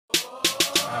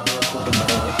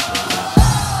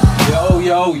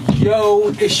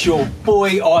Yo, it's your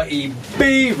boy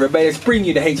REB, Rebelyous, bringing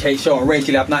you the H.O.H show on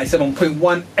Radio Lab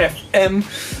 97.1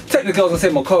 FM. Technically I was gonna say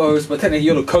my co-host, but technically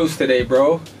you're the coast today,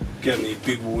 bro. Get me,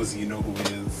 Big Wallsy, you know who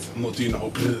he is. I'm not doing the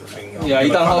whole thing. Yeah,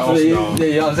 you done half of it, yeah,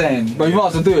 you know what I'm saying? But you might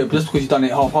as well do it just because you done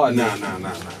it half-heartedly.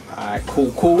 Nah. Alright,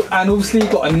 cool. And obviously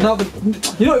got another,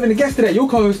 you're not even a guest today, you're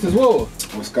co-host as well.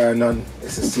 What's going on?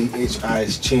 It's a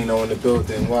H.O.H Chino in the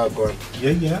building, wild going.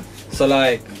 Yeah. So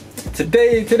like,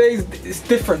 today's it's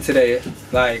different today.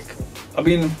 Like, I've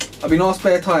been asked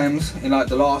bare times in like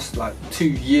the last like 2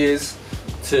 years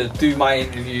to do my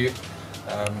interview,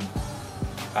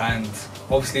 and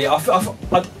obviously I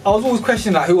was always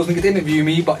questioning like who was going to interview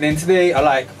me, but then today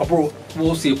I brought in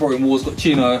Wars, got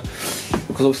Chino,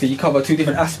 because obviously you cover two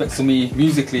different aspects of me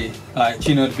musically, like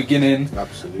Chino at the beginning,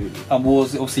 absolutely, and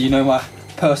Wars, obviously you know my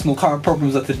personal current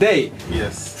problems of today.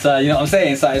 Yes. So you know what I'm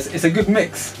saying. So it's a good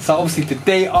mix. So obviously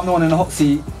today I'm the one in the hot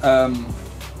seat. And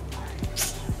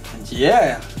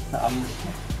yeah,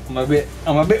 I'm a bit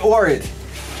worried.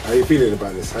 How you feeling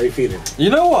about this? How you feeling?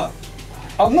 You know what?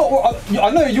 I'm not.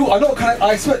 I know you. I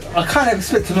kind of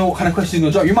expect to know what kind of questions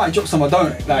you'll drop. You might drop some I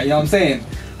don't. Like, you know what I'm saying.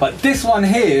 But this one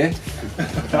here,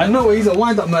 I know he's a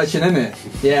wind-up merchant, isn't it?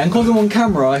 Yeah. And because I'm on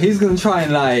camera, he's gonna try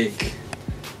and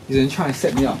he's gonna try and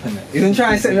set me up, innit? He's gonna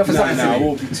try and set me up for something. Nah, it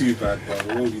won't be too bad, bro. It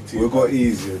won't be too bad. We've got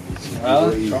easier.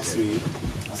 Trust me.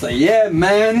 So yeah,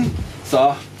 man.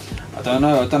 So I don't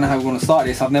know how we're gonna start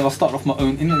this. I've never started off my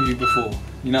own interview before.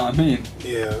 You know what I mean?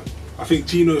 Yeah. I think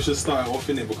Chino should start off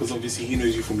in it because obviously he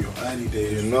knows you from your early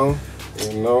days. You know.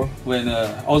 When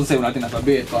I was gonna say when I didn't have a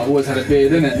beard, but I always had a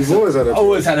beard, innit? You've always had a beard.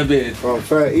 Always had a beard. From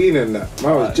 13 and that.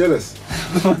 Man, I was jealous.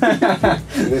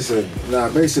 Listen,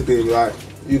 basically like,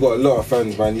 you got a lot of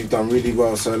fans, man. You've done really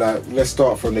well. So like, let's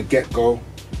start from the get-go.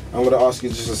 I'm gonna ask you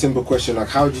just a simple question, like,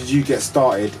 how did you get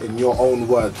started? In your own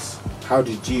words, how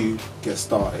did you get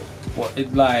started? What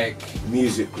it like?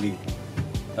 Musically.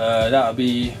 That would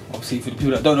be obviously for the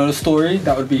people that don't know the story.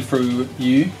 That would be through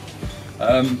you.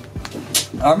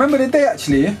 I remember the day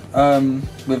actually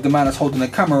with the man that's holding the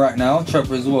camera right now,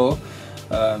 Trevor as well.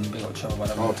 Big up Trevor, by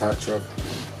the way. Oh, tight, Trevor.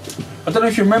 I don't know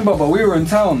if you remember, but we were in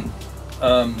town.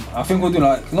 I think we were doing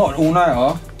like not an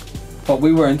all-nighter, but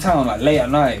we were in town like late at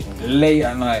night.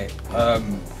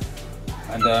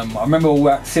 And I remember we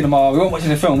were at cinema. We weren't watching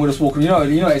the film. We were just walking. You know,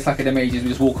 it's like at them ages. We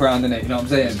just walk around in it. You know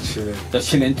what I'm saying? Just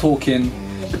chilling, talking.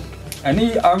 And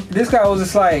this guy was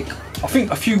just like, I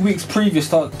think a few weeks previous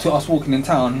to us walking in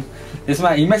town, this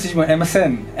man, he messaged me on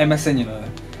MSN, you know.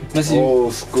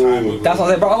 Old school. That's what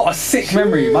I said, bro. I got a sick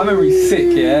memory. My memory's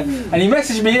sick, yeah. And he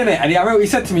messaged me in it, and I remember he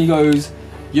said to me, he goes,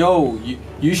 "Yo,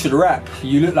 you should rap.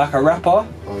 You look like a rapper."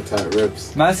 Oh, tight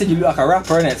ribs. Man said you look like a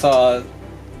rapper, innit? So.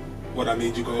 What, that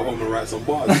made you go home and write some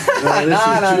bars? This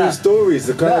is true stories.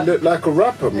 The guy looked like a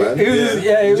rapper, man. He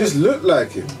just looked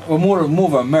like him. Well, more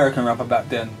of an American rapper back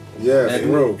then. Yeah, for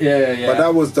real. Yeah. But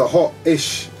that was the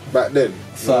hot-ish back then.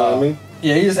 So, you know what I mean?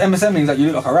 Yeah, he just MSM means like you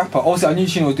look like a rapper. Obviously, I knew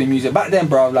Chino was doing music back then,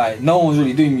 bro. Like, no one was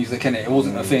really doing music, innit? It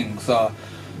wasn't a thing. So,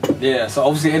 yeah. So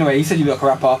obviously, anyway, he said you look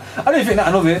like a rapper. I didn't think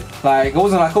nothing of it. Like, it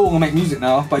wasn't like, oh, we're gonna make music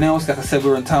now. But then, obviously, like I said, we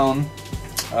were in town.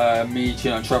 Me,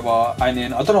 Chino, and Trevor, and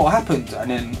then I don't know what happened, and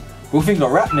then we were thinking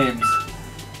of rap names.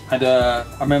 And I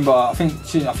remember, I think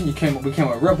we came up with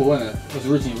Rebel, wasn't it? It was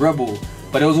originally Rebel,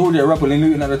 but there was already a Rebel in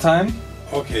Luton at the time.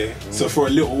 Okay, so for a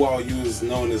little while you was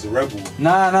known as Rebel.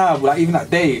 Nah, like even that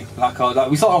day, like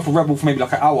we started off with Rebel for maybe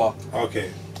like an hour.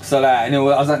 Okay. So like, and then I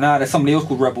was like, nah, there's somebody else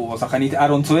called Rebel. I was like, I need to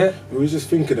add on to it. We were just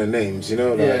thinking of names, you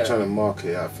know, like trying to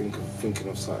market. Thinking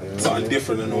of something. You know, something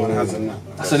different than no one has in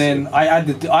that. So then I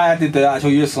added the actual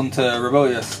H.O.H onto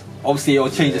Rebelyous. Obviously, it'll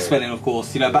change the spelling, of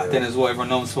course. You know, back then as well, everyone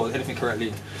knows spelled anything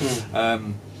correctly.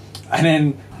 And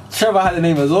then Trevor had the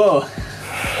name as well.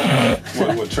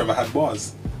 What Trevor had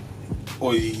bars?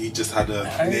 Or you just had a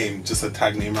name, just a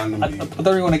tag name randomly? I don't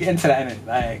really want to get into that, innit?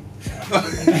 Like,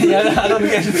 yeah, I don't want to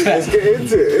get into that. Let's get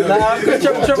into it. Nah, because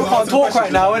Trevor can't talk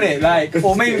right now, innit? Like,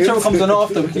 or maybe Trevor comes on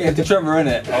after, we can get into Trevor,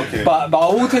 innit? Okay. But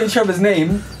I will tell you Trevor's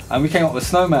name, and we came up with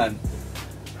Snowman.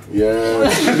 Yeah.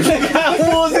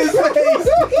 What was his face?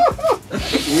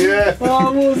 Yeah.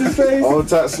 Oh, what was his face? Old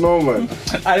tight snowman.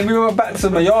 And then we went back to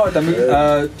my yard,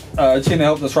 and Chino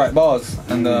helped us write bars,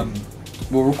 and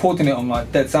we were recording it on like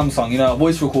dead Samsung, you know, a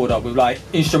voice recorder with like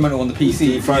instrumental on the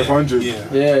PC. 500. Yeah,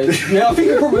 I think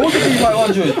it probably was the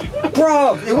D500.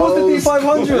 Bruh, it was the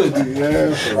D500.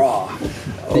 Yeah.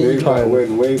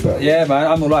 Bruh. Way back. Yeah, man,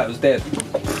 I'm not lying, it was dead.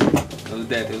 It was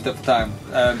dead for time.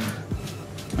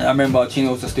 I remember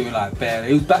Chino was just doing like back then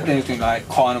he was doing like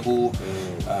carnival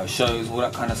shows, all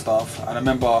that kind of stuff. And I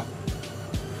remember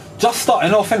just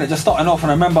starting off, innit? Just starting off,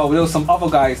 and I remember there was some other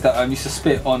guys that used to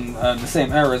spit on the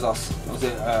same era as us. Was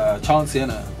it Chancey,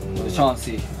 innit? It was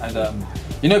Chancey, and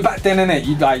you know back then, innit?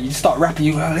 You start rapping,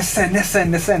 you go, let's send, like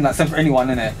send for anyone,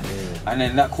 innit? And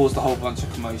then that caused a whole bunch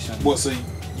of commotion. What? So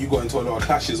you got into a lot of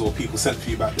clashes, or people sent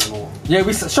for you back then, or? Yeah,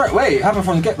 we straight away. It happened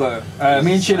from the get go.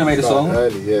 Me and Chino made a song.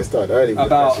 Started early. With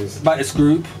about the this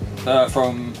group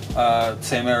from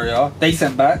same area. They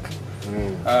sent back.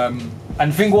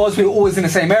 And the thing was, we were always in the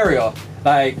same area.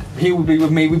 Like, he would be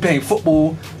with me, we playing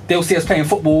football, they'll see us playing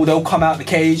football, they'll come out the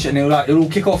cage and it'll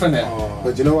kick off in it.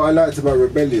 But you know what I liked about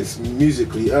Rebelyous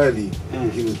musically early?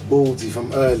 He was ballsy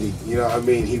from early, you know what I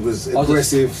mean? He was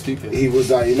aggressive, he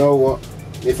was like, you know what?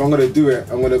 If I'm gonna do it,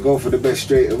 I'm gonna go for the best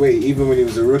straight away, even when he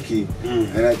was a rookie.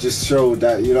 And that just showed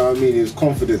that, you know what I mean, his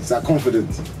confidence, that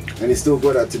confidence. And he still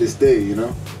got that to this day, you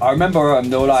know? I remember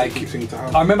they were like,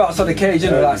 I remember outside the cage,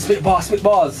 and they were like, spit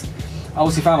bars.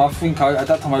 Obviously, fam, I think at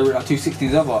that time I wrote like 2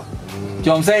 16s ever. Do you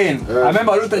know what I'm saying? I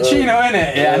remember I looked at Chino,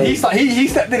 innit? Yeah, and he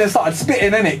stepped in and started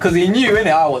spitting, innit? Because he knew,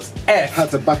 innit, I was F. Had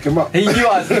to back him up. He knew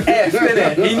I was F,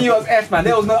 innit? He knew I was F, man.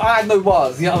 I had no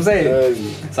bars, you know what I'm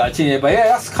saying? So Chino, but yeah,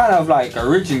 that's kind of like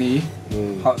originally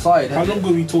outside. How long ago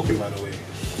were we talking, by the way?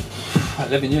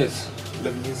 11 years.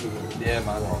 11 years ago? Yeah,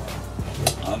 man.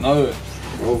 I know.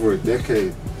 Over a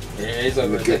decade. Yeah, it's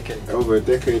over a decade. Over a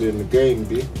decade in the game,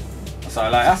 B. So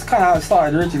like that's kind of how it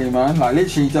started originally, man. Like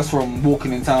literally just from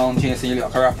walking in town, seeing you look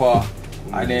like a rapper,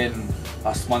 and then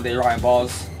that's one day writing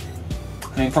bars,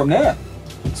 and then from there.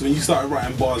 So when you started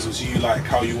writing bars, was you like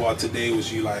how you are today? Was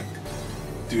you like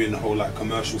doing the whole like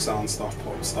commercial sound stuff,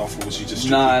 pop stuff, or was you just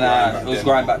nah? It was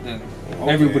grime back then.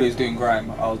 Okay. Everybody was doing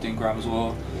grime. I was doing grime as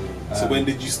well. So when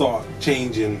did you start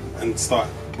changing and start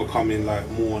becoming like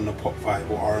more on the pop vibe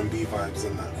or R&B vibes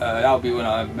and that? That would be when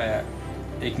I met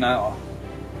Igniter.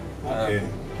 Okay.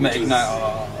 Met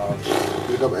Igniter.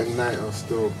 Big up Igniter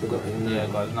still. Big up Igniter. Yeah,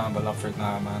 guys, nothing but love for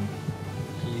Igniter, man.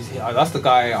 That's the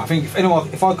guy. I think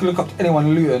if I could look up to anyone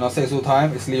in Luton, I say this all the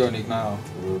time, it's Leo and Igniter.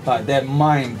 Like their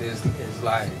mind is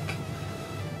like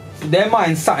their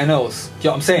mind's something else. Do you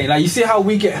know what I'm saying? Like you see how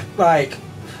we get like.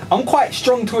 I'm quite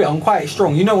strong to it. I'm quite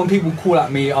strong. You know when people call at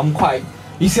me, I'm quite.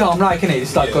 You see how I'm liking it.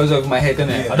 It's like goes over my head,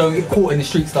 doesn't it? I don't get caught in the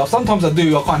street stuff. Sometimes I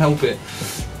do. I can't help it.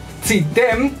 See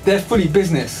them, they're fully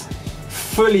business,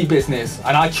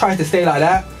 and I try to stay like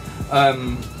that.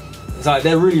 It's like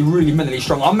they're really mentally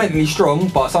strong. I'm mentally strong,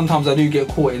 but sometimes I do get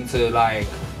caught into like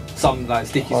some like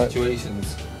sticky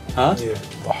situations. Huh? Yeah,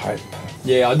 the hype.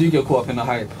 Yeah, I do get caught up in the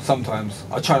hype sometimes.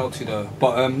 I try not to though.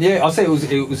 But yeah, I'll say it was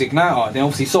Igniter. Then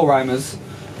obviously Soul Rhymers.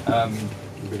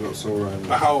 Big up Soul Rhymers.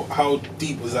 How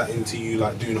deep was that into you,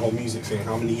 like doing the whole music thing?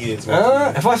 How many years?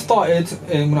 If I started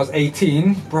when I was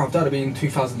 18, bro, that'd have been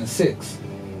 2006.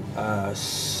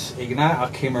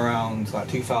 Igniter came around like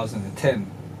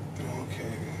 2010.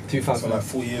 Okay. 2000. So like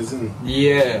 4 years in.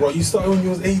 Yeah. Right, you started when you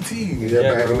was 18. Yeah,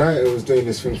 but Igniter was doing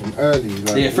this thing from early.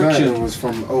 Like, yeah, Friction was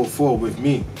from 04 with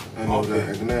me, and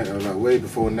Igniter like way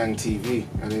before Nang TV,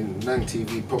 and then Nang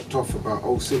TV popped off about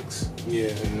 06.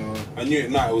 Yeah. You know. I knew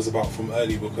Igniter was about from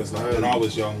early because like when I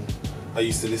was young, I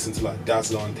used to listen to like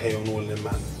Dazzler and Teo and all of them,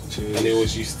 man. And they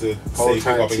always used to say big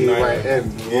up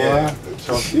Igniter. Yeah.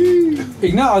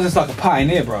 Igniter was just like a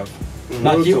pioneer, bro.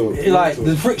 Like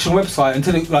the Friction website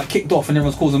until it like kicked off and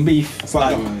everyone's causing beef. It's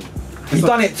like he's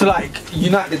done it to like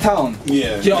unite the town.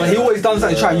 Yeah. Do you know, he always done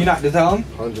something to try and unite the town.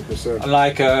 100%.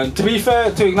 Like to be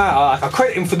fair to Igniter, I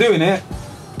credit him for doing it,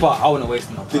 but I wouldn't waste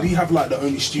enough time. Did he have like the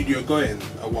only studio going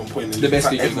at one point? The best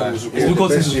studio going. It's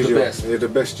because this was the best. Yeah, the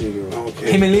best studio.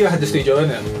 Okay. Him and Leo had the studio,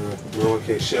 innit?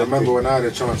 Okay, shit. I remember when I had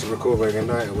a chance to record with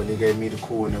Igniter when he gave me the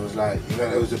call, and it was like, you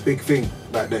know, it was a big thing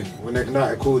back then. When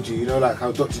Igniter called you, you know, like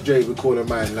how Dr. Dre would call a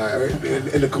man, like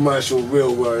in the commercial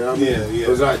real world, you know what I mean? It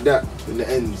was like that in the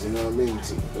ends, you know what I mean?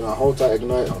 You know, hold tight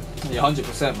Igniter. Yeah,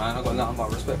 100%, man. I got nothing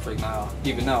but respect for Igniter.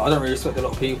 Even now, I don't really respect a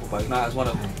lot of people, but Igniter's one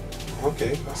of them.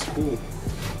 Okay, that's cool.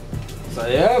 So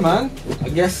yeah, man. I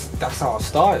guess that's how I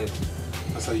started.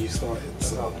 That's how you started.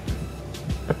 So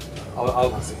I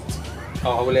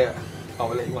will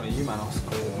let one of you man ask.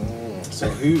 So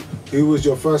who was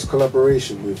your first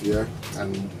collaboration with, yeah,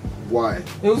 and why?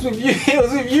 It was with you. It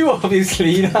was with you,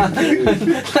 obviously. You know,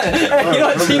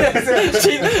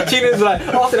 Chino's like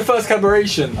after the first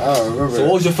collaboration. Oh, I remember. So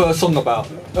what was your first song about?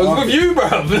 It was with you, bro.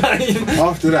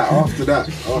 After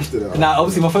that. Nah,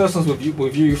 obviously my first one was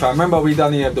with you, fam. Remember we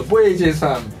done the Voyages,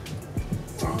 fam.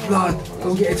 Blood,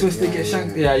 don't get it twisted, get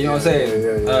shanked. Yeah, you know what I'm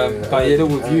saying. But yeah, they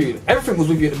were with you. Everything was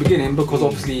with you at the beginning because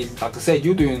obviously, like I said,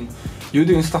 you're doing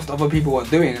stuff that other people weren't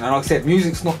doing. And like I said,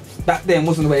 music's not back then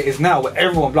wasn't the way it is now. Where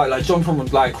everyone like John from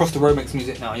like across the road makes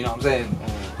music now. You know what I'm saying?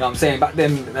 what I'm saying? Back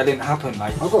then, that didn't happen.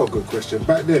 Like, I got a good question.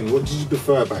 Back then, what did you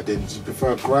prefer back then? Did you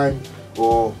prefer grime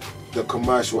or the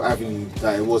commercial avenue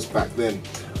that it was back then?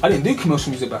 I didn't do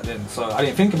commercial music back then, so I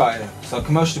didn't think about it. So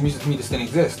commercial music to me just didn't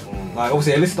exist. Like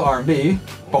obviously I listened to R&B,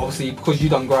 but obviously because you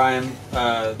done grime,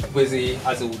 Wizzy,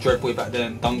 as a Dread Boy back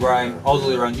then, done grime, I was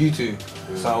all around you two.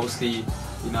 So obviously,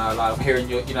 you know, like I'm hearing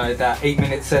your, you know, that 8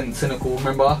 minute Sen, Cynical,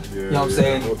 remember? You know what I'm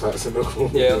saying? All that cynical.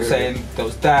 Yeah, I'm saying there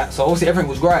was that. So obviously everything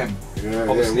was grime.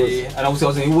 Obviously, and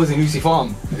obviously I was in Lucy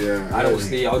Farm. And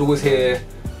obviously I would always hear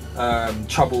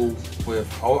Trouble with,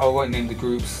 I won't name the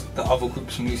groups, the other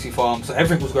groups from Lucy Farm, so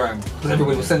everything was grime, because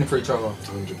everybody was sending for each other.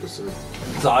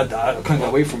 100%. So I couldn't get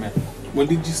away from it. When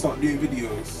did you start doing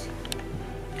videos?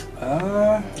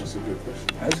 That's a good question.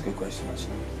 That's a good question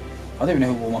actually. I don't even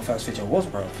know who my first video was,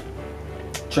 bro.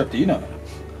 Trip, do you know?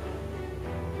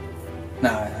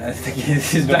 Nah, I think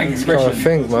this is blank expression. I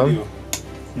think, man.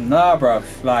 Nah, bro.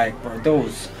 Like, bro,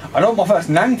 those. I know what my first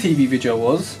Nang TV video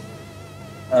was.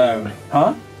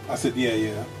 Huh? I said,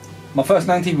 yeah. My first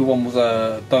Nang TV one was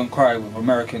Don't Cry with an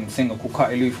American singer called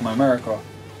Cutty Lou from America.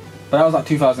 But that was like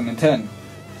 2010.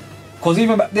 Because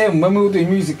even back then, when we were doing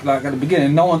music, like at the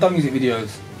beginning, no one done music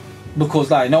videos. Because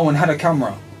like, no one had a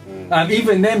camera.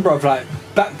 Even then, bro, like,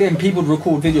 back then people would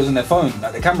record videos on their phone,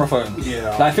 like the camera phone.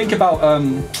 Yeah. Like, think about,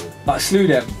 like Slew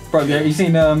Them. Bro, you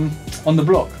seen On the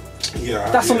Block?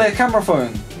 Yeah. That's on their camera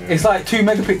phone. It's like 2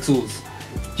 megapixels. Do you know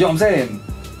what I'm saying?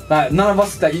 Like none of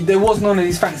us, like, there was none of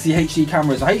these fancy HD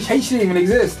cameras. HD didn't even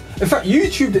exist. In fact,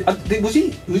 YouTube, was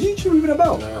YouTube even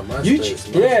about? Nah, MySpace,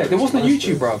 YouTube, yeah, there wasn't a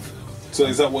YouTube, bruv. So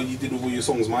is that what you did with all your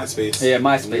songs, MySpace? Yeah,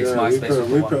 MySpace, Yeah, MySpace.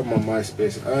 we put him on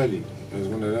MySpace early. It was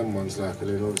one of them ones, like, and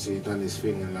then obviously he done his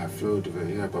thing and like flowed with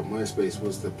it. Yeah, but MySpace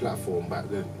was the platform back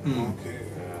then. Okay.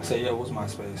 So yeah, it was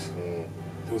MySpace.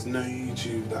 There was no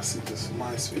YouTube, that's it, just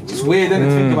MySpace. It's weird, isn't it,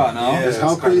 to think about now? Yeah. How it's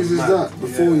kind crazy of is mad. that?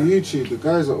 Before YouTube, the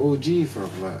guys are OG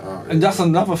from like. And that's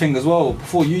another thing as well.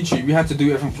 Before YouTube, you had to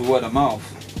do everything through word of mouth.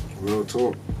 Real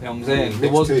talk. You know what I'm saying?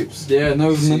 There was, Mixtapes, yeah,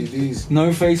 no CDs. no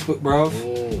Facebook, bruv.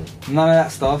 None of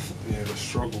that stuff. Yeah, the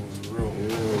struggle was real.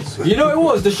 Yeah, You know it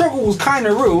was, the struggle was kind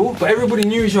of real, but everybody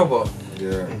knew each other.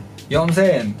 yeah. You know what I'm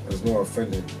saying? There's no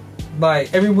offending.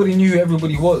 Like, everybody knew who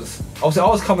everybody was. Obviously, I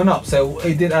was coming up, so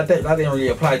that didn't really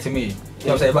apply to me. You know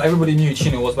what I'm saying? But everybody knew who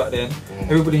Chino was back then.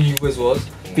 Everybody knew who Wiz was.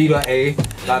 V.A,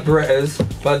 like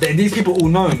Berettas. But these people all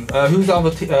known. Who's the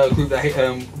other group that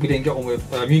we didn't get on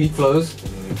with? Unique Flows.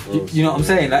 You know what I'm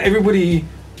saying? Like, everybody,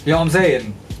 you know what I'm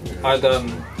saying? I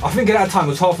think at that time it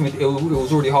was hard for me. It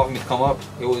was already hard for me to come up.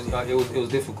 It was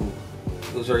difficult.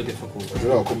 It was very difficult. There's a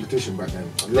lot of competition back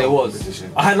then. There was.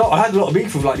 I had a lot of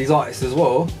beef with like these artists as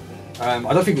well. I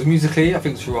don't think it was musically. I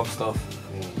think it was through other stuff.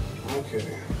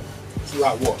 Okay. So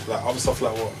like what? Like other stuff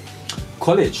like what?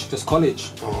 College, just college.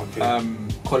 Oh, okay.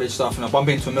 College stuff, and I bump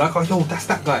into him like, oh, yo, that's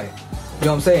that guy. You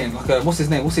know what I'm saying? Like, what's his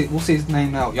name? What's his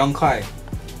name now? Young Kai.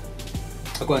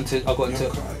 I got into,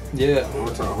 Kai. yeah.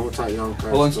 Hold tight, young guys.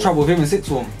 I got into trouble with him in sixth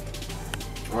form.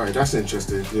 Alright, that's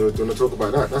interesting. You want to talk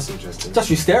about that? That's interesting. Just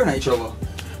you staring at each other.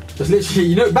 Just literally,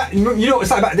 you know what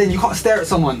it's like back then. You can't stare at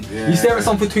someone. Yeah. You stare at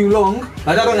someone for too long,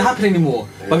 like that don't happen anymore.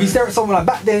 But if you stare at someone like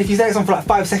back then, if you stare at someone for like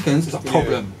 5 seconds, it's a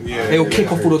problem. They'll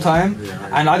kick off all the time,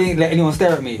 and I didn't let anyone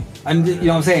stare at me. And you know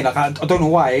what I'm saying? Like I don't know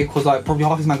why, because like probably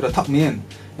half his man could have tucked me in. You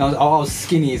know, I was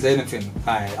skinny as anything.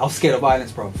 Like, I was scared of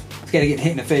violence, bro. Scared of getting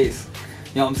hit in the face.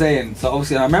 You know what I'm saying? So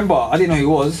obviously, I remember I didn't know who he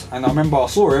was, and I remember I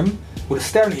saw him. We were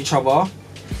staring at each other.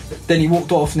 Then he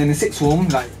walked off, and then in sixth form,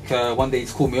 like one day he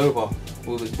just called me over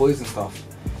with his boys and stuff.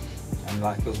 And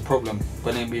like, there was a problem,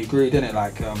 but then we agreed, didn't it?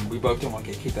 Like, we both didn't want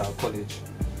to get kicked out of college,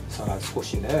 so like,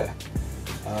 squash it there.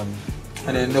 And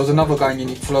then there was another guy in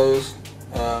Unique Flows.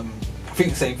 I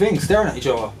think the same thing, staring at each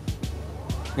other. You know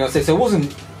what I'm saying? So it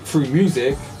wasn't through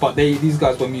music, but these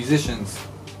guys were musicians.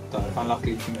 That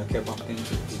unluckily, I kept bumping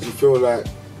into. Did you feel like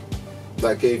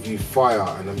that gave you fire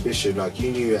and ambition? Like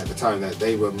you knew at the time that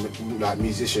they were like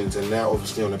musicians, and they're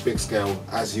obviously on a big scale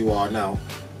as you are now.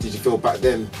 Did you feel back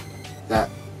then that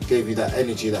gave you that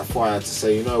energy, that fire to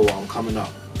say, you know what, I'm coming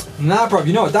up? Nah, bro,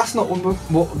 you know what, that's not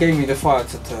what gave me the fire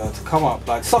to come up.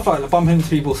 Like stuff like bumping into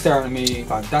people, staring at me,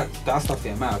 like that stuff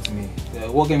didn't matter to me.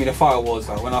 What gave me the fire was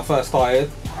like when I first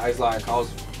started, I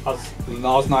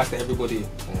was nice to everybody.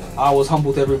 I was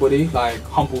humble to everybody, like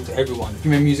humble to everyone. If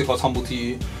you made music, I was humble to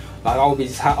you. Like I would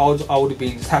have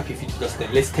been just happy if you just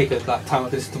said, let's take a time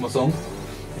to listen to my song.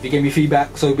 If you gave me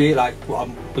feedback, so be it. Like, but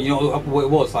you know what it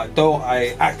was like. Though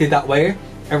I acted that way,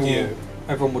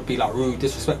 everyone would be like rude,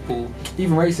 disrespectful,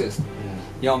 even racist. You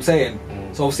know what I'm saying?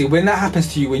 So obviously, when that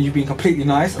happens to you, when you've been completely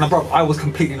nice, and I was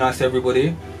completely nice to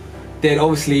everybody, then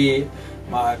obviously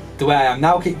the way I am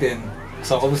now kicked in.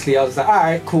 So obviously I was like,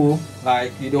 alright, cool.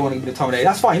 Like, you don't want to give me the time of day.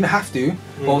 That's fine, you don't have to.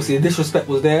 But obviously the disrespect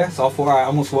was there. So I thought, alright,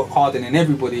 I'm going to work harder than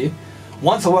everybody.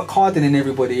 Once I work harder than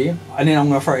everybody, and then I'm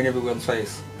going to throw it in everyone's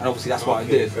face. And obviously that's what I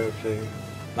did. Fair play.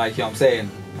 Like, you know what I'm saying?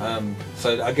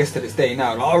 So I guess to this day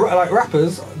now, like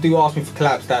rappers do ask me for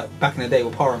collabs that back in the day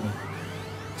were powering me.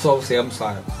 So obviously I'm just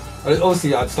like,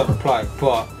 obviously I just don't reply.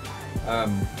 But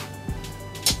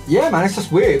yeah, man, it's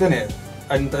just weird, isn't it?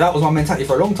 And that was my mentality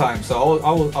for a long time. So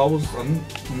I was a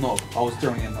knob. I was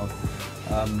generally a knob.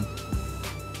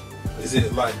 Is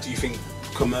it like, do you think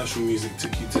commercial music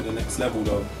took you to the next level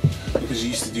though? Because you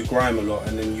used to do grime a lot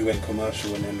and then you went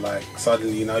commercial and then like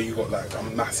suddenly now you got like a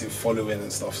massive following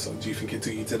and stuff. So do you think it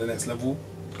took you to the next level?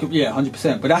 Yeah,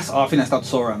 100%. But I think that's down to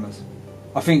Soul Rhymers.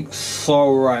 I think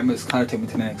Soul Rhymers kind of took me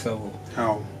to the next level.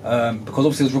 How? Because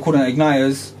obviously I was recording at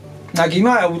Igniters. Like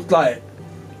Igniter would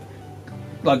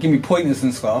like give me pointers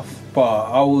and stuff, but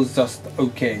I was just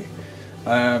okay.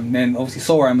 Then obviously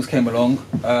Soul Rhymers came along.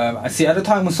 I see at the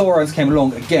time when Soul Rhymers came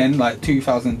along again, like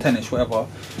 2010ish, whatever,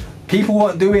 people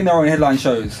weren't doing their own headline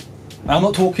shows. And I'm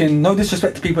not talking, no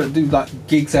disrespect to people that do like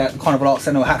gigs at Carnival Arts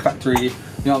Centre or Hat Factory, you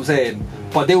know what I'm saying?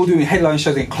 But they were doing headline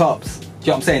shows in clubs. Do you know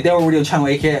what I'm saying? They were already on Channel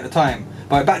AK at the time.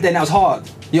 But back then that was hard.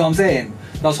 You know what I'm saying?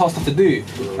 That was hard stuff to do.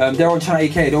 They were on Channel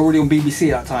AK, they were already on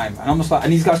BBC at that time. And I'm just like,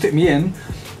 and these guys took me in,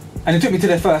 and they took me to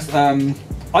their first, I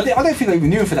don't think I even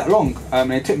knew him for that long.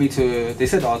 And they took me to, they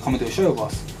said, I'll come and do a show with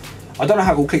us. I don't know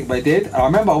how it all clicked, but it did. And I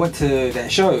remember I went to their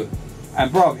show,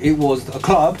 and bro, it was a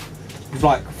club with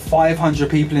like 500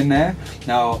 people in there.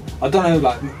 Now, I don't know,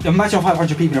 like, imagine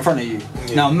 500 people in front of you.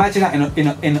 Yeah. Now imagine that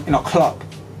in a club.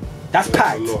 That's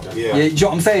packed. A lot, yeah. Do you know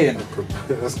what I'm saying?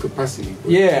 That's capacity.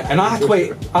 Yeah, and I had to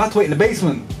wait in the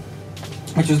basement,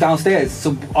 which was downstairs.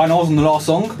 So I was on the last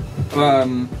song.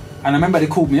 And I remember they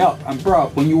called me up, and bro,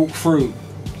 when you walk through,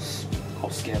 I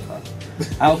was scared, man.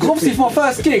 Because obviously for my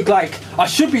first gig, like, I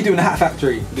should be doing a Hat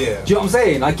Factory. Yeah. Do you know what I'm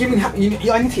saying? Like, I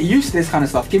need to get used to this kind of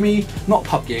stuff. Give me, not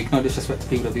pub gig, no disrespect to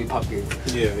people that do pub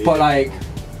gigs. Yeah. But like,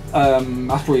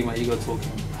 that's probably my ego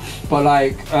talking. But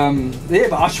like, yeah,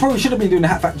 but I probably should have been doing a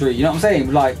Hat Factory, you know what I'm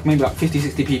saying? Like, maybe like 50,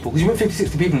 60 people. Because you put 50,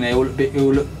 60 people in there, it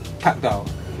will look packed out.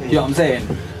 You know what I'm saying?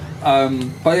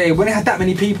 But yeah, when it had that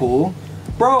many people,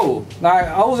 bro, like,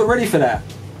 I wasn't ready for that.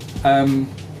 And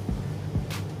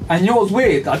you know what's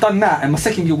weird? I done that, and my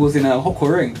second gig was in a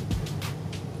Hotcore Ring.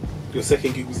 Your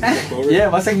second gig was in Hotcore Ring? Yeah,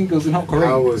 my second gig was in Hotcore Ring.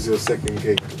 How was your second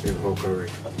gig in Hotcore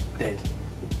Ring? Dead.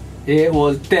 It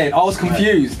was dead. I was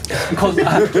confused because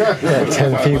yeah,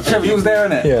 10 people. Trevor was there,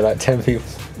 innit? Yeah, like 10 people.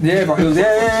 Yeah, bro. It was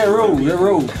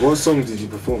real. What song did you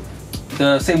perform?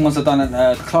 The same ones I done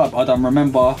at the club. I done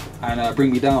Remember and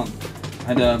Bring Me Down.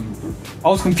 And I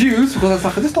was confused because I was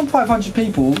like, I just done 500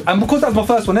 people, and because that was my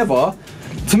first one ever,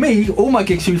 to me, all my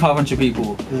gigs should be 500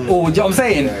 people. Or, do you know what I'm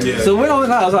saying? Yeah. So when I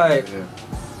went out, I was like,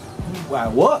 wow,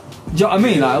 what? Do you know what I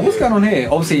mean? Like, what's going on here?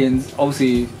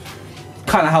 Obviously,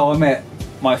 kind of how I met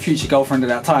my future girlfriend at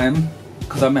that time,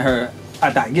 because I met her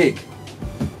at that gig.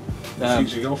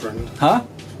 Future girlfriend? Huh?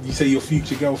 You say your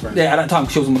future girlfriend? Yeah, at that time,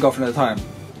 because she was my girlfriend at the time.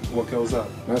 What girl was that?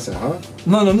 I said, huh?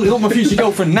 No, not my future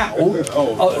girlfriend now.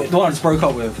 Oh, the one I just broke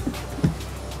up with.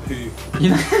 Who? You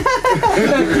know?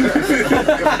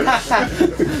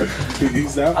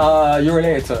 Who's that? You're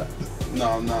related to her. No,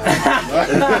 I'm not.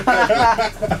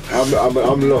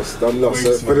 I'm lost.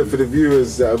 So for the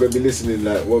viewers that are going to be listening,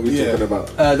 like, what are we talking about?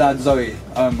 That's Zoe.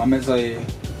 I met Zoe. It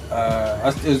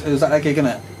was at that gig,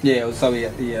 innit? Yeah, it was Zoe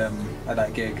at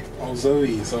that gig. Oh,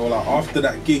 Zoe. So like after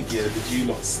that gig, yeah, did you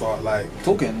not start like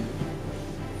talking?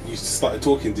 You started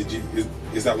talking. Did you?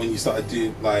 Is that when you started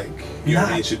doing like you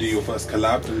arranged to do your first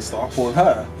collab and stuff? For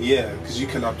her? Yeah, because you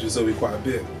collabed with Zoe quite a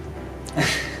bit.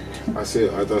 I see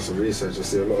it. I done some research. I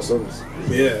see a lot of songs.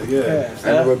 Yeah. And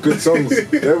they were good songs.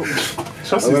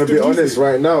 I'm gonna be honest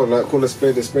right now. Like, call a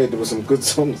spade a spade. There were some good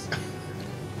songs.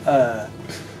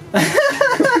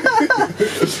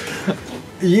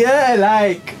 Yeah,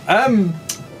 like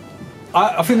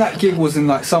I think that gig was in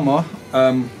like summer.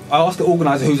 I asked the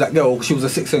organizer who's that girl, because she was a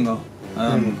sick singer.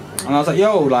 And I was like,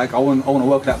 yo, like I want to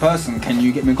work with that person. Can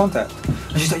you get me in contact?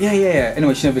 And she's like, yeah.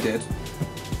 Anyway, she never did.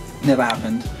 Never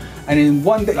happened. And in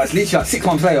one day, like literally like 6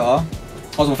 months later, I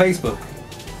was on Facebook,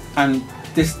 and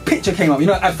this picture came up. You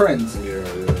know, add friends. Yeah.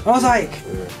 And I was like,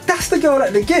 that's the girl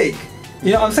at the gig.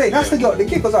 You know what I'm saying? That's the girl at the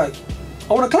gig. I was like,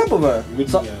 I want to collab with her.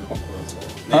 So,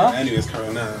 anyways, carry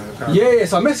on. Yeah,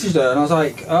 so I messaged her and I was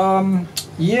like,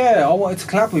 yeah, I wanted to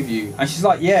collab with you. And she's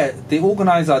like, yeah, the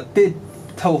organizer did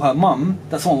tell her mum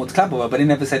that someone would collab with her, but they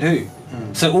never said who.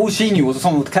 So all she knew was that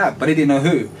someone would collab, but they didn't know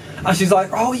who. And she's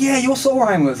like, oh yeah, you're Soul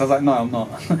Rhymers. I was like, no, I'm not.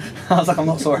 I was like, I'm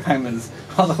not Soul Rhymers.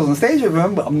 I was like, I was on stage with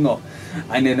them, but I'm not.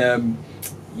 And then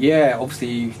yeah,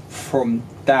 obviously from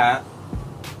that,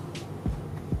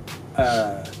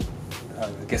 I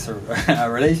guess a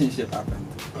relationship happened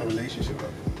A relationship.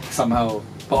 somehow.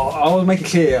 But I want to make it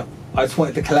clear, I just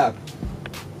wanted to collab.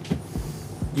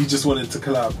 You just wanted to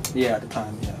collab. Yeah, at the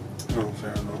time, yeah. Oh,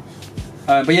 fair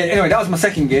enough. But yeah, anyway, that was my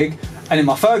second gig, and then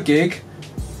my third gig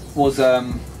was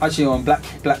actually on Black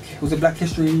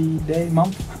History Day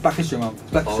month? Black History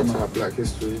Month. Black History Month. Black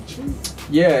History.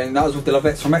 Yeah, and that was with the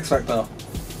Lovettes from X Factor.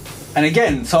 And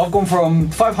again, so I've gone from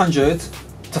 500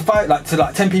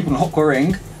 to 10 people in a hot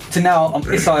ring to now it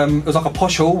was like a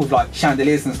posh hall with like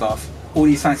chandeliers and stuff, all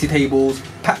these fancy tables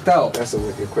packed out. That's a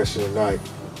wicked question. Like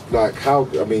how?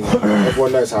 I mean,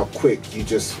 everyone knows how quick you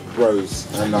just rose,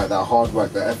 and like that hard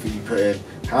work, the effort you put in.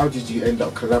 How did you end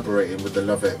up collaborating with the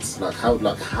Lovettes? How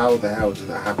the hell did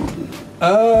that happen?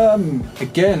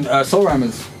 Again, Soul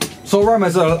Rammers. Soul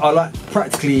Rammers are like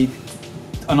practically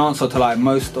an answer to like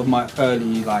most of my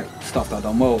early like stuff that I've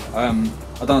done well.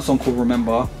 I've done a song called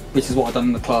Remember, which is what I've done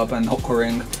in the club and Hot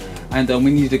Ring. And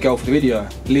we needed a girl for the video.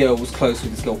 Leo was close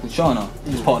with this girl called Shana,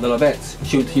 who's part of the Lovettes.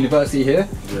 She went to university here.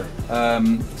 Yeah.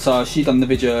 So she done the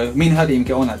video. Me and her didn't even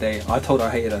get on that day. I told her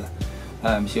I hated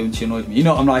her. She annoyed me. You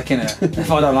know what I'm like, innit?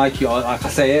 If I don't like you, I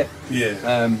say it.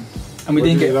 Yeah. And we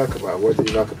didn't get. What did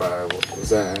you like about her? What was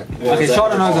that? Okay,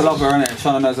 Shana knows I love her, innit?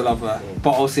 Shana knows I love her.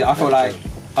 But obviously, I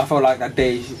felt like that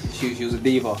day she was a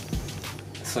diva.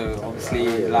 So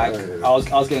obviously, I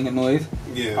was getting annoyed.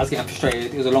 Yeah. I was getting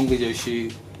frustrated. It was a long video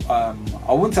shoot. I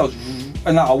wouldn't say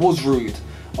I was rude.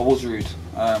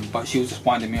 But she was just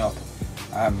winding me up.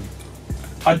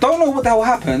 I don't know what the hell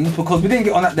happened because we didn't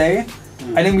get on that day,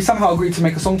 and then we somehow agreed to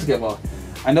make a song together.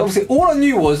 And obviously, all I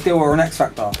knew was they were on X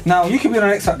Factor. Now you could be on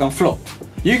an X Factor and flopped.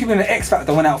 You could be on an X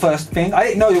Factor went out first thing. I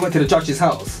didn't know they went to the judge's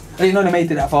house. I didn't know they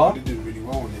made it that far. They did really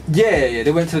well on it. Yeah,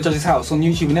 they went to the judge's house on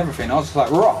YouTube and everything. I was just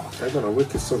like, raw. They've done a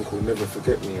wicked song called Never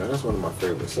Forget Me, and that's one of my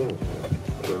favourite songs.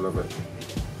 I love it.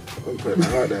 I'm putting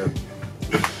it out there.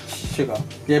 Sugar.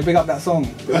 Yeah, big up that song.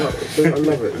 I love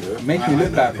it. Yeah. Make me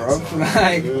look bad, bro.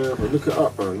 Like, yeah, but look it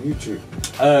up on YouTube.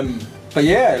 But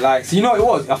yeah, like, so you know what it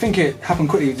was? I think it happened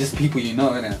quickly with just people you know,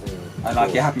 innit? And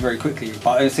like, it happened very quickly.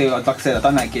 But like I said, I've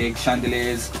done that gig,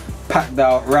 chandeliers, packed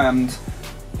out, rammed.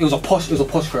 It was a posh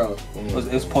crowd. It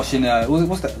was posh in,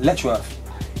 what's that? Letchworth.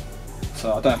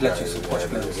 So I don't know if Letchworth's a posh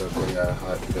place.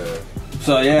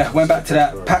 So yeah, went back to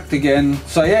that, packed again.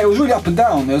 So yeah, it was really up and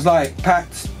down. It was like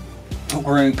packed,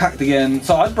 ring, packed again.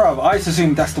 So I just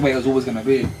assumed that's the way it was always gonna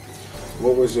be.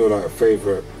 What was your like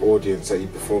favourite audience that you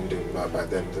performed in like back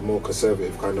then? The more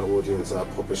conservative kind of audience, like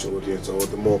popish audience, or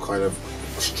the more kind of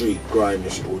street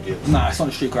grime-ish audience? Nah, it's not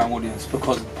a street grime audience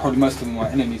because probably most of them were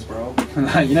enemies, bro.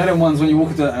 You know them ones when you walk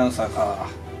into it and I was like, I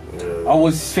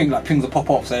always think like things will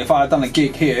pop up. So if I had done a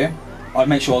gig here, I'd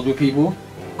make sure I was with people.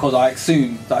 Because I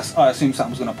assumed something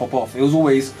was gonna pop off. It was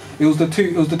the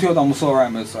two I've done with Soul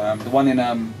Rammers. The one in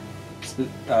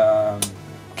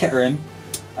Kettering,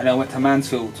 and then I went to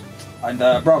Mansfield. And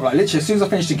bro, like literally as soon as I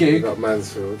finished the gig, You got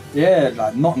Mansfield. yeah,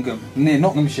 like Nottingham, near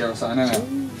Nottinghamshire or something,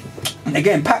 innit? And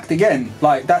again, packed again.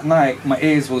 Like that night, my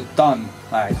ears were done.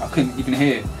 Like I couldn't even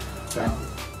hear.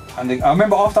 And I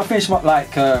remember after I finished my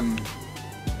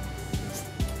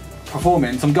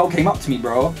performing, some girl came up to me,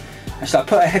 bro. And she like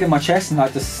put her head in my chest and I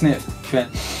just sniffed. She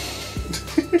went.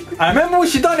 I remember when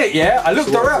she done it, yeah? I looked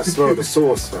her up. Smell the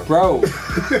sauce, man. Bro,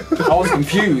 I was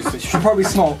confused. She probably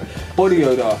smelled body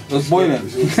odour. It was boiling.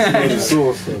 The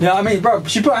sauce, man. Yeah, I mean, bro,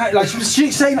 she put her, like,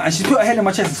 she saying that and she put her head in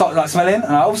my chest and started like smelling.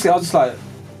 And I was just like,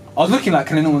 I was looking like,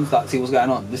 can anyone like see what's going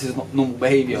on? This is not normal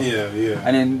behaviour. Yeah.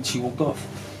 And then she walked off.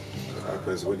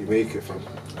 Because when you make it, fam.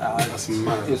 That's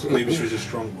mad. Maybe she was just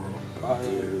drunk, bro. I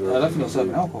don't think I was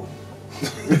serving alcohol.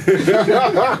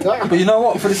 But you know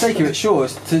what? For the sake of it, sure,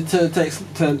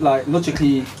 to like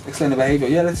logically explain the behaviour.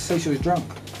 Yeah, let's say she was drunk.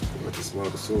 I can smell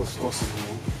the sauce.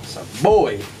 Possible. So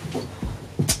boy.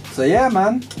 So yeah,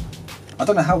 man. I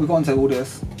don't know how we got into all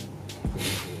this.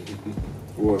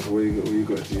 What you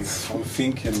got, G? I'm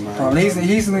thinking, man. Bro,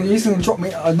 he's gonna drop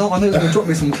me. I know he's gonna drop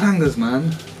me some clangers,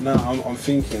 man. No, I'm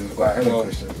thinking. Quite a Well,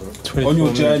 question, bro. on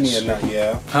your journey and that,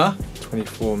 yeah. Huh?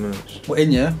 24 minutes. What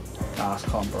in yeah? Nah, that's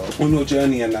calm, bro. On your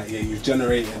journey and that, yeah, you've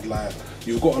generated like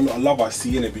you've got a lot of love I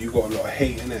see in it, but you've got a lot of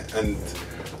hate in it, and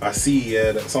I see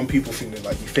that some people think that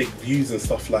like you fake views and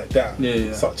stuff like that.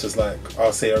 Yeah. Such as like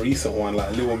I'll say a recent one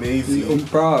like Lil Maisie.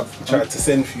 Bruv. Tried to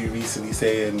send for you recently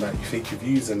saying that you fake your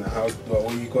views and that.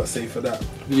 What you got to say for that?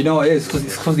 You know what it is? Because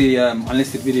it's because the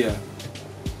unlisted video.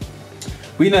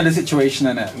 We know the situation,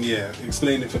 innit? Yeah,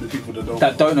 explain it for the people that don't.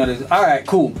 That don't know this. Alright,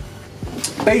 cool.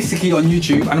 basically on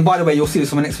YouTube, and by the way, you'll see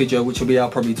this on my next video, which will be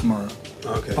out probably tomorrow.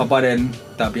 Okay. But by then,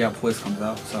 that'll be out before this comes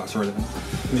out, so that's irrelevant.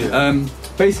 Yeah.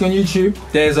 Basically on YouTube,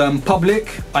 there's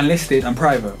public, unlisted, and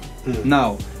private.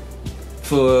 Now,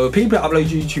 for people that upload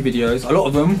YouTube videos, a lot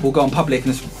of them will go on public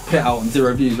and just put it out on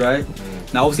 0 views, right?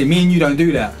 Now, obviously, me and you don't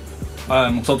do that. So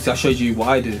obviously, I showed you what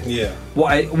I do. Yeah.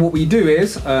 What we do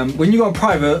is, when you go on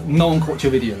private, no one can watch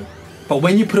your video. But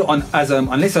when you put it on as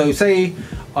unless, so say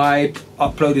I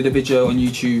uploaded a video on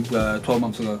YouTube 12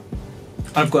 months ago,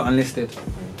 I've got it unlisted.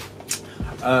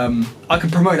 I can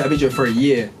promote that video for a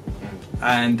year,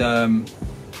 and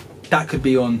that could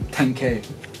be on 10k.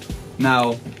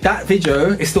 Now that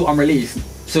video is still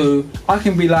unreleased, so I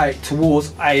can be like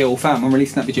towards AO fam, I'm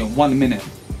releasing that video in 1 minute.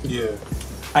 Yeah.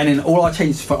 And then all I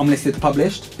change from unlisted to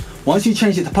published. Once you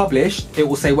change it to published, it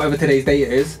will say whatever today's date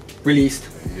is, released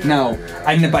now.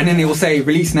 And then it will say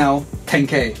release now,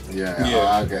 10k. Yeah,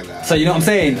 I get that. So you know what I'm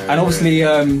saying? And obviously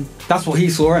that's what he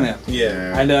saw, innit?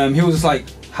 Yeah. And he was just like,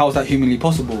 how is that humanly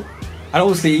possible? And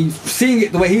obviously, seeing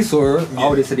it the way he saw it, I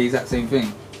would have said the exact same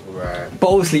thing. Right. But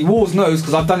obviously, Wars knows,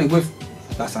 because I've done it with...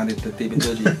 That sounded a bit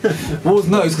dodgy. Wars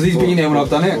knows, because he's been there when I've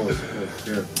done it.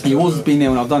 He was been there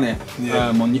when I've done it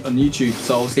on YouTube,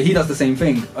 so obviously he does the same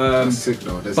thing. That's sick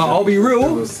though. But I'll be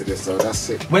real, That's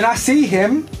sick. when I see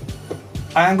him,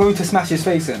 I am going to smash his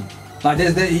face in. Like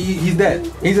he's dead.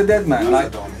 He's a dead man.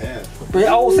 Like, but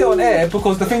I will say on air,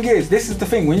 because the thing is, this is the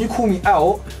thing. When you call me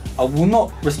out, I will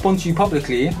not respond to you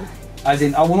publicly, as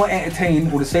in I will not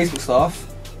entertain all this Facebook stuff,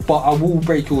 but I will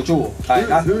break your jaw.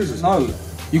 Like, Who is this? No,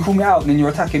 you call me out and then you're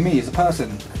attacking me as a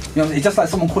person. You know, it's just like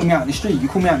someone calling me out in the street. You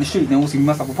call me out in the street, then obviously we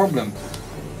must have a problem.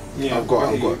 Yeah. I've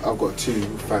got 2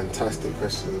 fantastic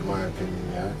questions in my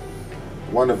opinion. Yeah.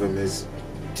 One of them is,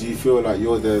 do you feel like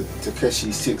you're the Takeshi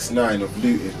 6ix9ine of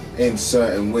looting in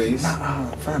certain ways?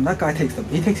 Fam, that guy takes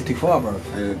it too far, bro.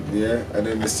 And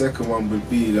then the second one would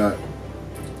be like,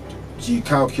 do you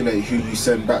calculate who you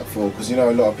send back for? Because you know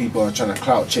a lot of people are trying to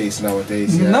clout chase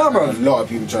nowadays. Yeah? No, bro. A lot of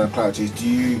people trying to clout chase. Do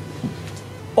you?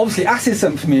 Obviously, Acid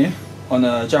sent for me on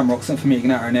Jamrock, sent for me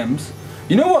Igniter and M's.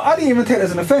 You know what? I didn't even take that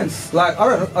as an offense. Like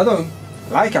I don't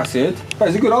like Acid, but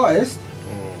he's a good artist.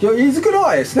 He's a good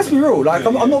artist. Let's be real. Like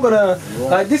I'm not gonna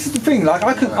like. This is the thing. Like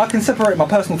I can separate my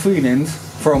personal feelings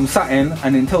from Satin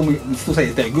and then tell me and still say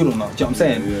if they're good or not. Do you know what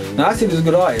I'm saying? Now Acid is a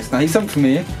good artist. Now he sent for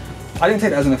me. I didn't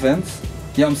take that as an offense.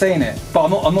 You know what I'm saying it, but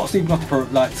I'm not stupid enough to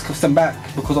like send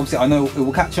back, because obviously I know it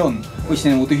will catch on, which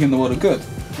then will do him the world of good.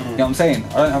 You know what I'm saying?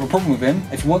 I don't have a problem with him.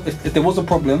 If there was a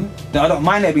problem, then I don't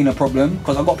mind there being a problem,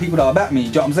 because I've got people that will back me. Do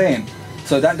you know what I'm saying?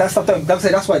 So that stuff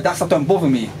that's why that stuff don't bother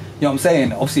me. You know what I'm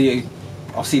saying? Obviously,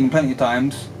 I've seen him plenty of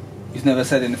times. He's never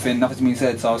said anything. Nothing's been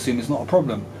said, so I assume it's not a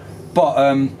problem.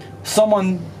 But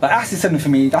someone like Acid sending for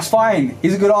me, that's fine.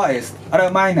 He's a good artist. I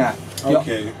don't mind that.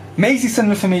 Okay. Maisie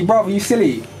sending for me, brother. You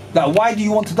silly. Like, why do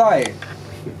you want to die?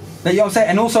 Like, you know what I'm saying?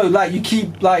 And also, like, you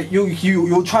keep, like,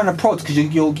 you're trying to prod because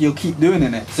you'll keep doing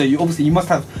it. So you must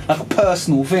have like a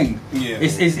personal thing. Yeah.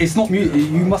 It's not music.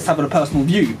 You must have a personal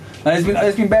view. Like,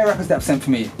 there's been bare rappers that have sent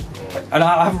for me, and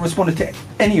I haven't responded to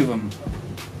any of them.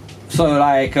 So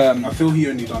like, I feel he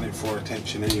only done it for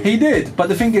attention anyway. he did, but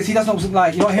the thing is, he doesn't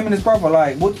like, you know, him and his brother.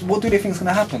 Like, what do they think is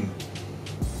gonna happen?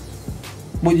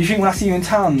 What do you think when I see you in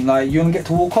town? Like, you're gonna get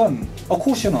to walk on? Of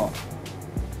course you're not.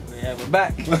 Yeah, we're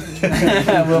back.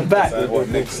 We're back. So what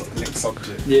next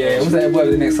subject? Yeah, whatever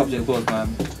the next subject was,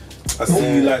 man. I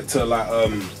see you like to like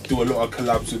do a lot of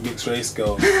collabs with mixed race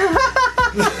girls. You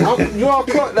know, I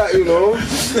clocked that, you know.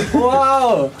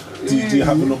 Wow. Do you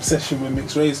have an obsession with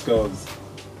mixed race girls?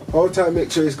 Whole time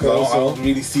mixed race girls. I don't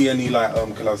really see any like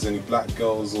collabs with any black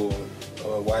girls or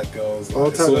white girls. All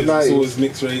Like, time of it's always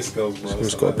mixed race girls, bro.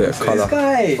 It's got a bit of This colour.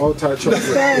 guy. Whole time chocolate.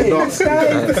 This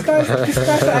guy's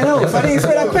something else. I didn't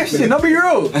expect that question. I'll be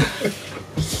real.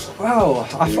 Wow,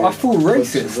 I feel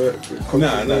racist.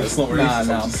 Nah, it's not racist.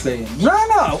 Nah, I'm playing.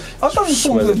 No, I've done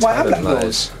songs with white and black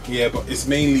girls. Yeah, but it's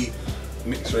mainly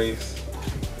mixed race.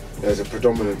 There's a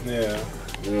predominant. Yeah.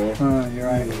 You know. You're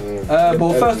right.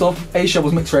 But first off, H.O.H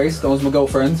was mixed race. That was my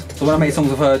girlfriend. So when I made songs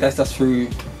with her, that's through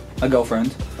a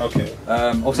girlfriend. Okay.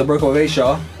 Obviously I broke up with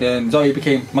Aisha, then Zoe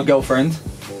became my girlfriend.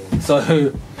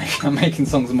 So I'm making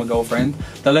songs with my girlfriend.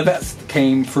 The Levettes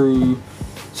came through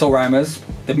Soul Rhymers,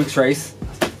 the mixed race.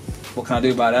 What can I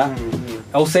do about that?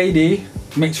 El Sadie,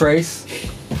 mixed race.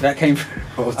 That came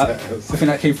I think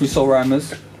that came through Soul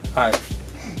Rhymers. Alright.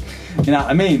 You know what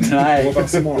I mean? What about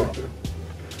Samara?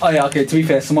 Oh yeah, okay. To be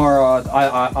fair, Samara,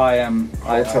 I am.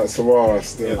 I'll take Samara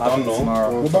still. Yeah, don't know.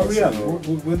 Samara. What about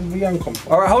Rihanna? Where did Rihanna come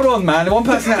from? All right, hold on, man. One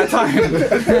person at a time.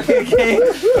 Okay.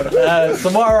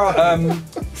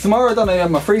 Samara done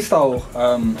a freestyle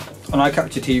on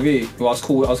iCapture TV. Well, I was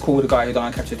cool with the guy who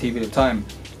done iCapture TV at the time,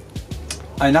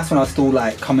 and that's when I was still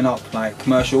like coming up, like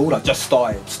commercial, like just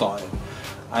started,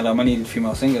 and I needed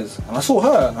female singers, and I saw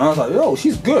her, and I was like, yo,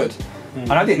 she's good.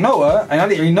 And I didn't know her, and I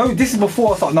didn't really know. This is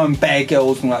before I started knowing Bear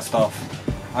Girls and all that stuff.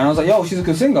 And I was like, yo, she's a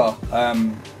good singer.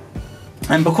 And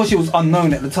because she was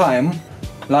unknown at the time,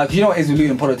 like, you know what it is with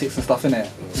Luton politics and stuff, innit?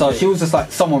 So she was just like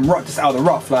someone just out of the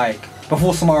rough. Like,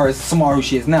 before Samara who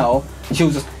she is now, she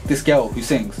was just this girl who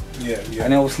sings. Yeah.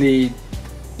 And obviously,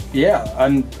 yeah,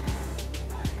 and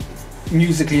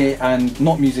musically and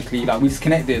not musically, like, we just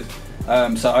connected.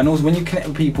 So, and also when you connect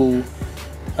with people,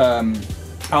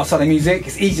 outside of music,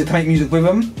 it's easier to make music with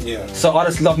them. Yeah. So I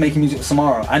just love making music with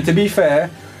Samara. And to be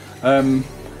fair,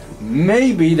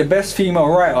 maybe the best female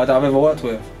writer that I've ever worked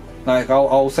with. Like,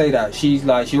 I'll say that. She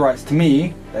writes to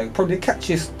me like probably the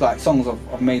catchiest like songs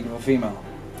I've made with a female.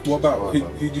 What about who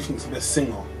do you think is the best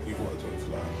singer you've worked with?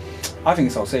 Like, I think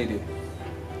it's Sadie.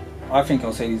 I think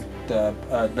Sadie's the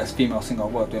best female singer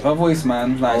I've worked with. Her voice,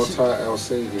 man, like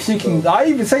she can.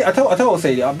 I tell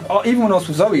Sadie. Even when I was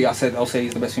with Zoe, I said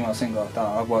Sadie's the best female singer that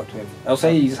I've worked with.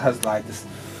 Sadie has like this,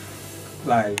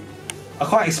 like, I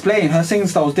can't explain. Her singing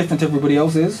style is different to everybody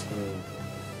else's.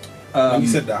 when you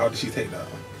said that, how did she take that?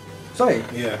 Zoe?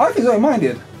 Yeah. I think Zoe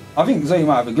minded. I think Zoe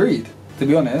might have agreed, to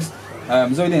be honest.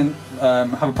 Zoe didn't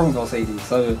have a problem with Sadie,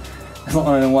 so it's not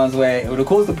one of the ones where it would have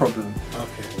caused a problem.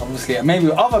 Okay. Obviously, maybe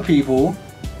with other people,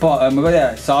 but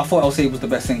yeah, so I thought Sadie was the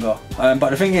best singer. But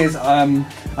the thing is, I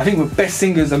think with best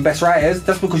singers and best writers,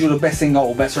 just because you're the best singer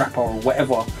or best rapper or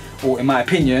whatever, or in my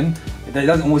opinion, it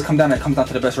doesn't always come down, it comes down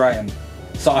to the best writing.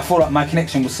 So I feel like my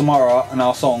connection with Samara and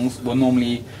our songs were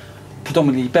normally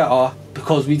predominantly better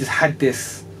because we just had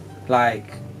this, like...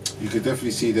 You could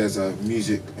definitely see there's a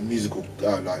musical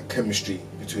like chemistry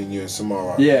between you and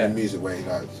Samara. Yeah. In the music way,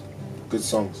 like good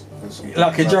songs.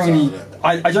 Like I generally feel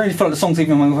like the songs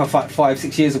even when we were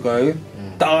 5-6 years ago,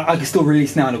 that I could still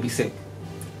release now and it'll be sick.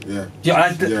 Yeah.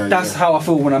 That's how I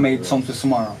feel when I made songs with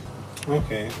Samara.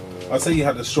 Okay. I'd say you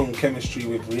had a strong chemistry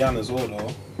with Rihanna as well,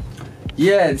 though.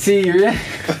 Yeah, see, yeah.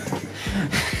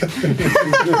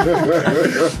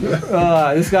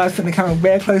 This guy's putting the camera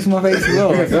very close to my face as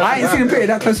well. I ain't seen him put it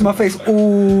that close to my face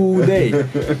all day.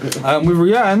 With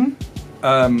Rihanna,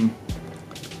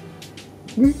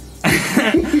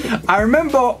 I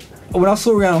remember when I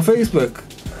saw Rihanna on Facebook,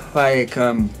 like,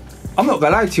 I'm not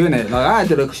gonna lie to you, innit? Like, I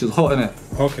did her because she was hot, innit?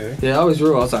 Okay. Yeah, I was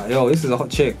real. I was like, yo, this is a hot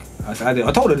chick. I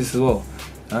told her this as well.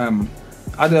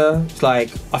 It's like,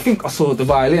 I think I saw the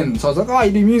violin, so I was like, oh,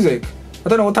 you do music. I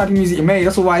don't know what type of music you made,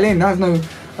 that's a violin, that's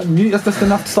just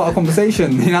enough to start a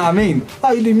conversation, you know what I mean?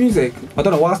 Oh, you do music. I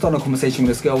don't know why I started a conversation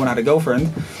with this girl when I had a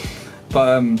girlfriend,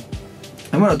 but it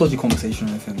wasn't a dodgy conversation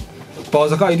or anything. But I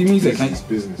was like, oh, you do music?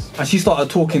 Business. And she started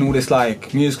talking all this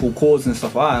like musical chords and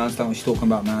stuff. I don't understand what she's talking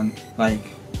about, man. Like,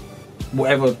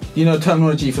 whatever, you know,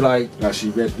 terminology for like she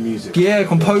read music. Yeah,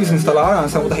 composing stuff. Like, I don't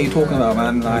understand what the hell you're talking about,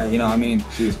 man. Like, you know what I mean?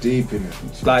 She was deep in it.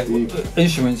 Like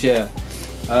instruments, yeah.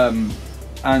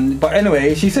 But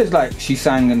anyway, she said like she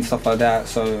sang and stuff like that.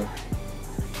 So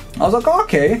I was like, oh,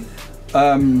 okay.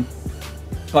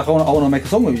 Like I want to make a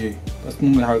song with you. That's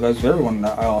normally how it goes with everyone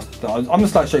that I ask. I'm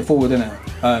just like straightforward, innit?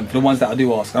 For the ones that I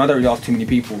do ask, and I don't really ask too many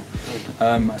people.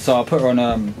 So I put her on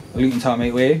a Luton Town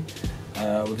 8-way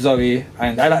with Zoe,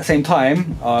 and at that same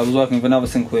time I was working with another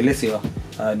singer called Alicia,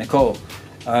 Nicole.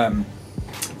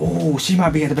 Oh, she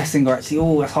might be the best singer actually.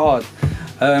 Oh, that's hard.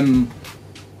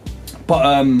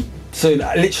 So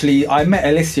literally I met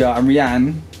Alicia and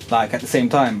Rihanna like at the same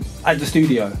time at the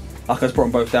studio. Like I just brought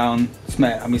them both down, just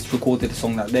met, and we just recorded the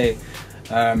song that day.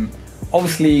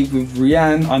 Obviously with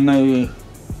Rihanna, I know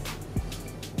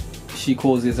she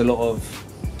causes a lot of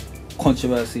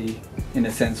controversy in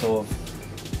the sense of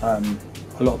a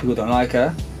lot of people don't like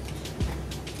her.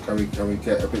 Can we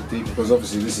get a bit deeper? Because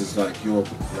obviously this is like your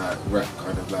like rap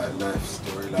kind of like life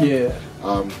story. Like, yeah.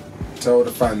 Tell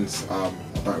the fans about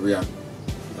Rihanna.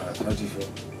 Like, how do you feel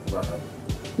about her?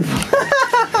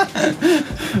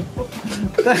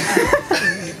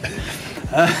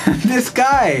 This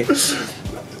guy.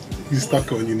 He's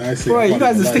stuck on you nicely. Bro, you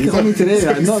guys are sticking on me today.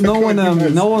 Like, no one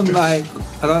like,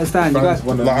 I don't understand. You guys,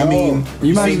 like, I mean,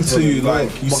 you seem to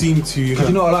like, you seem to. Did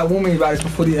you not like warn me about this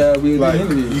before we were doing the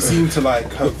interview? You seem to like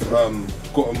have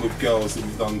gotten with girls that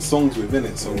you've done songs with,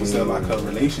 innit? So was there like a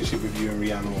relationship with you and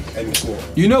Rihanna of any sort?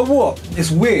 You know what?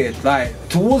 It's weird. Like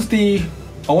towards the,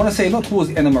 I want to say not towards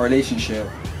the end of my relationship,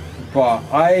 but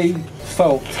I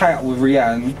felt tight with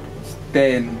Rihanna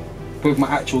than with my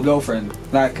actual girlfriend.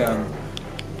 Like,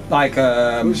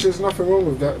 Which there's nothing wrong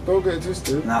with that. Don't get it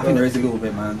twisted. nah, I think there is a little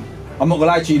bit, man. I'm not gonna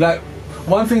lie to you. Like,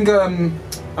 one thing, I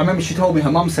remember she told me,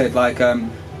 her mum said, like,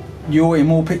 you're in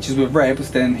more pictures with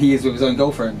Rebs than he is with his own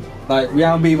girlfriend. Like,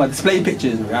 Rihanna will be in my display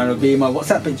pictures, Rihanna will be in my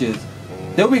WhatsApp pictures.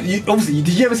 They'll be, obviously,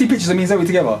 did you ever see pictures of me and Zoe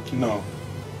together? No.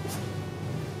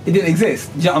 It didn't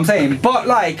exist, do you know what I'm saying? But,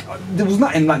 like, there was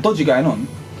nothing, like, dodgy going on.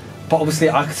 But obviously,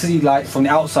 I could see, like, from the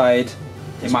outside,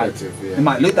 it might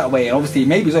look that way. And obviously,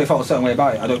 maybe Zoe felt a certain way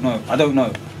about it. I don't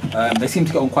know. They seem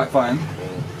to get on quite fine.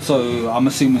 So, I'm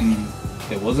assuming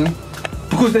there wasn't.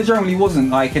 Because there generally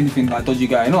wasn't, like, anything, like, dodgy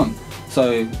going on.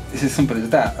 So, it's as simple as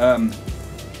that.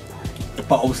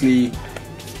 But obviously,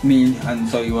 me and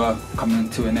Zoe were coming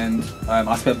to an end.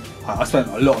 I spent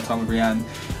a lot of time with Rihanna.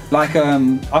 Like, I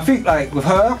think, like, with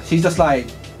her, she's just like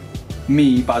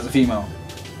me, but as a female.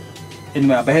 In the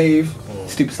way I behave,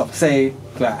 stupid stuff I say,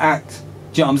 the way I act.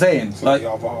 Do you know what I'm saying? So like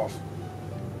the other half.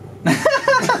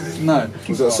 No.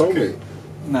 Was that a soulmate?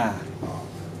 Nah.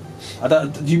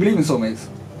 Do you believe in soulmates?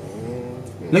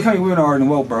 Look how many women are in the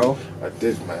world, bro. I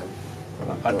did, man.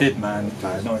 I did, man.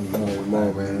 Nah, not anymore.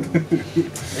 More, man.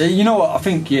 You know what? I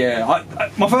think, yeah.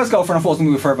 My first girlfriend, I thought was gonna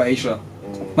be with forever, Aisha.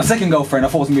 My second girlfriend, I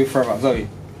thought was gonna be with forever, Zoe.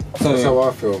 So that's how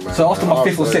I feel, man. So after my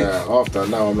fifth or sixth, after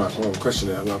now, I'm like, I'm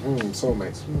questioning it. I'm like,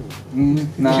 soulmates.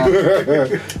 Nah.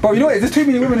 Bro, you know what? There's too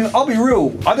many women. I'll be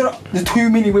real. There's too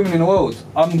many women in the world.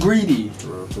 I'm greedy.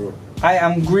 True. I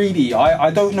am greedy.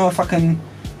 I don't know if I can.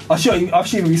 I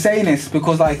shouldn't be saying this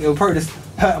because like it'll probably just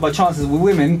hurt my chances with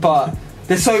women. But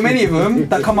there's so many of them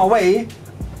that come my way.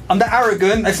 I'm that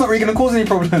arrogant. It's not really gonna cause any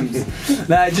problems.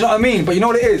 Like, do you know what I mean? But you know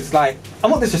what it is? Like, I'm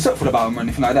not disrespectful about them or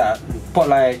anything like that. But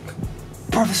like,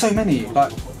 bro, there's so many.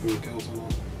 Like,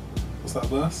 what's that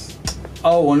verse?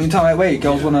 oh, only time I wait,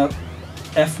 girls wanna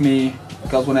F me,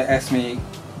 girls wanna S me.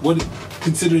 What,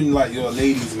 considering like you're a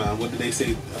ladies man, what did they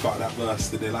say about that verse?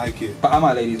 Did they like it? But am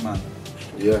I ladies man?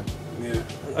 Yeah. Yeah.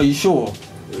 Are you sure?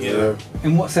 Yeah.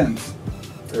 In what sense?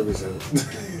 Every sense.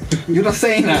 You're not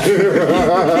saying that.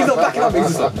 He's not backing up. He's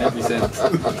just like in every sense.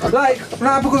 Like,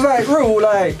 nah, because like real,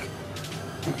 like,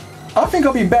 I think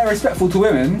I've been very respectful to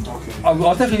women. Okay. I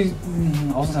was definitely,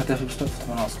 I wasn't say definitely respectful to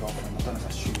my last girlfriend. I don't know if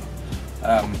that's true.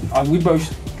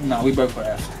 We both got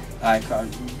F'd. Like,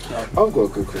 I've got a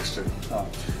good question. Oh.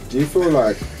 Do you feel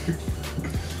like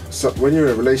when you're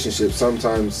in a relationship,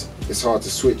 sometimes it's hard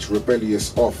to switch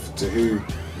rebellious off to who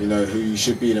you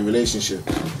should be in a relationship?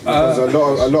 Because a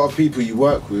lot of people you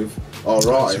work with are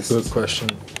artists. That's a good question.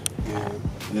 Yeah.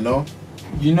 You know?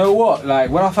 You know what? Like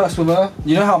when I first with her,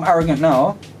 you know how I'm arrogant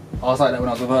now? I was like that when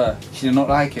I was with her. She did not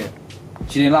like it.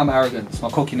 She didn't like my arrogance, my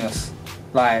cockiness.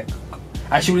 Like,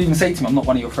 and she would even say to me, I'm not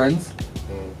one of your friends.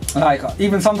 Like,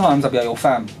 even sometimes I'd be like, your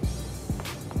fam.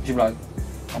 She'd be like,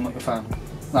 I'm not your fam.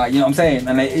 Like, you know what I'm saying?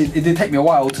 And it did take me a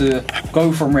while to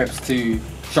go from Rebs to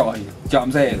Shahid. Do you know what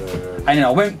I'm saying? And then I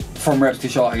went from Rebs to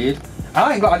Shahid.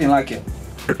 And I didn't like it.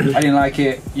 I didn't like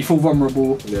it. You feel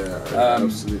vulnerable. Yeah,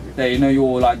 absolutely. They know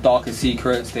your like darkest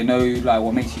secrets. They know like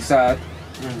what makes you sad.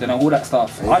 They know all that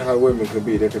stuff. And you know how women can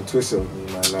be. They can twist it on you,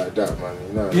 man, like that, man.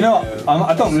 You know,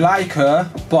 I don't like her,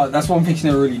 but that's one thing she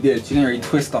never really did. She didn't really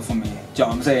twist stuff on me. Do you know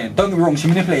what I'm saying? Don't get me wrong. She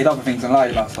manipulated other things and lied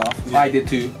about stuff. Yeah. I did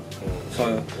too.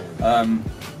 So,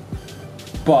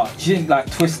 but she didn't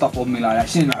like twist stuff on me like that.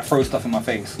 She didn't like throw stuff in my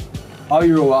face. I'll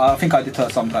be real. I think I did to her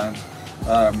sometimes.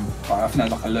 But I think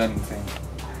that's like a learning thing.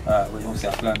 Which obviously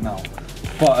I've learned now.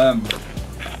 But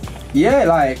yeah,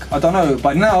 like I don't know.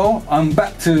 But now I'm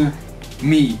back to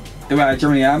me, the way I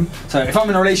generally am. So if I'm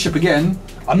in a relationship again,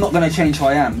 I'm not gonna change who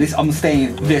I am. I'm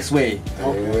staying this way. You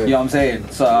know what I'm saying?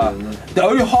 So the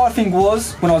only hard thing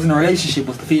was when I was in a relationship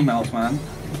was the females, man.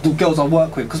 The girls I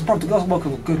work with, because bro, the girls I work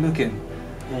with are good looking.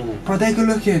 Bro, they're good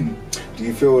looking. Do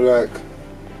you feel like,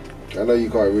 I know you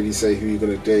can't really say who you're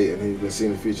gonna date and who you're gonna see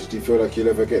in the future. Do you feel like you'll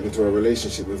ever get into a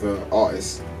relationship with an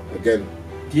artist again?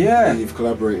 Yeah. Who you've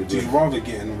collaborated Do with? you rather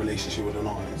get in a relationship with an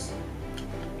artist?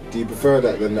 Do you prefer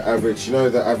that than the average? You know,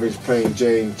 the average plain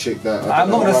Jane chick that I'm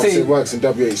not gonna say works in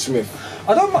H.O.H. Smith.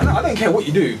 I don't care what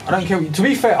you do. I don't care. To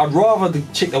be fair, I'd rather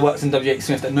the chick that works in H.O.H.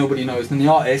 Smith that nobody knows than the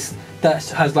artist that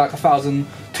has like 1,000,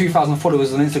 2,000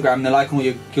 followers on Instagram and they're liking all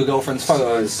your girlfriend's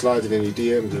photos. Sliding in your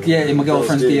DMs. Yeah, in my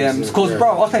girlfriend's DMs. Because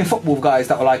bro, I was playing football with guys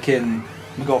that were liking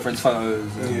my girlfriend's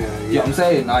photos. And, you know what I'm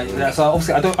saying? So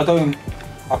obviously I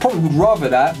probably would rather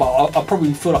that, but I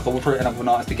probably feel like I would probably end up with an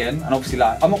artist again. And obviously,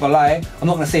 like, I'm not gonna lie, I'm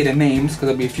not gonna say their names because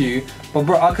there'll be a few. But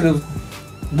bro, I could have,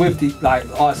 with the like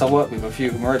artists I work with, a few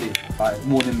of them already, like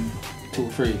more than 2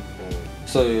 or 3.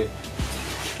 So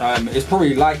it's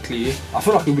probably likely. I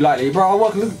feel like it'll be likely, bro. I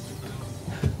work with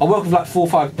I work with like 4,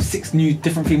 5, 6 new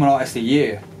different female artists a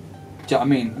year. Do you know what I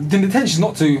mean? The intention's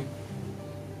not to,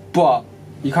 but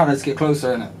you kind of just get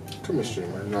closer, innit? Chemistry,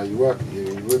 man. Like you work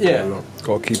Yeah. a lot.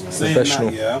 Gotta keep Saying professional.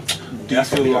 that, yeah. Do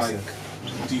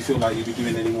you feel like you'd be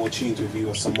doing any more tunes with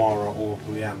either Samara or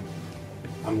Rihanna,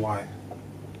 and why?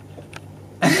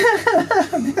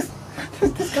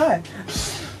 This guy.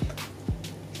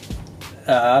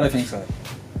 I don't think so.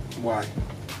 Why?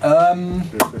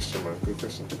 Good question, man. Good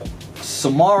question.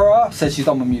 Samara said she's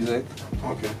done with music.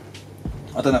 Okay.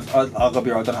 I don't know. I'll gotta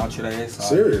be right. I don't know how true that is.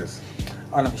 Serious?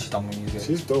 I don't think she's done with music.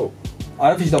 She's dope. I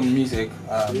don't think she's done with music.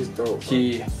 She's dope.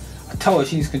 I tell her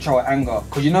she needs to control her anger.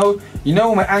 Cause you know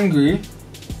when we're angry,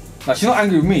 like she's not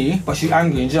angry with me, but she's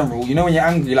angry in general. You know when you're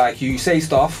angry, like you say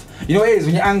stuff. You know what it is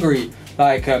when you're angry.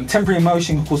 Like temporary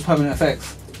emotion can cause permanent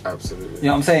effects. Absolutely. You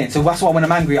know what I'm saying? So that's why when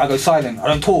I'm angry, I go silent. I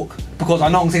don't talk because I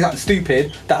know I'm saying something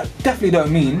stupid that I definitely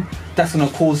don't mean. That's gonna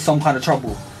cause some kind of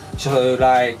trouble. So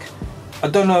like, I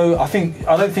don't know. I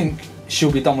don't think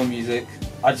she'll be done with music.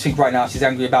 I just think right now she's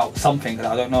angry about something that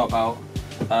I don't know about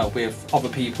with other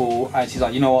people, and she's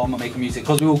like, you know what, I'm not making music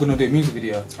because we're all gonna do a music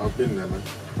video. I've been there, man.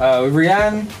 With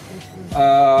Rihanna,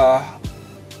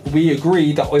 we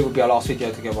agreed that it would be our last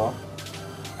video together.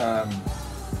 How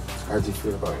do you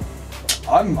feel about it?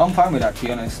 I'm fine with that, to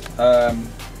be honest.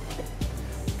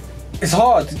 It's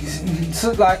hard.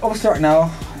 So, like, obviously right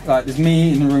now, like, there's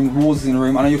me in the room, Wars in the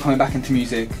room. I know you're coming back into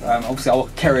music. Obviously, I'll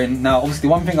Karen. Now, obviously,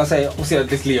 one thing I say, obviously,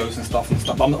 there's Leos and stuff.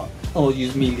 But I'll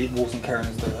use me, Wars, and Karen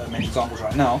as the main examples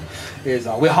right now. Is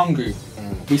we're hungry.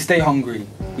 We stay hungry.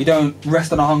 We don't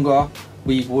rest on our hunger.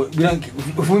 We don't.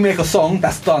 If we make a song,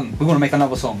 that's done. We're gonna make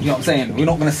another song. You know what I'm saying? We're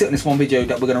not gonna sit on this one video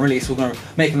that we're gonna release. We're gonna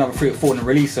make another 3 or 4 and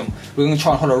release them. We're gonna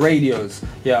try and holler radios.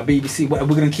 Yeah, BBC. We're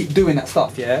gonna keep doing that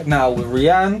stuff. Yeah. Now with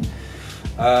Rihanna,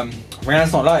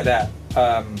 Rihanna's not like that.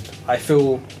 I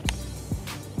feel.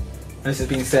 And this has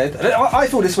been said. I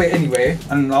feel this way anyway,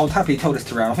 and I would happily tell this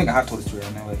to Rihanna. I think I have told this to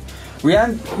Rihanna anyway.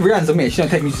 Rihanna's a mate. She don't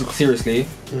take music seriously.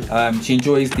 She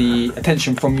enjoys the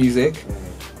attention from music,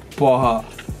 but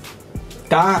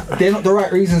they're not the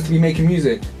right reasons to be making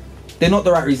music. They're not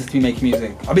the right reasons to be making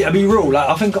music. I'll be real. Like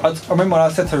I remember when I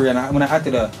said to Rihanna when I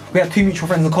added her, we had 2 mutual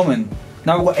friends in common.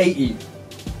 Now we've got 80. You know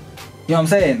what I'm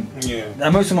saying? Yeah.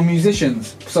 And most of them are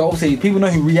musicians. So obviously people know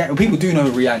who Rihanna. People do know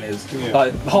who Rihanna is. Yeah.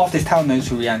 Like half this town knows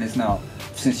who Rihanna is now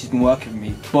since she's been working with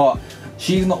me. But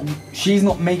she's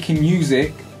not making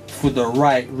music for the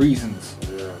right reasons.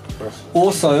 Yeah.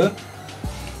 Also,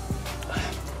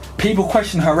 people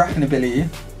question her rapping ability.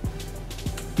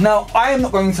 Now, I am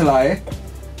not going to lie.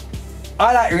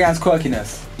 I like Rihanna's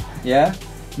quirkiness. Yeah.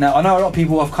 Now, I know a lot of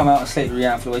people have come out and slated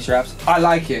Rihanna for the way she raps. I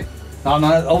like it. Now,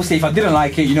 obviously, if I didn't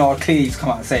like it, you know, I'd clearly just come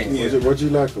out and say it. Yeah. What do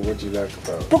you like or what do you like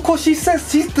about it? Because she says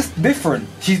she's just different.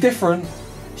 She's different.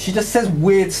 She just says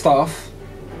weird stuff.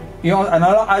 You know, and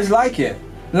I just like it.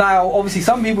 Now, obviously,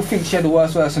 some people think she had the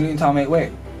worst verse on Luton Town Make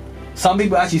Way. Some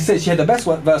people actually said she had the best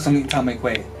verse on Luton Town Make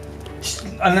Way.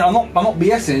 And I'm not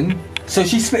BSing. So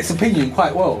she splits opinion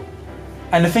quite well.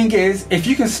 And the thing is, if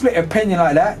you can split opinion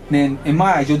like that, then in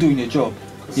my eyes, you're doing your job.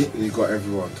 You got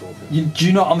everyone talking. Do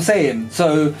you know what I'm saying?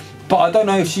 So, but I don't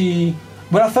know if she.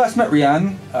 When I first met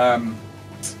Rihanna,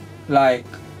 like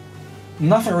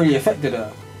nothing really affected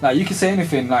her. Like you can say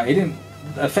anything, like it didn't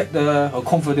affect her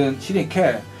confidence. She didn't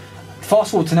care.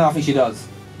 Fast forward to now, I think she does,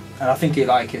 and I think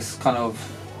it's kind of.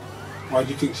 Why do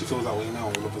you think she feels that way now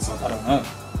all of a sudden? I don't know.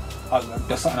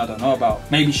 There's something I don't know about.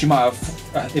 Maybe she might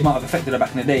have. It might have affected her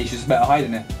back in the day. She was better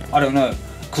hiding it. I don't know.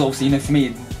 Because obviously, you know, for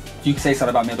me, you can say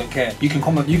something about me. I don't care. You can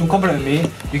compliment me.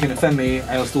 You can offend me, and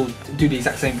I'll still do the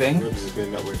exact same thing. Rebs has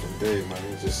been that way from day, man.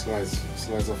 It just slides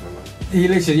off, man. He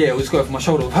literally, yeah, it was going for my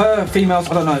shoulder. Her females,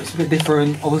 I don't know. It's a bit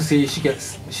different. Obviously,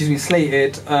 she's been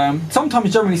slated.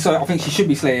 Sometimes, generally, so I think she should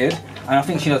be slated, and I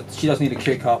think she does need a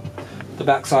kick up the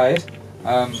backside,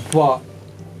 but.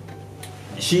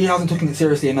 She hasn't taken it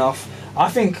seriously enough. I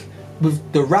think with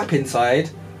the rapping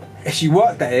side, if she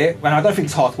worked at it, and I don't think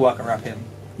it's hard to work at rapping.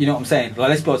 You know what I'm saying? Like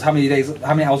let's be honest, how many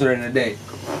hours are there in a day? You know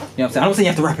what I'm saying? I'm not saying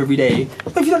you have to rap every day,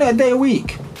 but if you done it a day a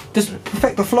week, just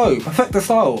perfect the flow, perfect the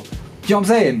style. Do you know what I'm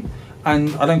saying?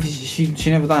 And I don't think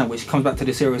she never done it, which comes back to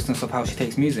the seriousness of how she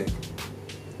takes music.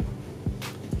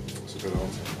 That's a good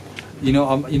answer.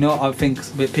 You know, I think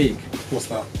it's a bit peak. What's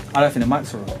that? I don't think the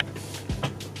mics are on.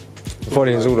 The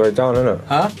volume's all the way down, isn't it?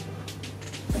 Huh?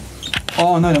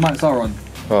 Oh no, the mics are on.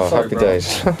 Oh, Sorry, happy bro.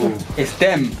 days. It's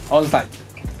them. I was like,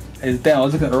 it's them. I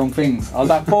was looking at the wrong things. I was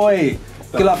like, boy,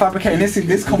 good luck fabricating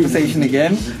this conversation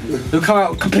again. It'll come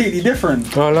out completely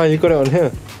different. Oh no, you got it on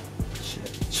here.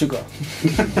 Shit, sugar.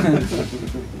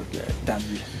 Yeah, damn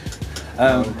you.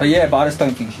 But I just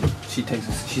don't think she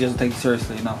doesn't take it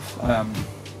seriously enough.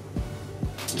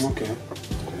 Okay,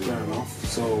 fair enough.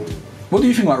 So, What do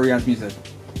you think about Rihanna's music?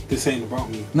 this ain't about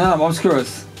me. No, I'm just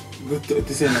curious.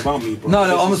 This ain't about me, bro.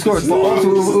 No, I'm just curious.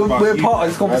 We're part of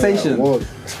this conversation.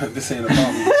 This ain't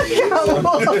about me. This ain't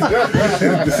about me.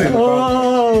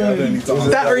 I don't need to answer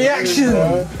That reaction!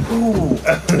 Ooh.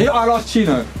 Yeah, I asked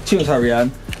Chino. Chino's heard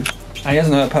Rihanna, and he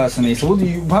hasn't heard her personally. So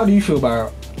how do you feel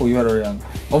about what you heard of Rihanna?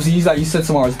 Obviously, you said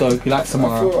Samara's dope. You like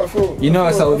Samara. I feel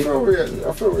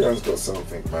Rihanna's got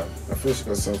something, man. I feel she's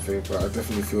got something, but I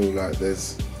definitely feel like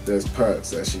there's perks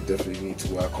that she definitely needs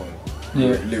to work on.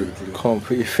 Yeah. Lyrically. Can't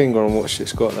put your finger on what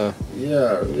she's got there.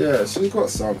 Yeah, she's got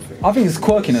something. I think it's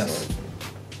quirkiness.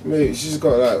 Mate, she's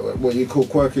got like what you call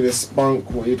quirkiness,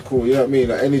 spunk, what you'd call, you know what I mean,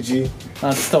 like energy.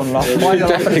 That's still laugh. She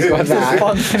definitely got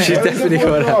that. She's definitely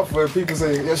got that. Where people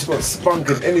say, yeah, she's got spunk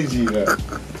and energy, like.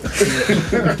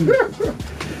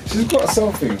 She's got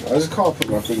something. I just can't put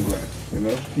my finger on it, you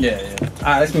know? Yeah.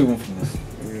 Alright, let's move on from this.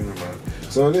 Yeah, man.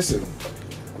 So listen,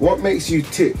 what makes you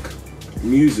tick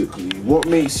musically? What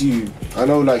makes you? I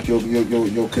know, like you're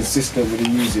consistent with the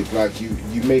music. Like you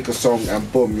make a song and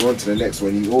boom, you're on to the next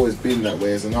one. You've always been that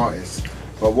way as an artist.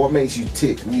 But what makes you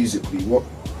tick musically? What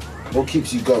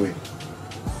keeps you going?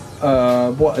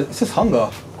 What? It's just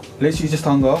hunger. Literally, just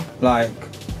hunger. Like,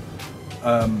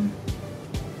 yeah,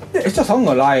 it's just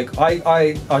hunger. Like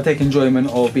I take enjoyment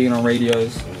of being on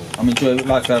radios. I'm enjoying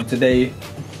like today.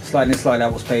 Slide In, Slide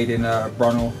Out was played in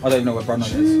Brunel. I don't even know where Brunel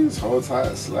is. Hold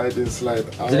tight, slide in, slide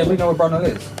out. Does anybody know where Brunel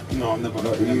is? No, I've never.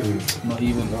 Not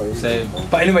even. So,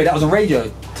 but anyway, that was on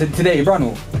radio today in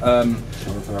Brunel.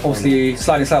 Obviously,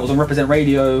 Slide In, Slide Out was on Represent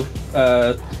Radio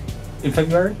in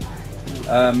February.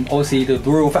 Obviously, the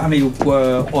Royal Family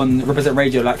were on Represent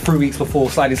Radio like 3 weeks before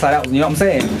Slide In, Slide Out. You know what I'm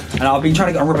saying? And I've been trying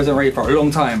to get on Represent Radio for a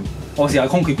long time. Obviously, I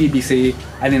conquered BBC,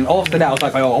 and then after that, I was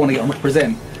like, oh, I want to get on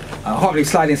Represent. I can't believe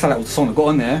Slide In, Slide Out was the song that got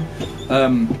on there.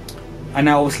 And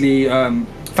now obviously,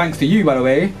 thanks to you, by the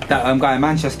way, that guy in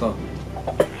Manchester,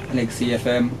 Legacy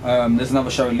FM, there's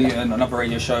another show in Luton, another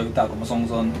radio show that I've got my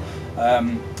songs on.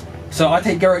 So I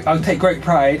take great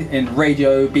pride in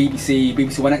radio,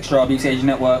 BBC One Extra, BBC Asian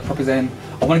Network, Represent.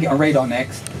 I want to get on radar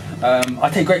next. I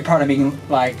take great pride in being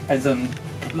like, I'm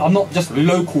not just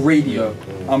local radio,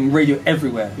 I'm radio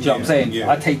everywhere, do you know what I'm saying? Yeah.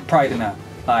 I take pride in that.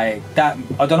 Like that,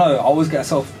 I don't know, I always get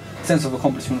a sense of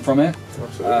accomplishment from it.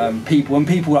 When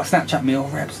people like Snapchat me, oh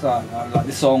reps, like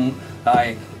this song,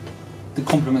 like the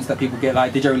compliments that people get,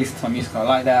 like did you ever listen to my music? I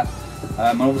like that.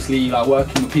 And obviously like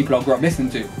working with people I grew up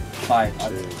listening to, like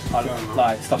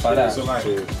like stuff like that. So like,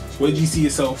 where do you see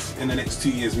yourself in the next 2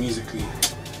 years musically?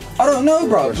 I don't know,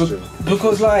 bro,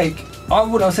 because like I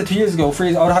would have said 2 years ago, 3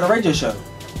 years, I would have had a radio show. Do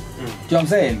you know what I'm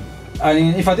saying? I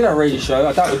mean, if I did have a radio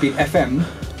show, that would be FM.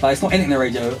 Like it's not anything in the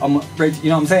radio. You know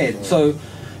what I'm saying? So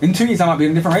in 2 years I might be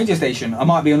on a different radio station. I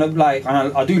might be on a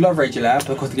and I do love Radio Lab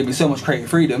because they give me so much creative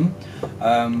freedom.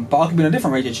 But I could be on a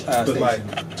different radio station.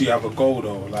 Like, do you have a goal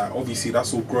though? Like, obviously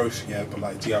that's all growth, yeah. But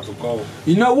like, do you have a goal?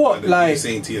 You know what? Like you're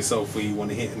saying to yourself where you want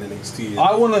to hit in the next 2 years.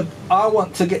 I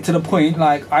want to get to the point.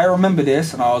 Like I remember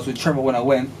this, and I was with Trevor when I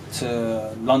went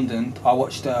to London. I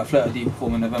watched Flirter D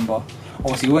perform in November.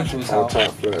 Obviously, we went to his house.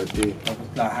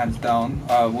 Like hands down.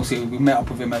 We met up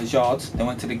with him at his yard. Then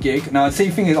went to the gig. Now the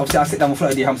same thing is obviously I sit down with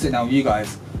Flirter D. I'm sitting down with you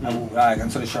guys.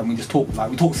 And so the show, and we just talk.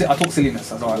 Like I talk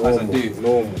silliness as I do.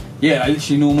 Normal. Yeah, like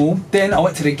literally normal. Then I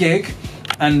went to the gig,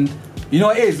 and you know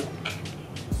what it is.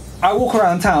 I walk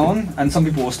around town, and some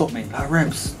people will stop me. Like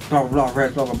Rebs, blah blah blah,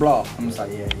 Rebs, blah blah blah. I'm just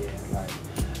like yeah, like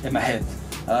in my head.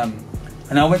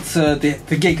 And I went to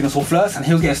the gig and I saw Flirts, and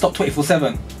he was getting stopped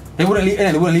 24/7. They wouldn't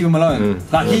leave him alone.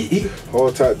 Like he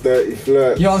hold tight, dirty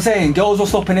Flirt. You know what I'm saying? Girls were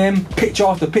stopping him, picture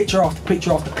after picture after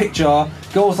picture after picture.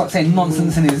 Girls like saying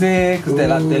nonsense in his ear because they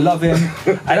love him.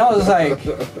 And I was like,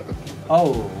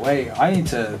 oh wait, I need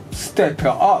to step it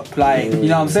up. Like you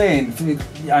know what I'm saying?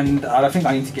 And I think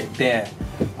I need to get there.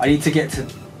 I need to get to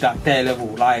that there level.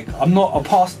 Like I'm not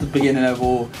past the beginning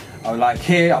level. I'm like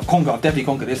here, I've definitely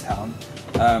conquered this town.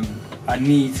 I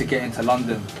need to get into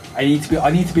London. I need to be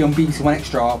on BBC One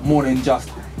Extra more than just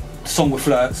song with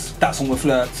Flirts, that song with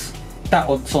Flirts, that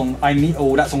odd song. I need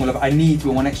to be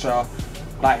on One Extra.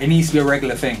 Like it needs to be a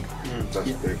regular thing. That's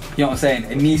big. You know what I'm saying?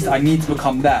 I need to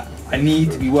become that. I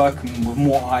need to be working with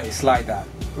more artists like that.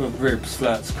 With Ribs,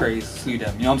 Flirts, Craze, Slew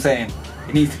Them. You know what I'm saying?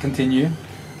 It needs to continue.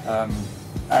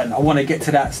 And I want to get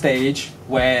to that stage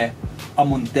where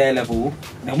I'm on their level.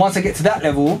 And once I get to that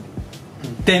level,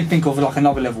 then think of like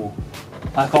another level.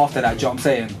 Like after that, do you know what I'm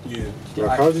saying? Yeah.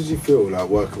 Like, how did you feel like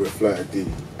working with Flirter D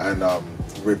and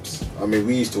Ribs. I mean,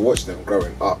 we used to watch them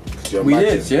growing up. Could you We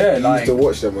imagine? did, yeah, We like- used to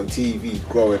watch them on TV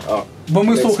growing up. When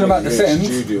we was Next talking about the minute you're in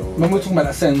sends, studio, when we were talking about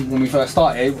that send when we first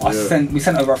started, we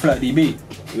sent over a Flirt DB.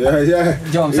 Yeah, yeah. Do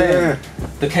you know what I'm saying?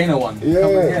 The Kano one. Yeah,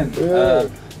 Come again. yeah.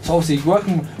 So obviously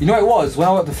working, you know what it was when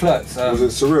I worked the Flirts. Was it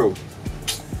surreal?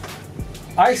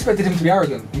 I expected him to be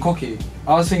arrogant and cocky.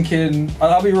 I was thinking,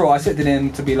 I'll be real, I expected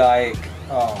him to be like,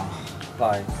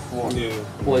 what? Yeah.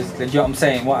 What is, do you know what I'm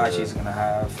saying? What attitude is he gonna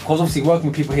have? Because obviously working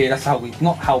with people here, that's how we,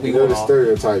 not how we You know all the are.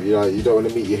 stereotype, you don't want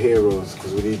to meet your heroes,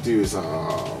 because when you do, it's like,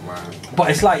 oh man. But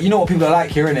it's like, you know what people are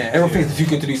like here, innit? Everyone thinks it's too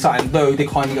good to do something, though they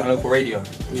can't even get on local radio.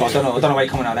 So I don't know why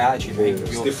you're coming out of that attitude, mate.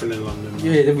 It's different in London. Man.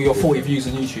 Yeah, with your 40 views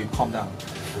on YouTube, calm down.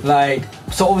 Like,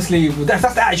 so obviously,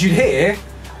 that's the attitude here.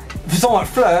 For someone like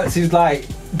Flirts, he's like,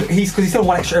 because he's still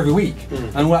one extra every week,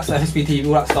 and all that stuff, SBT,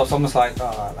 all that stuff, so I'm just like,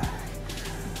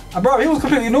 and bro, he was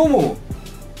completely normal.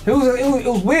 It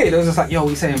was weird, it was just like, yo, what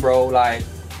you saying, bro? Like,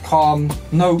 calm,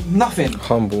 no, nothing.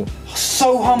 Humble.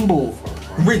 So humble.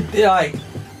 Like,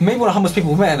 maybe one of the humblest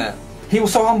people we've met in it. He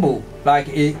was so humble. Like,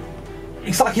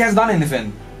 it's like he hasn't done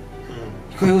anything.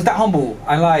 Because he was that humble,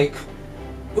 and like,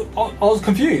 I was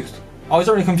confused. I was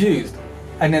already confused.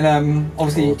 And then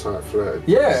obviously, All tight Flirt.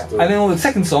 yeah. And then on the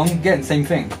second song, again, same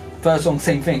thing. First song,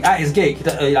 same thing. At his gig,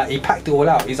 he packed it all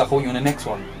out. He's like, I want you on the next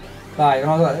one. Like, and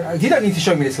I was like, you don't need to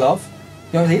show me this love. You know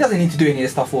what I'm saying? He doesn't need to do any of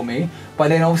this stuff for me. But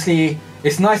then obviously,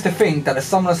 it's nice to think that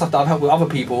some of the stuff that I've helped with other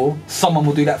people, someone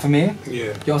will do that for me. Yeah. You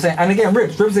know what I'm saying? And again,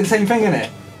 Ribs is the same thing,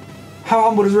 innit? How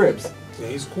humble is Ribs? Yeah,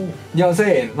 he's cool. You know what I'm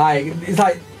saying? Like, it's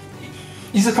like,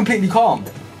 he's just completely calm.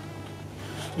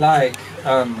 Like,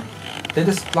 they're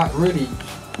just like really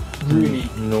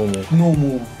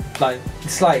normal. Like,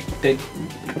 it's like they,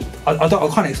 I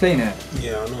can't explain it.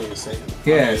 Yeah, I know what you're saying.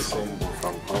 Yeah.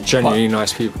 Genuinely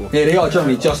nice people. Yeah, they are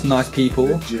generally just nice people.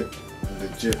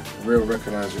 Legit, real,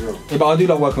 recognised real. Yeah, but I do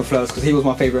love working with Flirts because he was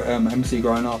my favourite MC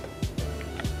growing up.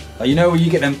 Like, you know when you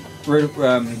get them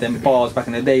bars back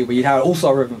in the day where you'd have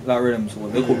also rhythms, or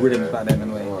they're called rhythms back then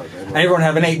anyway. And everyone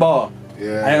had an 8 bar.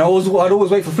 Yeah. And I'd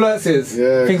always wait for Flirts.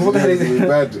 Yeah. Think what the hell is it?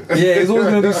 Yeah, he's always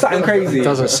gonna do something crazy. It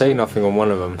doesn't say nothing on one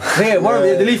of them. Yeah, one of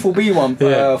the Lethal B one,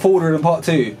 Yeah. Forward and Part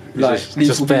 2. Like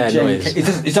just bare noise.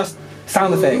 It's just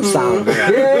sound effects. Sound.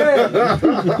 Yeah.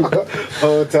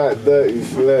 All tight, dirty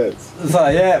Flirts. So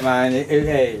yeah, man.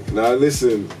 Hey. Now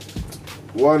listen,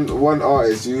 one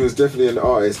artist, he was definitely an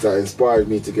artist that inspired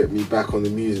me to get me back on the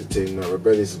music thing. Now,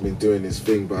 Rebelyous has been doing his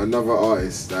thing, but another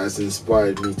artist that has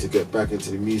inspired me to get back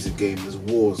into the music game is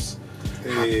Wars.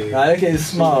 Hey. Look at his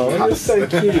smile. It's so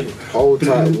cute. Hold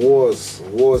tight, Wars.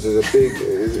 Wars is a big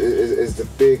is the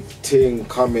big thing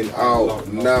coming out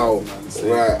Love, now. man.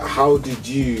 Right? How did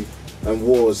you and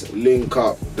Wars link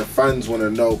up? The fans want to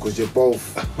know because you're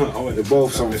both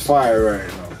on fire right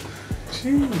now.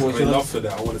 Love for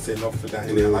that. I want to say love for that.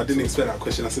 innit? I didn't expect that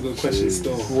question. That's a good question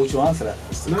still. What would you answer that?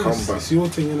 It's nice. Comeback. It's your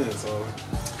thing, innit? So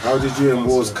How did you and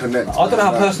Wars connect? I don't know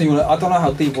how Like, personally. I don't know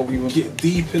how deep what we want. get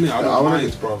deep in it. I I don't want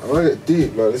mind, to bro. get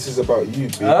deep, like this is about you,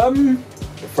 B.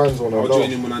 The fans want to I'll know. join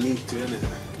him when I need to,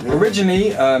 innit?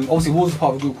 Originally, obviously, Wars was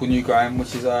part of a group called New Grime,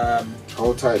 which is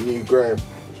Hold tight, New Graham.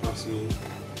 Trust me.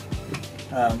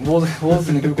 was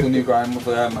in a group called New Grime with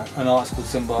an artist called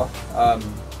Simba.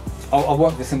 I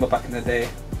worked with Simba back in the day.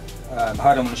 I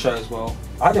had him on the show as well.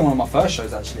 I had him on one of my first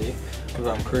shows actually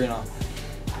with Karina.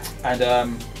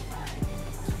 And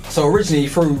so originally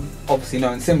through obviously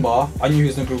knowing Simba, I knew he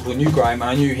was in a group called New Grime, and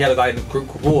I knew he had a guy in a group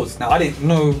called Wars. Now I didn't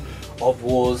know of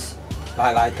Wars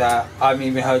like that. I haven't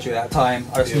even heard you at that time.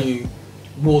 I just knew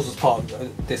Wars was part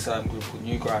of this group called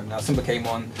New Grime. Now Simba came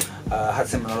on, had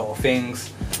Simba on a lot of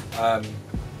things.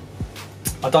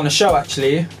 I'd done a show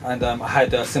actually, and I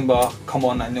had Simba come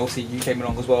on, and obviously you came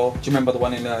along as well. Do you remember the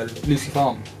one in Lucy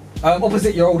Farm?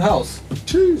 Opposite your old house.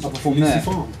 Jeez. I performed Lucy there.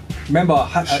 Farm. Remember?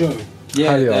 Show.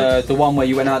 Yeah, the one where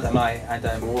you went out that night, and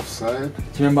Offside. do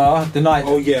you remember the night?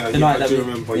 Oh yeah, the yeah, night I that do we,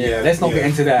 remember. Yeah, Yeah, let's not get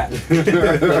into that.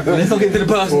 Let's not get into the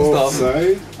personal stuff.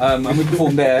 Offside. And we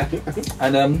performed there,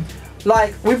 and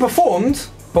like we performed,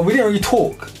 but we didn't really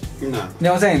talk. Nah. You know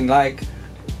what I'm saying? Like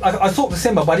I talked to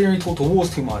Simba, but I didn't really talk to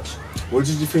Wars too much. What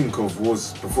did you think of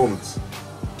Wars' performance?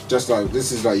 Just like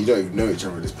this is like you don't even know each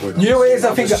other at this point. You know what it is, I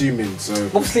I'm think- assuming so.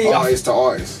 Obviously, artist to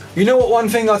artist. You know what? One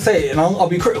thing I'd say, and I'll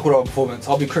be critical of our performance.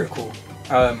 I'll be critical,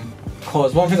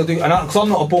 because one thing I do, because I'm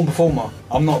not a born performer.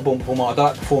 I'm not a born performer. I don't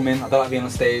like performing. I don't like being on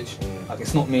stage. Like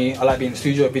it's not me. I like being in the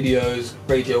studio, videos,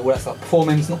 radio, all that stuff.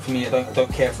 Performing's not for me. I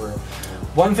don't care for it.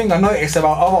 One thing I noticed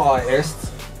about other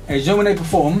artists is, you know, when they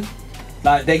perform,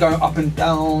 like they go up and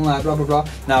down, like blah blah blah.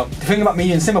 Now the thing about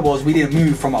me and Simba was we didn't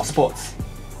move from our spots.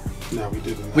 No, we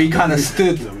didn't. We kind of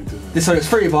stood No, we didn't. so it's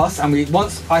 3 of us, and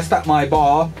once I stacked my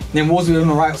bar, then Wars was on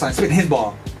the right side, spitting his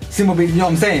bar. Simple beat, you know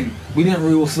what I'm saying? We didn't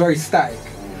really, it was very static.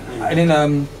 And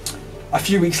then a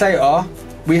few weeks later,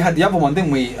 we had the other one,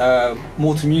 didn't we?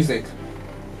 More to Music.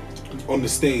 On the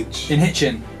stage. In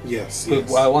Hitchin. Yes. With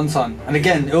one son. And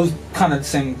again, it was kind of the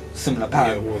same, similar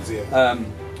pattern. Yeah, it was, yeah.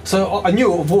 So I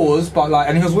knew of Wars, but like,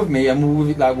 and he was with me, and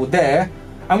we were there,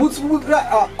 and we're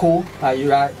like, cool, like, you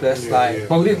right, bless,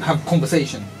 but we didn't have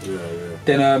conversation. Yeah.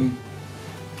 Then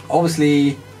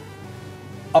obviously,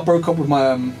 I broke up with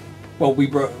my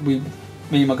me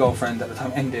and my girlfriend at the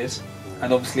time ended,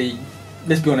 and obviously,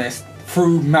 let's be honest,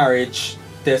 through marriage,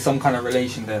 there's some kind of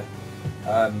relation there,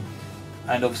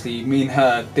 and obviously, me and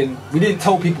her didn't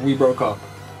tell people we broke up.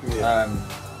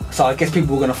 So I guess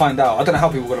people were gonna find out. I don't know how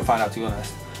people were gonna find out, to be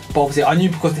honest. But obviously, I knew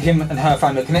because him and her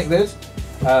family are connected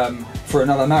for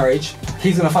another marriage.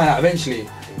 He's gonna find out eventually.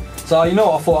 So you know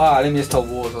what I thought? Let me just tell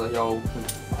Wars, like, yo,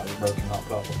 we're broken up,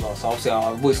 blah blah blah. So obviously,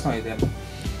 I voice noted him,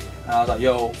 and I was like,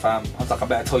 yo, fam, I was like, I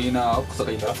better tell you now because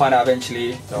you're gonna find out eventually.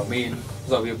 You know what I mean? It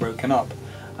was like we were broken up,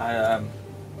 and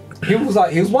he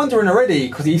was wondering already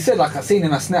because he said like I seen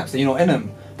in our snaps that you're not in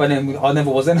him. But then I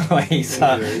never was anyway,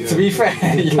 so to be fair,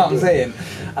 you know what I'm saying?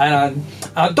 And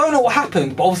I don't know what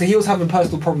happened, but obviously he was having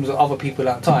personal problems with other people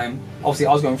at that time. Obviously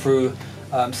I was going through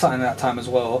something at that time as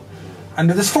well. And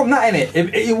just from that,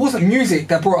 it wasn't music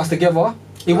that brought us together.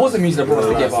 It wasn't music that brought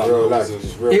us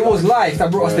together. It was life that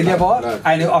brought us together.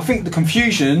 And I think the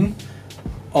confusion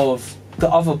of the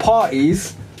other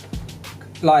parties,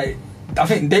 like, I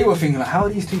think they were thinking like, how are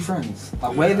these two friends?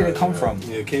 Like, where did it come from?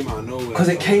 Yeah, it came out of nowhere. Because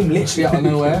it came literally out of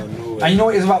nowhere. And you know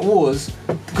what it is about Wars?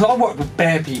 Because I work with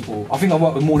bare people. I think I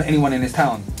work with more than anyone in this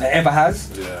town that ever has.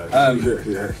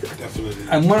 Definitely.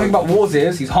 And one thing about Wars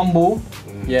is he's humble.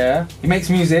 Yeah, he makes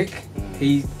music.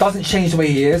 He doesn't change the way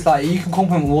he is. Like, you can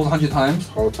compliment Wars 100 times.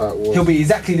 Hold tight, Wars. He'll be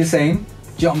exactly the same. Do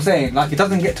you know what I'm saying? Like, it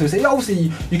doesn't get to say.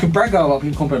 Obviously, you can brag about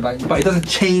people compliment about, but it doesn't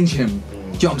change him. Do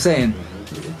you know what I'm saying?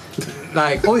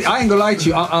 Like, I ain't gonna lie to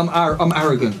you, I'm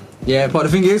arrogant. Yeah, but the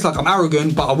thing is, like, I'm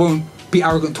arrogant, but I won't be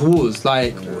arrogant towards.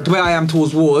 Like, the way I am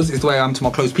towards Wars is the way I am to my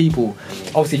close people.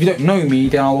 Obviously, if you don't know me,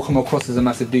 then I will come across as a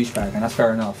massive douchebag, and that's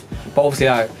fair enough. But obviously,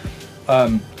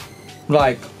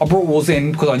 like I brought Wars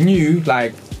in because I knew,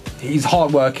 like, he's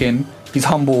hardworking, he's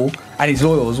humble, and he's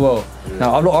loyal as well.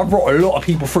 Now, I brought a lot of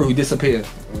people through who disappeared.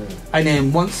 And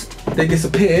then once they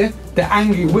disappear, they're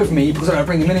angry with me because I don't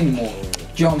bring them in anymore.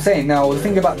 Do you know what I'm saying? Now the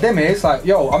thing about them is like,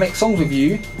 yo, I make songs with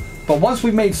you, but once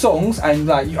we've made songs and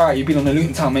like, alright, you've been on the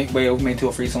Luton Town where we've made 2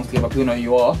 or 3 songs together, people know who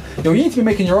you are. Yo, you need to be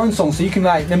making your own songs so you can,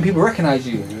 like, then people recognise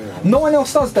you. No one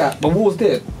else does that, but Wars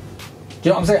did. Do you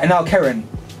know what I'm saying? And now Karen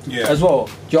as well.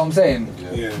 Do you know what I'm saying?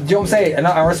 Do you know what I'm saying? And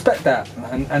I respect that.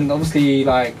 And obviously,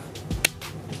 like,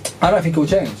 I don't think it'll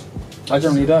change. I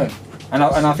generally don't. And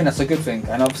I think that's a good thing.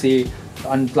 And obviously,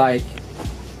 and like,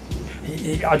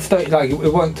 I just don't, like,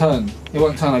 it won't turn. It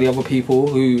won't turn like the other people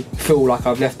who feel like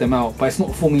I've left them out. But it's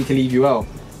not for me to leave you out.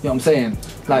 You know what I'm saying?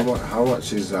 Like, how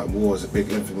much is that Wars a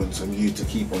big influence on you to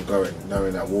keep on going,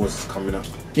 knowing that Wars is coming up?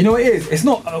 You know what it is? It's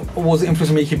not Wars influence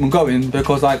on me to keep on going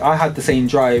because, like, I had the same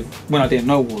drive when I didn't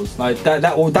know Wars. Like that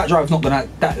drive's not gonna,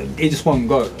 it just won't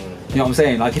go. You know what I'm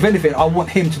saying? Like, if anything, I want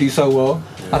him to do so well.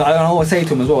 Like, I always say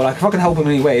to him as well, like, if I can help him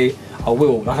in any way, I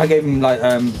will. Like, I gave him, like,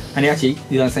 and he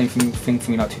done the same thing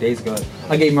for me like 2 days ago.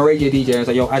 I gave him a radio DJ, I was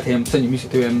like, yo, add him, send your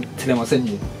music to him, tell him I sent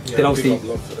you. Then obviously, you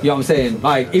know what I'm saying?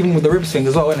 Like, even with the Ribs thing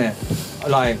as well, innit?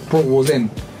 Like, brought Wars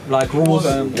in. Like, Wars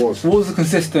is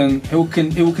consistent, he will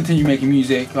continue making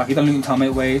music. Like, he done Luton Town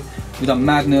Mateway, we done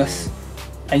Madness.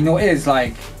 And you know what it is?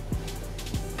 Like,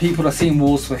 people are seeing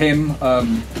Wars for him.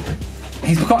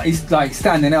 He's like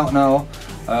standing out now.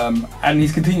 And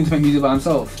he's continuing to make music by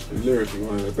himself. Lyrically,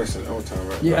 one of the best in Old Town,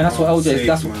 right? Yeah, and that's what LJ.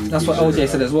 That's what LJ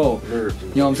said as well. Lyrically,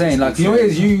 you know what I'm saying? Like, you know what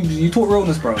it is? You taught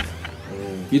realness, bro.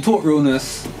 You taught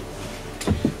realness.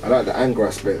 I like the anger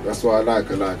aspect. That's what I like.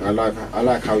 I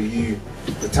like how you,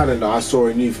 the talent that I saw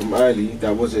in you from early,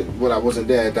 that wasn't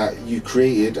there, that you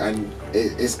created, and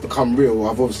it's become real.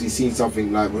 I've obviously seen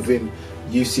something like within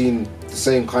you, seen the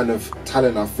same kind of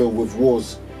talent I feel with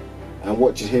Wars, and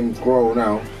watching him grow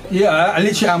now. Yeah, I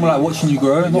literally am like watching you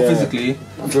grow, not physically.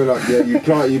 I feel like you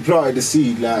planted the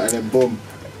seed, like, and then boom.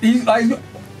 He's like,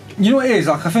 you know what it is?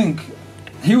 Like, I think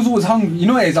he was always hungry. You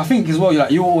know what it is? I think as well.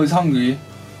 You're always hungry.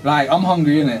 Like, I'm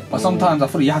hungry, innit? But sometimes I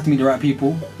feel like you have to meet the right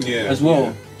people. As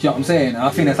well. Do you know what I'm saying? And I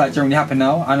think that's like generally happened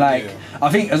now. And like, I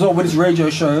think as well with this radio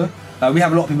show, we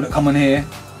have a lot of people that come on here.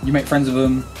 You make friends with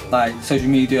them, like social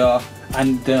media,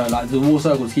 and like the war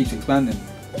circle keeps expanding.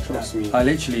 Trust me. Like,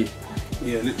 literally.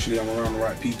 Yeah, literally, I'm around the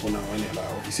right people now, innit? Like,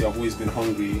 obviously, I've always been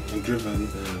hungry and driven,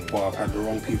 but I've had the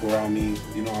wrong people around me.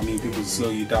 You know what I mean? People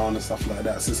slow you down and stuff like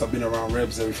that. Since I've been around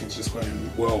Rebs, everything's just going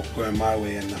my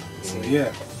way and that. So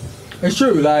yeah, it's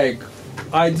true. Like,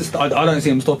 I don't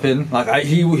see him stopping. Like,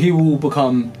 he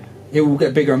will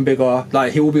get bigger and bigger.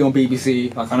 Like, he will be on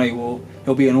BBC. Like, I know he will.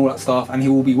 He'll be in all that stuff, and he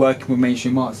will be working with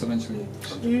mainstream artists eventually.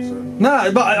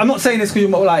 No, but I'm not saying this because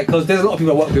you're like, because there's a lot of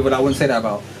people I work with that I wouldn't say that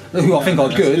about. Who I think are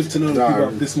good. It's good to know that people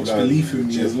have this much belief in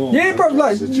me as well. Yeah, bro.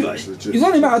 Like, it's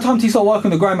only a matter of time till you start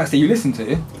working on the grindbacks that you listen to.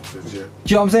 Do you know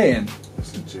what I'm saying?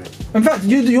 In fact,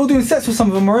 you're doing sets with some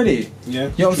of them already.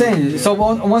 Yeah. You know what I'm saying? So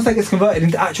once that gets converted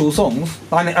into actual songs,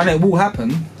 and it will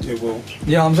happen. It will.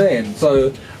 You know what I'm saying?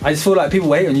 So I just feel like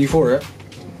people hate on you for it.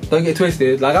 Don't get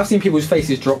twisted. Like, I've seen people's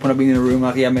faces drop when I've been in a room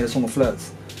like, yeah, I made a song of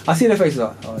Flirts. I see their faces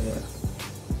like, oh yeah.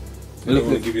 They don't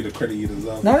want to give you the credit you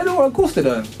deserve. No, they don't. Of course they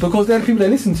don't. Because they're the people they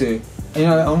listen to. And, you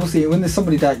know, obviously, when there's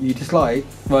somebody that you dislike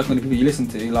working with the people you listen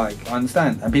to, like, I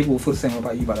understand. And people will feel the same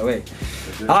about you, by the way.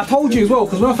 I told you as well,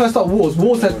 because when I first started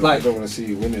Wars had like... I don't want to see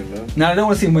you winning, man. No, I don't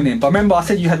want to see him winning. But remember, I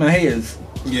said you had no haters.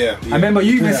 Yeah. I remember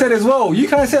you even said as well. You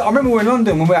kind of said, I remember we were in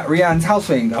London when we were at Rianne's house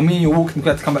thing. I mean, you're walking, we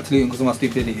had to come back to Luton because of my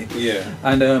stupidity. Yeah.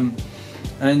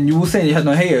 And you were saying you had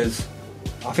no haters.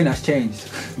 I think that's changed.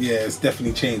 Yeah, it's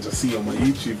definitely changed. I see on my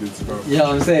YouTube, bro. Yeah,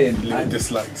 I'm saying. Little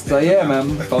dislikes. So yeah,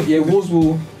 man. But yeah, Wars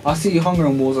will. I see hunger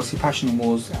in Wars. I see passion in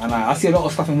Wars, and I see a lot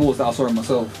of stuff in Wars that I saw in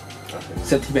myself.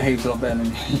 Except he behaves a lot better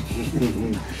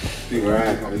than me.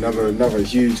 Right, another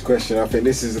huge question. I think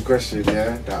this is a question,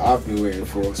 yeah, that I've been waiting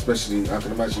for. Especially, I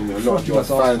can imagine a lot of your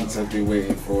fans have been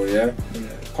waiting for. Yeah.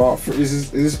 Part 3.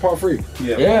 Is this part 3?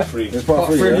 Yeah. Part 3. It's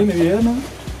part 3. Yeah, man.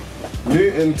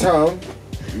 Luton Town,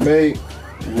 mate.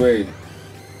 Wait.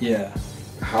 Yeah.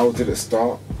 How did it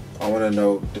start? I want to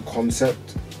know the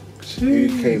concept. Who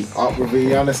came up with it?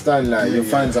 You understand? Like your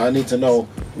fans, I need to know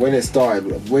when it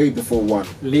started, way before 1.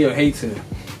 Leo hates it.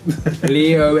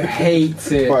 Leo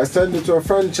hates it. But it's turned into a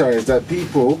franchise that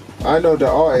people, I know the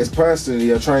artists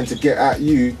personally are trying to get at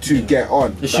you to get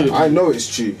on. Like, I know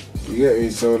it's true. You get me?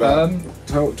 So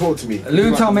like, talk to me.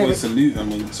 Luton Town, mate. It's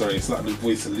like the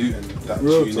voice of Luton. That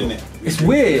tune, innit? It's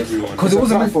weird because it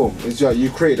wasn't a platform. It's like you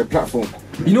created a platform.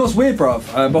 You know what's weird,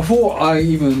 bruv? Before I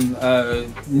even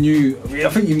knew, I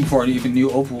think even before I even knew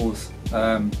of Wars,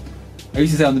 I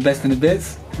used to say I'm the best in the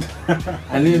bits.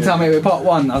 And Luton Town, mate, with part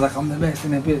 1, I was like, I'm the best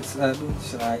in the bits. I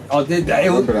did that. I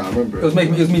remember it. It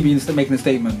was me making a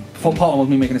statement. Before part 1 was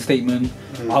me making a statement.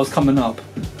 I was coming up.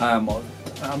 I'm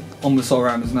on the Soul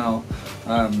Rammers now.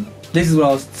 This is what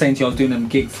I was saying to you. I was doing them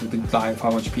gigs with like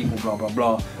 500 people, blah blah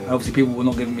blah. And obviously people were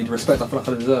not giving me the respect I feel like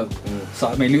I deserved. So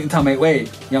I made Luton Town make way. You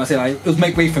know what I'm saying? Like, it was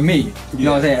make way for me. You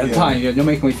know what I'm saying? At the time, you're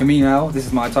making way for me now. This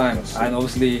is my time. And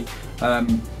obviously,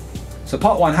 so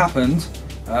part 1 happened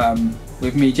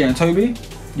with me, Jay, and Toby.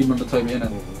 You remember Toby,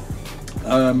 innit?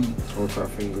 All tight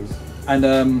fingers.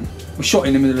 And we shot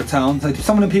in the middle of the town. So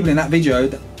some of the people in that video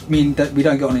mean that we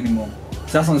don't get on anymore.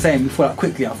 So that's what I'm saying. We fall out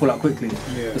quickly. I fall out quickly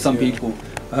for some people.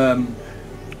 And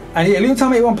yeah, Luton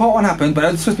Town Mate 1 part 1 happened, but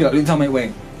it was supposed to be like Luton Town Mate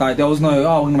Way. Like there was no, we're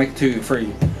gonna make 2 or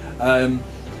 3.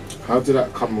 How did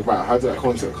that come about? How did that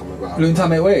concept come about? Luton Town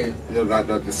Mate Way. Yeah, like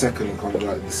the second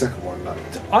one. Like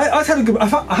I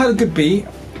had a good beat.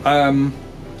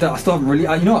 That I still haven't really.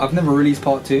 You know what? I've never released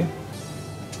part 2.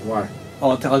 Why?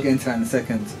 I'll get into that in a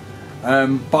second.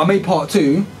 But I made part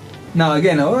 2. Now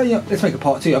again, let's make a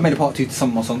part 2. I made a part 2 to some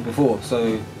of my songs before,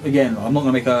 so again, I'm not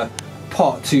gonna make a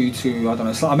part 2 to, I don't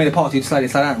know, I made a part 2 to Slide In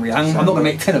Slide Out. I'm not gonna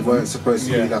make 10 of them. It was supposed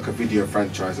to be like a video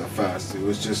franchise at first. It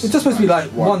was just. It's just supposed to be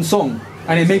like one song,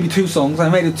 and then maybe 2 songs. And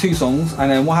I made it 2 songs, and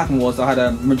then what happened was I had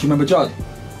do you remember Judd?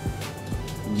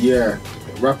 Yeah,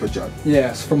 rapper Judd. Yeah,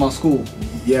 it's from our school.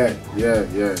 Yeah.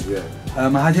 I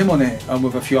had him on it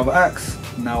with a few other acts.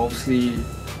 Now obviously,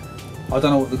 I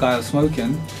don't know what the guy was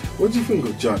smoking. What do you think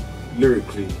of Judd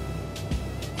lyrically?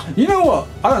 You know what?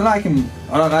 I don't like him.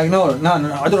 I don't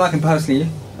like him personally.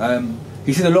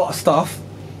 He said a lot of stuff.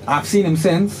 I've seen him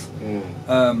since.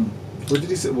 What did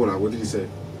he say? What did he say?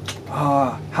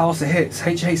 House of Hits.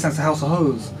 H.O.H stands for House of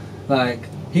Hoes. Like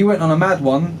he went on a mad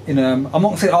one in I'm not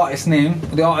gonna say the artist's name,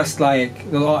 but the artist in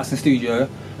the studio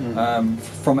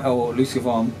from Lucifer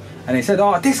Farm. And they said,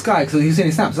 this guy, because he was in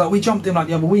his snaps, like we jumped him like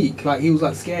the other week, like he was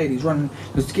like scared, he was running,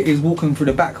 he was walking through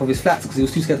the back of his flats because he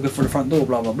was too scared to go through the front door,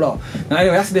 blah blah blah. Now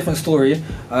anyway, that's a different story.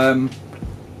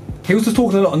 He was just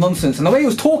talking a lot of nonsense, and the way he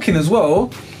was talking as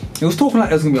well, he was talking like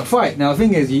there was going to be a fight. Now the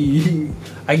thing is, he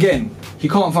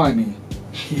can't fight me,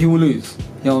 he will lose,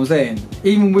 you know what I'm saying?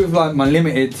 Even with like my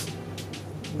limited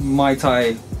Muay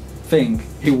Thai thing,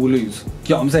 he will lose, you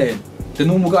know what I'm saying? The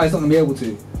normal guy's not going to be able to,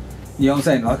 you know what I'm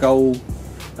saying? Like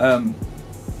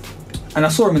and I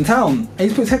saw him in town, and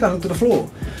he's put his head down and looked at the floor.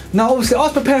 Now, obviously, I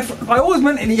was prepared for, I always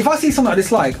mentally, if I see something I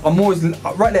dislike, I'm always,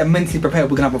 right there, mentally prepared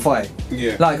we're gonna have a fight.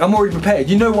 Yeah. Like, I'm already prepared.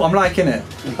 You know what I'm like, innit?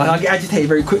 Like, I get agitated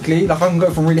very quickly. Like, I can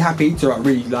go from really happy to like,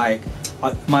 really, like,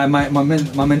 my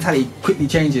mentality quickly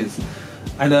changes.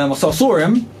 And so I saw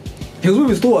him. He was with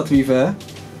his daughter, to be fair.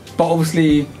 But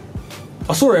obviously,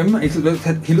 I saw him,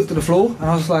 he looked at the floor, and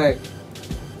I was like,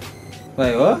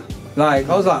 wait, what? Like,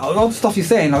 I was like, a lot of stuff you're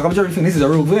saying, like, I'm just thinking this is a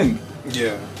real thing.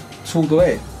 Yeah. Just walked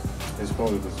away. It's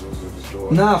probably because he was with his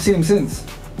daughter. Nah, I've seen him since.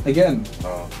 Again.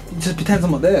 Oh. He just pretends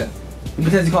I'm not there. He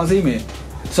pretends he can't see me.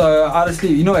 So I had to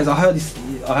sleep. You know what? I heard he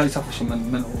suffers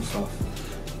from mental stuff.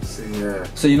 See, yeah.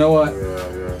 So you know what?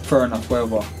 Yeah. Fair enough,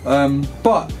 whatever.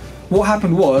 But what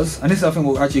happened was, and this is I think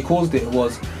what actually caused it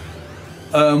was,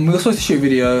 we were supposed to shoot a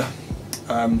video.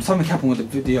 Something happened with the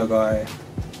video guy.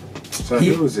 So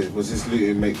who was it? Was this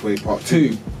Luton Make Way Part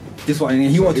 2? This one.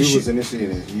 He wanted to shoot. Who was initially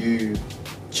in it? You,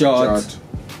 Judd,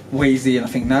 Wazy, and I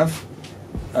think Nav.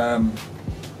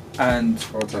 And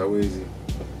I'll tell Wazy.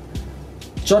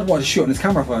 Judd wanted to shoot on his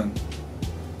camera phone,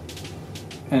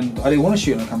 and I didn't want to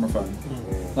shoot on a camera phone.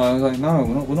 So I was like, no,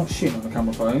 we're not shooting on a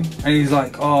camera phone. And he's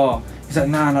like, nah,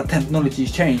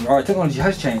 technology's changed. Alright, technology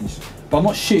has changed, but I'm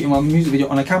not shooting my music video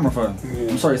on a camera phone.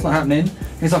 I'm sorry, it's not happening.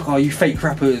 And he's like, you fake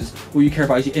rappers, all you care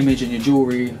about is your image and your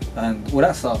jewelry and all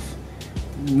that stuff.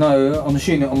 No, I'm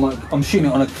shooting it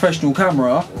on a professional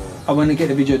camera. I want to get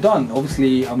the video done,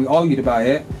 obviously, and we argued about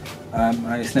it, and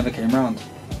it just never came round.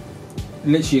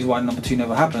 Literally is why number 2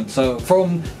 never happened. So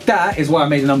from that is why I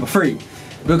made the number 3,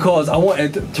 because I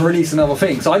wanted to release another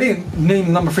thing. So I didn't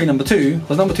name number 3 number 2,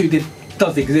 because number 2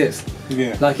 does exist.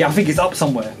 Yeah. Like, I think it's up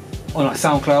somewhere on like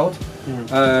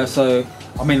SoundCloud. So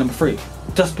I made number 3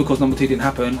 just because number 2 didn't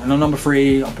happen. And on number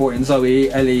 3, I brought in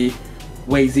Zoe, Ellie,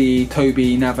 Wazy,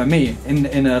 Toby, Nav, and me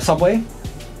in a subway,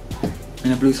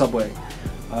 in a blue subway,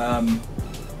 and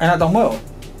I done well.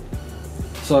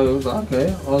 So I was like,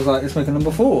 okay. I was like, let's make a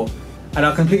number 4. And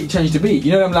I completely changed the beat.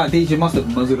 You know, I'm like DJ Mustard,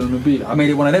 Muzzle on the beat. I made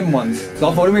it one of them ones. So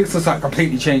I thought it makes us like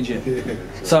completely change it.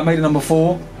 So I made a number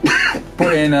 4.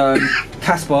 Brought in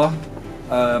Casper.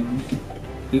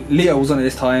 Leo was on it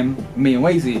this time. Me and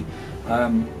Wazy.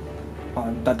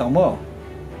 That done well.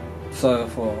 So I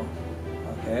thought,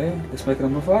 okay, let's make a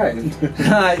number 5.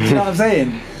 Like, you know what I'm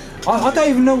saying? I don't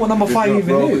even know what number 5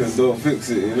 even is. Don't fix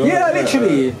it. You know? Yeah,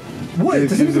 literally. What?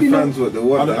 Does anybody know?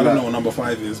 I don't know what number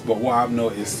 5 is, but what I've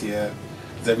noticed, is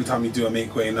every time you do a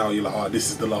make way now, you're like, oh, this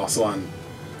is the last one.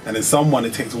 And then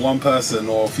it takes one person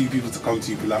or a few people to come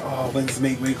to you, be like, oh, when's the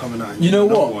make way coming out? And you know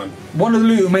what? One of the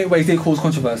little make ways did cause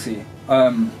controversy.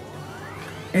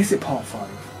 Is it part 5?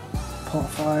 Part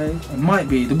 5? It might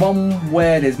be. The one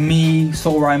where there's me,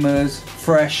 Soul Rhymers,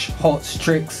 Fresh, H.O.H,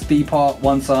 Tricks, D-Part,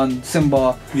 One Son,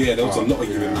 Simba. Yeah, there was a lot of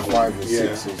you in that 5 and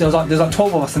 6. There's like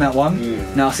 12 of us in that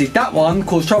one. Now see, that one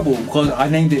caused trouble because I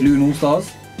named it Luton All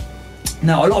Stars.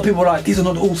 Now a lot of people are like, these are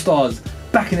not the All Stars.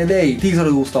 Back in the day, these are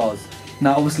the All Stars.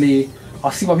 Now obviously, I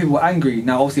see why people were angry.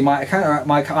 Now obviously, I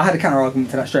had a counter argument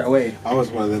to that straight away. I was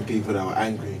one of them people that were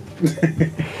angry.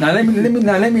 Now let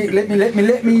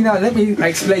me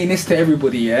explain this to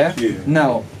everybody. Yeah.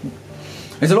 Now,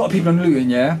 there's a lot of people in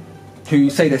Luton, who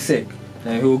say they're sick.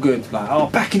 Who are good. Like, oh,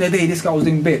 back in the day, this guy was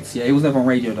doing bits. Yeah, he was never on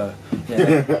radio though.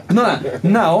 Yeah. No.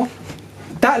 Now,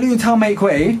 that Luton Town Make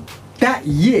Way, that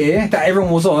year that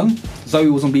everyone was on, Zoe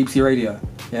was on BBC Radio.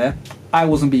 Yeah. I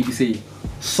was on BBC.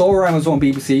 Soul Rhyme was on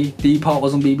BBC, D-Part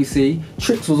was on BBC,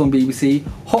 Tricks was on BBC,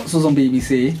 H.O.H was on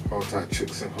BBC. All type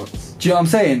Tricks and H.O.H. Do you know what I'm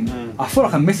saying? I feel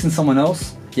like I'm missing someone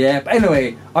else. Yeah, but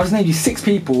anyway, I just named you 6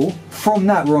 people from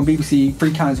that were on BBC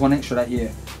 3 Counties 1 Extra that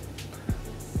year.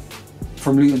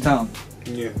 From Luton Town.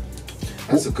 Yeah.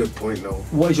 That's a good point though.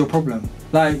 What is your problem?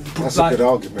 Like, that's a good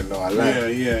argument though, I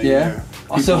like. Yeah.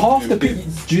 So half the people,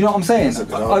 do you know what I'm saying?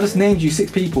 I just named you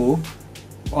 6 people.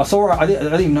 I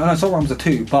didn't even know. Soul Rhymes are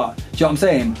 2, but do you know what I'm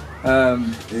saying?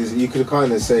 You could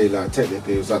kind of say like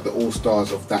technically it was like the all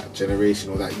stars of that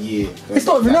generation or that year. It's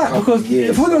not even that, because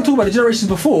if we're going to talk about the generations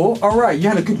before, alright, you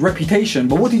had a good reputation,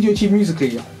 but what did you achieve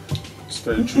musically?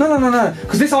 No.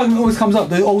 Because this argument always comes up.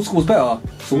 The old school's better.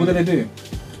 So what did they do?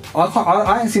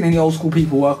 I ain't seen any old school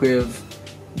people work with.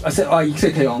 I said, you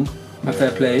said Taeyong,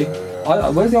 fair play.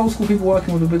 Where's the old school people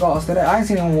working with a big artist today? I ain't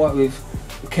seen anyone work with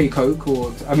K Coke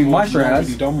or Maestro has.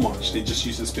 Really done much. They just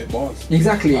used to spit bars.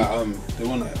 Exactly. They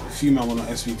want a few men on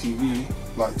SVTV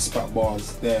like spat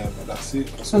bars there, but that's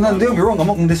it. No, don't get me wrong. I'm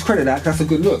not going to discredit that. That's a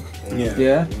good look.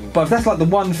 Yeah. But if that's like the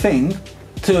one thing,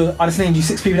 I just named you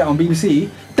 6 people that on BBC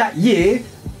that year.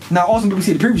 Now I was on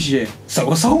BBC the previous year, so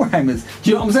was Soul Rhymers.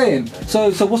 Do you know what I'm saying? So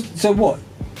what?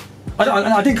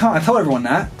 I didn't come out and tell everyone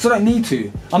that, because I don't need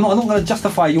to. I'm not going to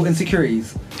justify your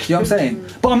insecurities. You know what I'm saying?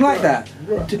 But I'm like that.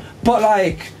 But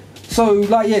like, so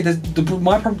like, yeah, the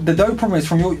dope problem is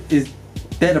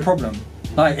they're the problem.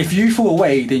 Like, if you fall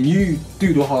away, then you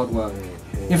do the hard work.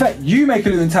 In fact, you make a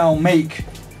Luton Town make...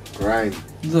 Grind.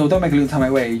 No, don't make a Luton Town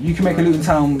make way. You can make a Luton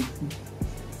Town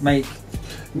make...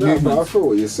 No, movement. but I feel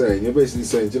what you're saying. You're basically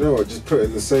saying, do you know what, just put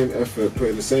in the same effort, put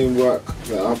in the same work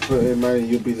that I've put in, man,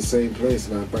 you'll be the same place,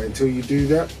 man. But until you do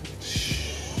that...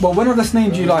 Well, when I just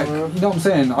named you, like, you know what I'm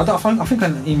saying? I think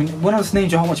when I just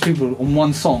named you how much people on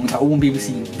one song that all on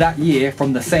BBC that year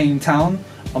from the same town,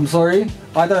 I'm sorry,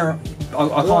 I can't.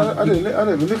 I didn't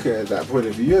even look at it at that point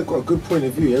of view. You had got a good point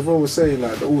of view. Everyone was saying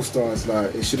like the All Stars,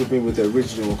 like it should have been with the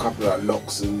original, a couple of like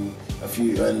Locks and a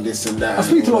few and this and that. I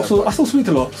still speak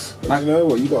to Locks. Like, you know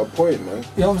what? You got a point, man.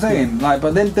 You know what I'm saying? Like,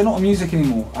 but they're not in music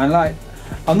anymore, and like,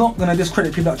 I'm not gonna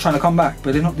discredit people that are trying to come back,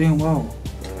 but they're not doing well.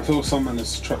 I feel someone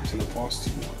is trapped in the past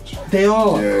too much. They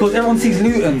are, because everyone sees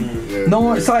Luton.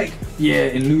 It's like,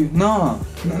 in Luton. Nah,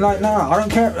 I don't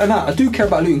care. Nah, I do care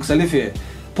about Luton because I live here.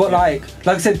 But like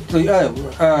I said,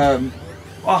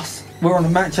 us, we're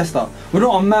on Manchester. We're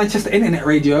not on Manchester internet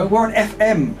radio. We're on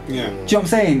FM. Yeah. Do you know what I'm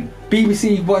saying?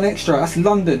 BBC 1 Extra. That's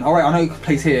London. All right, I know it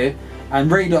plays here, and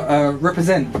radio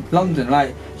represent London.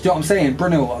 Like, do you know what I'm saying?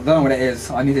 Brunel, I don't know what it is.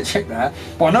 I need to check that.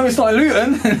 But I know it's not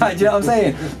Luton. Like, do you know what I'm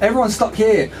saying? Everyone's stuck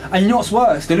here. And you know what's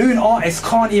worse? The Luton artists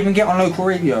can't even get on local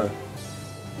radio.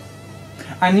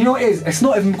 And you know what it is? It's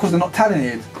not even because they're not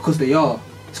talented, because they are.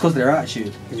 It's because of their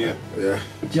attitude. Yeah. Do you know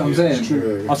what I'm saying?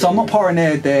 True. So I'm not pouring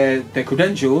their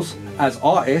credentials as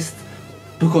artists,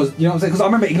 because, you know what I'm saying? Because I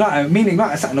remember Ignite, me and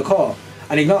Ignite sat in the car,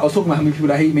 and Ignite was talking about how many people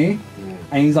that hate me,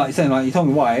 and he's like saying, like, he told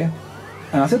me why.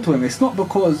 And I said to him, it's not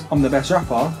because I'm the best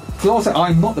rapper, because I was saying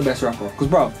I'm not the best rapper. Because,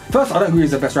 bro, first I don't agree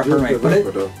he's the best rapper, mate,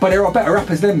 but there are better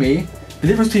rappers than me. The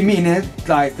difference between me and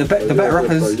like the better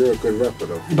rappers. You're a good rapper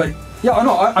though. But yeah, I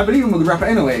know, I believe I'm a good rapper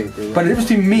anyway. But the difference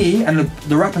between me and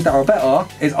the rappers that are better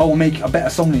is I will make a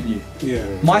better song than you. Yeah.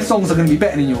 My songs are going to be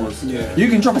better than yours. Yeah. You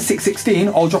can drop a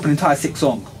 6/16, I'll drop an entire 6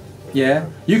 song. Yeah.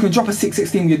 You can drop a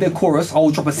 6/16 with your dead chorus,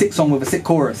 I'll drop a 6 song with a 6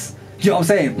 chorus. Do you know what I'm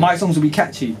saying? My songs will be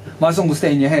catchy. My songs will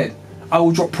stay in your head. I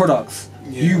will drop products.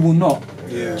 Yeah. You will not. Yeah.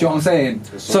 Do you know what I'm saying?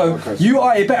 So you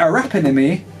are a better rapper than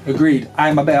me. Agreed.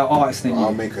 I'm a better artist than you.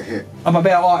 I'll make a hit. I'm a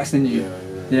better artist than you.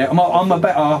 Yeah. I'm a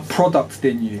better product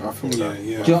than you. I feel that. Do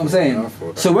you know what I'm saying?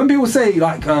 So when people say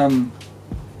like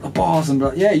bars and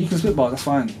like, yeah, you can spit bars. That's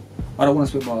fine. I don't want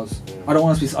to spit bars. I don't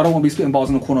want to be spitting bars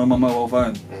in the corner of my mobile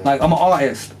phone. Like, I'm an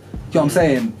artist. Do you know what I'm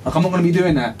saying? Like, I'm not going to be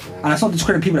doing that. And that's not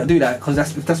discrediting people that do that, because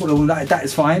if that's what they want, that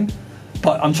is fine.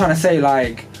 But I'm trying to say,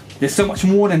 like, there's so much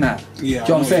more than that. Yeah, do you know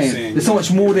what I'm saying? There's so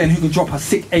much more than who can drop a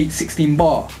 16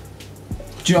 bar.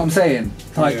 Do you know what I'm saying?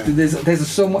 Like, there's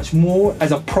so much more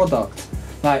as a product.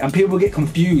 Like, and people get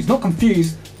confused. Not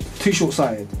confused, too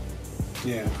short-sighted.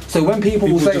 Yeah. So when people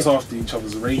will say, just after each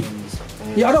other's ratings.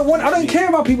 Yeah, I don't care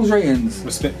about people's ratings.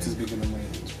 Respect is bigger than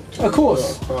ratings. Of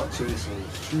course. You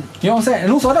know what I'm saying?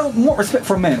 And also, I don't want respect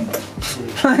from men.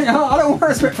 I don't want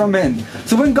respect from men.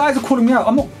 So when guys are calling me out,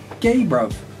 I'm not gay,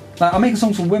 bruv. Like, I'm making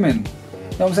songs for women. You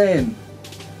know what I'm saying?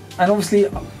 And obviously,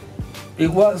 it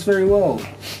works very well.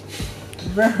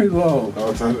 Very well.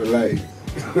 I'll turn the light.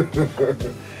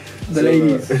 The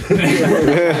ladies.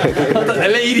 The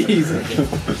ladies.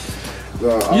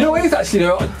 You know what it is actually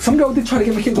though? Some girl did try to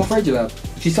get me kicked off regular.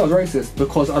 She said I was racist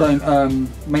because I don't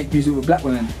make music with black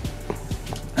women.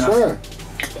 Swear.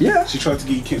 Yeah. She tried to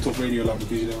get you kicked off radio like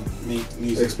because you don't make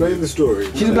music. Explain the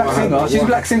story. She's a black singer. She's a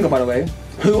black singer, by the way,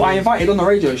 who I invited on the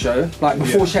radio show like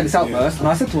before she had this outburst, and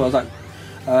I said to her, I was like,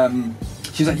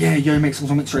 she's like, yeah, you make songs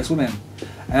with mixed race women,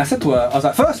 and I said to her, I was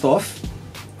like, first off,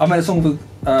 I made a song with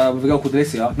a girl called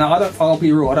Delicia. Now I'll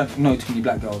be real, I don't know too many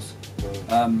black girls.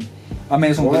 I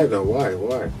made a song. Why though?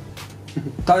 Why?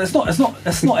 It's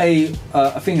not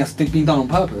a thing that's been done on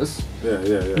purpose. Yeah.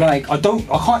 Like I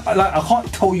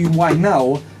can't tell you why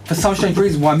now. For some strange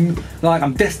reason, why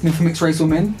I'm destined for mixed race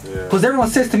women. Because everyone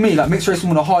says to me like mixed race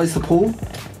women are hardest to pull.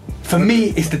 For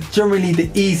me, it's generally the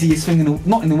easiest thing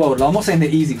not in the world. Like, I'm not saying they're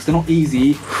easy because they're not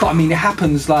easy, but I mean it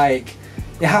happens. Like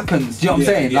it happens. Do you know what I'm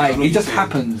saying? Like it just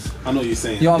happens. I know what you're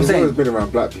saying. You know what I'm saying? I've always been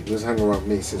around black people. It's hanging around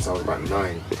me since I was about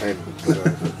 9, 10. So,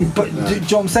 but do you know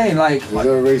what I'm saying? Like there's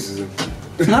no racism.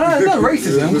 No, there's no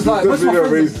racism. It's like most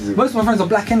of my friends are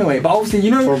black anyway. But obviously,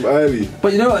 you know, from early.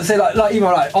 But you know what? Say like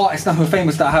even like artists now who are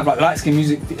famous that have like light skin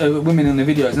music women in the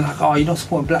videos, and like, oh, you're not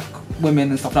supporting black women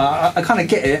and stuff. Like, I kind of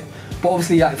get it, but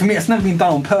obviously, like, for me, it's never been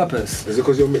done on purpose. Is it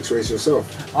because you're mixed race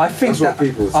yourself? I think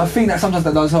that sometimes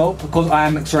that does help because I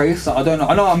am mixed race. So I don't know.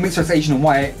 I know I'm mixed race Asian and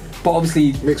white, But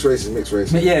obviously, Mixed race is mixed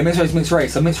race. yeah, mixed race, mixed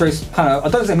race. So mixed race kind of, I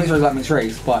don't say mixed race like mixed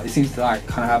race, but it seems to like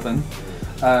kind of happen.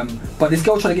 But this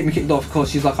girl tried to get me kicked off because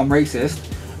she's like, I'm racist.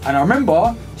 And I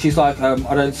remember she's like,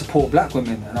 I don't support black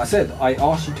women. And I said, I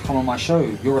asked you to come on my show.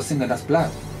 You're a singer that's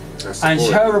black. And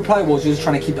her reply was, you're just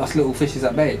trying to keep us little fishes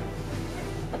at bay.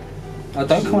 I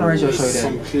don't come on a radio show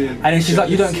then. And then she's like,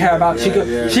 you don't care about.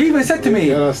 She even said to me.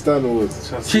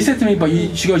 She said to me, but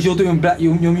she goes, you're doing black.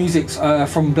 Your music's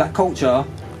from black culture,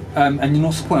 and you're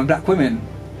not supporting black women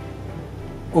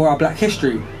or our black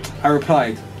history. I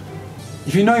replied,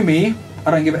 if you know me,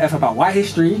 I don't give a f about white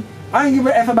history. I don't give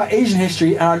a f about Asian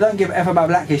history, and I don't give a f about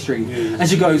black history. And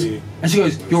she goes, you're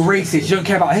racist. You don't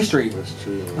care about history. That's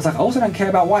true. I was like, I also don't care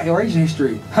about white or Asian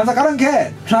history. I was like, I don't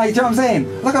care. Like, do you know what I'm saying? I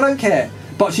was like, I don't care.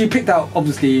 But she picked out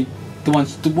obviously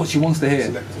what she wants to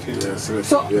hear.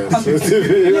 So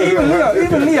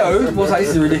even Leo was like, this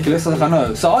is ridiculous. I was like, I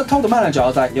know. So I told the manager, I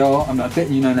was like, yo, I'm not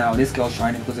letting you know now. This girl's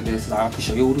trying it because of this. Like, I can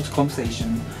show you all this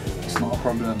conversation. It's not a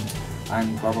problem.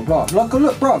 And blah blah blah.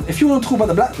 Look, bro. If you want to talk about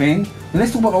the black thing, then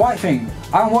let's talk about the white thing.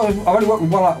 I've only worked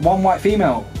with one white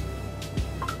female.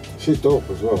 She's dope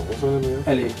as well. What's her name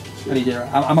again? Ellie.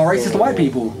 Am I racist to white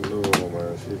people? No,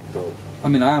 man. She's dope. I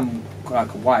mean, I am like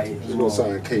white. There's got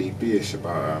something Katie B-ish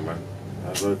about her, man.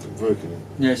 Working.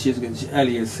 Yeah, she's good.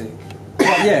 Ellie is sick.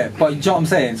 But yeah, but you know what I'm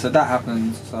saying? So that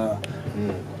happened. So,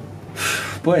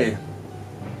 boy,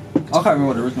 I can't remember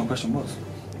what the original question was.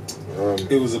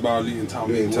 It was about Luton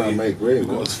Town Make Way. We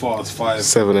got as far as 5.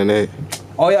 7 and 8.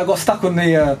 Oh yeah, I got stuck on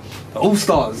the All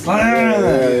Stars.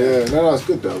 Yeah. No, that's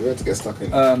good though. We had to get stuck in.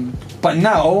 But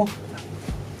now,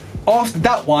 after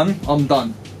that one, I'm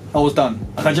done. I was done.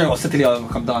 Like, I said to Leo,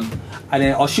 I'm done. And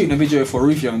then I was shooting a video for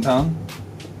Rufio in town,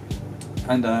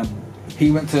 and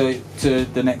he went to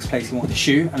the next place he wanted to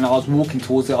shoot, and I was walking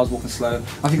towards it. I was walking slow. I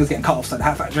think I was getting cut off at the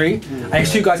Hat Factory, and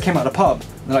these 2 guys came out of the pub.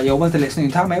 They're like, yo, when's the next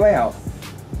Luton Town Make Way out?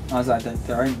 I was like,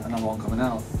 there ain't another one coming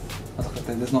out. I was like,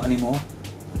 there's not anymore.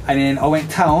 And then I went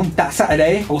town that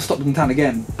Saturday. I was stopped in town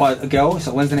again by a girl. She's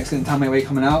like, when's the next Luton Town Make Way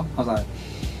coming out? I was like,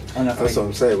 that's what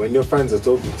I'm saying. When your fans are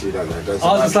talking to you like that,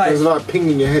 there's like ping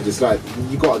in your head. It's like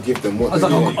you gotta give them what. I was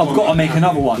like, I've got to make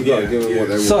another one. You gotta give them what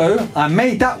they want. So I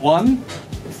made that one.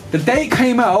 The day it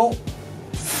came out,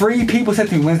 3 people said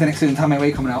to me, when's the next Luton Town Make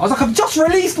Way coming out? I was like, I've just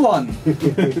released one. Do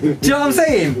you know what I'm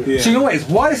saying? Yeah. So you know what?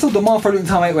 Why there's still demand for Luton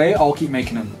Town Make Way? I'll keep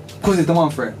making them because there's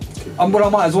demand for it. But I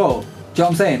might as well. Do you know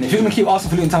what I'm saying? If you're gonna keep asking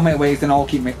for Luton Town Make Ways, then I'll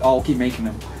keep making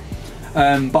them.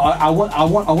 But I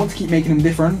want to keep making them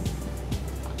different.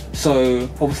 So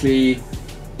obviously,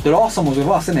 the last one was with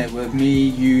us, innit? With me,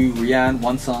 you, Rianne,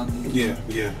 One Son. Yeah.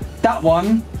 That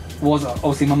one was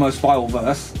obviously my most viral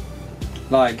verse.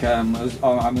 Like, I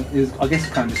guess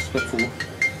it's kind of disrespectful.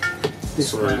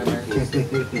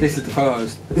 This is the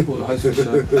co-host, or the host of the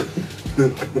show.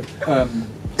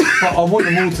 But I want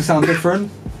them all to sound different.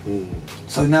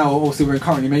 So now, obviously, we're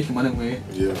currently making one, aren't we?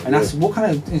 Yeah. And that's what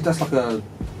kind of? That's like a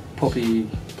poppy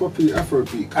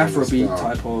Afrobeat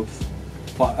type of.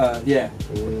 But yeah.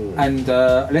 And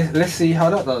let's see how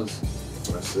that does.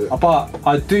 That's it. But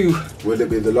I do. Will it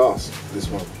be the last? This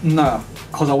one? No,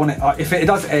 because I want it. If it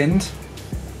does end,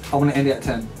 I want to end it at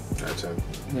 10. At 10.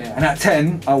 Yeah, and at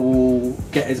 10, I will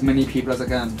get as many people as I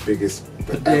can. Biggest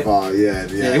ever, yeah.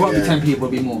 It won't be 10 people,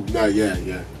 it'll be more. No, yeah.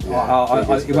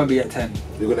 It won't be at 10.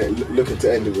 You're going to look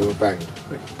to end it with a bang.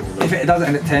 If it doesn't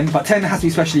end at 10, but 10 has to be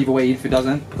special either way if it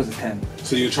doesn't, because it's 10.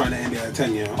 So you're trying to end it at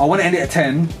 10, yeah? I want to end it at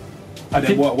 10. And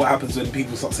then what happens when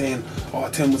people start saying, oh,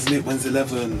 10 was lit, when's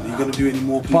 11? Are you going to do any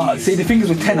more, please? But see, the thing is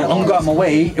with 10, I'm going to go out my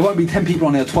way, it won't be 10 people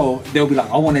on there, 12. They'll be like,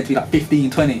 I want it to be like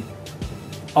 15, 20.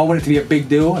 I want it to be a big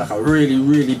deal, like a really,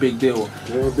 really big deal.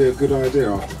 It would be a good idea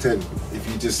after 10 if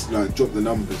you just like drop the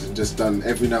numbers and just done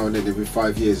every now and then, every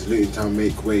 5 years, Luton Town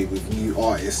Make Way with new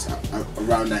artists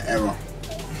around that era.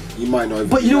 You might not even.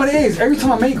 But you know what it is? Every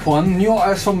time I make one, new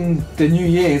artists from the new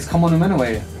years come on them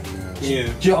anyway. Yeah.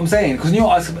 Do you know what I'm saying? Because new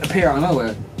artists appear out of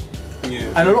nowhere.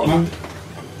 Yeah. And a lot of them.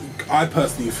 I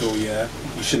personally feel,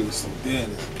 you shouldn't stop doing it.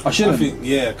 I shouldn't. I think,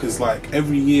 because like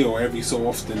every year or every so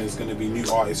often there's going to be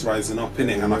new artists rising up in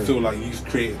it, and I feel like you've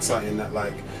created something that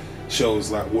like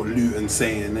shows like what Luton's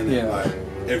saying, innit? Yeah. Like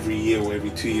every year or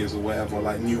every 2 years or whatever,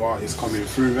 like new artists coming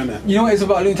through, innit? You know what it is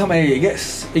about Luton Town Make Way?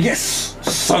 It gets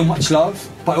so much love,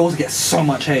 but it also gets so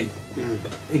much hate.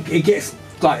 It gets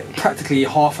like practically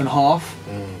half and half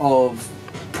of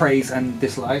praise and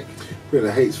dislike. But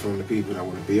the hate's from the people that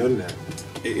want to be on there.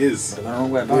 It is. I don't know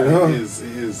where about it. It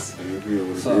is.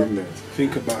 So,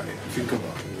 think about it.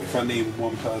 If I name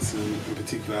one person in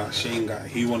particular, Shane guy,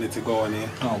 he wanted to go on here.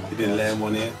 He didn't let him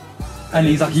on here. And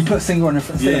he's like, he put Singer on in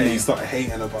front of Yeah, me. he started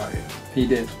hating about it. He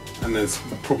did. And there's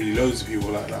probably loads of people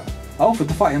like that. I offered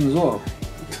to fight him as well.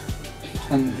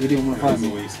 And he didn't want to fight There's me.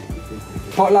 always-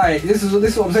 But like, this is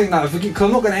what I'm saying now, because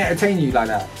I'm not going to entertain you like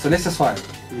that. So let's just fight.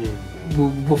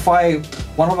 We'll fight,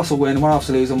 one of us will win, one of us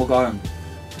will lose, and we'll go home.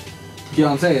 You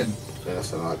know what I'm saying? Yeah,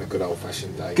 that's like the good old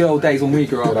fashioned days. Good old days when we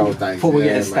grew up, Good old days, before we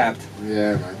yeah, get stabbed.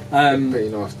 Yeah, man. Pretty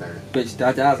nice day. But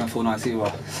that doesn't feel nice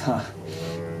either.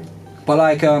 But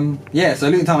like, yeah, so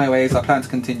Luton Town Airways, I plan to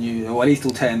continue, or at least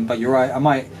till 10, but you're right, I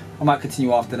might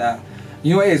continue after that.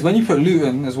 You know what it is, when you put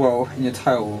Luton as well in your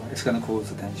title, it's going to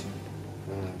cause attention.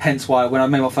 Hence why when I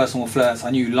made my first song with Flirts, I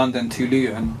knew London to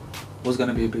Luton was going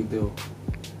to be a big deal.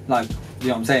 Like, you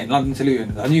know what I'm saying, London to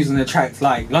Luton. I'm using the tracks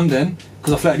like London,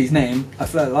 because I flirted his name, I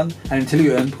flirted London, and then to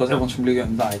Luton, because everyone's from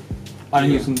Luton, like, I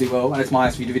knew it was going to do well, and it's my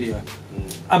highest viewed video.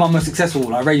 And my most successful,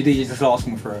 like radio DJs just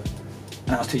asking for it. And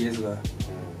that was 2 years ago.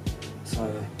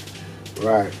 So...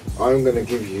 Right, I'm gonna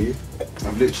give you.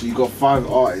 I've literally got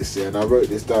 5 artists here, and I wrote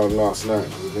this down last night.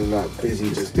 I've been like busy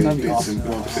just doing bits and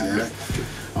bobs. Yeah,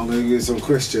 I'm gonna give you some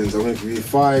questions. I'm gonna give you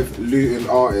 5 Luton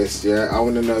artists. Yeah, I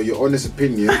want to know your honest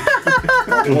opinion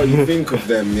on what you think of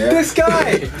them. Yeah. This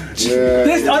guy. Yeah.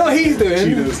 This, I know what he's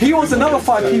doing. He wants another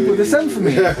 5 people to send for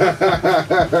me.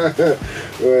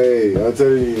 Wait, I'm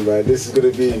telling you, man, this is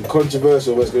gonna be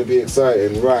controversial, but it's gonna be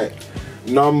exciting. Right.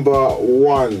 Number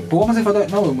 1. But what happens if I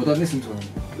don't know him or don't listen to him?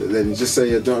 Then just say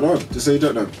you don't know. Just say you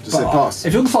don't know. Just say pass.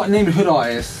 If you're gonna start naming hood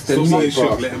artists, then Stop you saying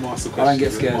might. shit, let him ask the question. I don't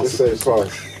get scared. Just say pass.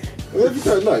 Well, if you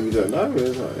don't know, you don't know.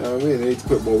 It's like, you know what I mean? You need to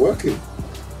put more work in.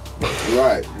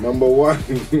 Right, number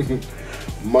 1,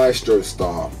 Maestro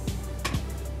Star.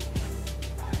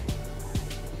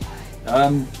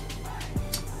 I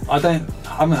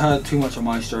haven't heard too much of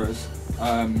Maestros.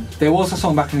 There was a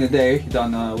song back in the day he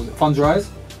done, was it Funds Rise?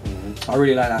 I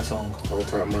really like that song. It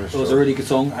was a really good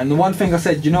song. And the one thing I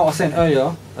said, you know what I said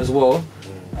earlier as well,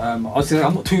 I said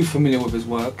I'm not too familiar with his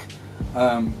work,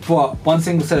 but one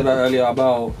thing I said about earlier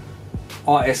about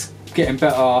artists getting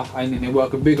better and then they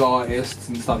work with bigger artists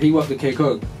and stuff. He worked with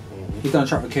K-Code. He's done a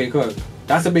track with K-Code.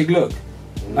 That's a big look.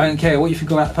 I don't care what you think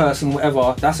of that person,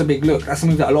 whatever, that's a big look. That's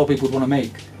something that a lot of people would want to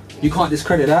make. You can't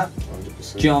discredit that.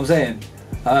 100%. Do you know what I'm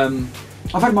saying?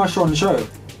 I've had Maestro on the show.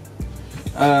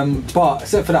 But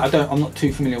except for that, I'm not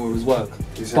too familiar with his work.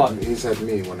 He's had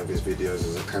me in one of his videos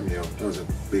as a cameo. That was a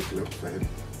big look for him.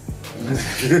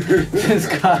 This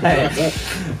guy.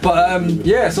 But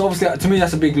yeah, so obviously to me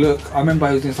that's a big look. I remember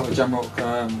he was doing stuff with Jamrock.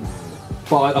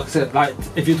 But like I said, like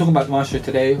if you're talking about Maestro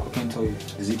today, I can tell you.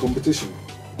 Is he competition?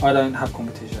 I don't have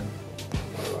competition.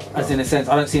 As in a sense,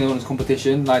 I don't see anyone as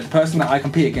competition. Like the person that I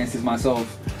compete against is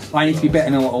myself. I need to be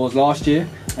better than what I was last year.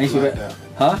 I need to be better.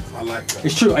 Huh? I like that.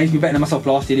 It's true, I need to be better than myself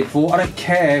last year, before. I don't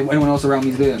care what anyone else around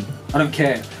me is doing. I don't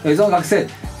care. It's not like I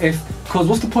said, because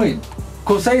what's the point?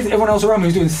 Because say everyone else around me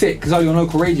is doing sick because I'm on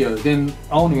local radio, then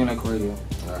I want to be on local radio.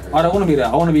 I don't want to be there.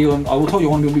 I want to be on, I will tell you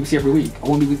I want to be on BBC every week. I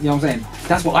want to be, you know what I'm saying?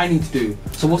 That's what I need to do.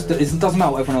 So it doesn't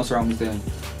matter what everyone else around me is doing.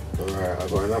 Alright,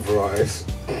 I've got another artist.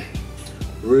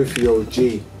 Rufio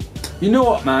G. You know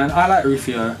what, man? I like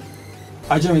Rufio.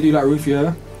 I generally do like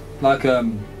Rufio. Like,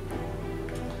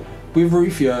 with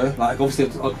Rufio, like obviously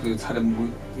I've had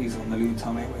him, he's on the Luton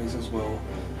Town Airways as well.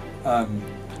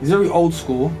 He's very old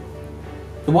school.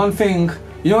 The one thing,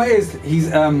 you know what it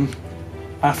is,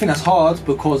 I think that's hard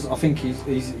because I think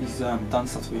he's done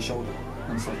stuff to his shoulder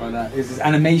and stuff like that. Is his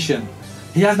animation.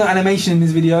 He has no animation in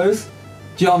his videos.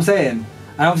 Do you know what I'm saying?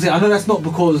 And obviously I know that's not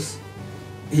because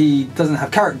he doesn't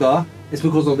have character, it's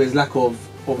because of his lack of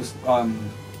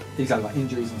he's had like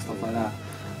injuries and stuff like that.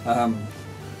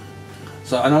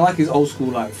 So, and I like his old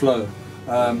school like flow.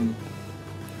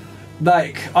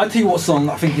 Like, I'll tell you what song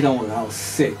I think he done with that was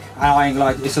sick. I ain't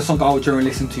like, it's a song I would generally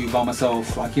listen to by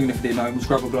myself, like even if I didn't know it was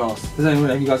Grab a Glass. Does anyone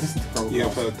of you guys listen to Grab a Glass? Yeah,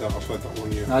 I've heard that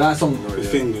one, yeah. Now that song, The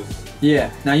Fingers.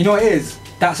 yeah. Now you know what it is?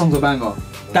 That song's a banger.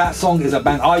 That song is a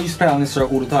banger. I used to play it on this show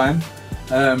all the time.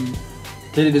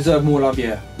 Did it deserve more love?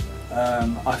 Yeah.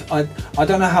 I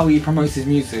don't know how he promotes his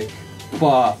music,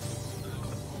 but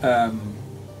I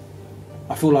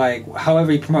feel like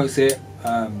however he promotes it,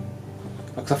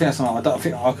 because I think that's on, I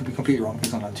think I could be completely wrong,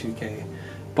 it's on like 2K,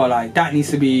 but like that needs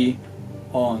to be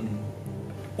on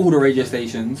all the radio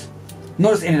stations,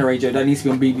 not just in the radio, that needs to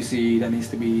be on BBC, that needs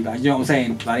to be like, you know what I'm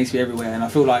saying, that needs to be everywhere. And I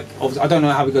feel like, obviously I don't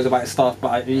know how he goes about his stuff,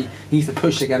 but he needs to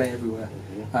push to get it everywhere.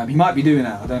 He might be doing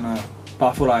that, I don't know, but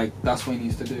I feel like that's what he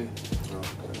needs to do.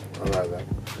 I like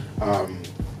that.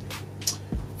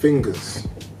 Fingers.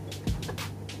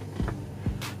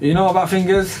 You know about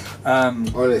Fingers?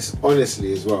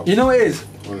 Honestly as well. You know what it is?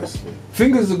 Honestly.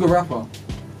 Fingers is a good rapper.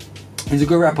 He's a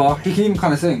good rapper. He can even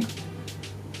kind of sing.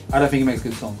 I don't think he makes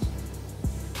good songs.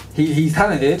 He's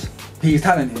talented. He's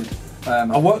talented.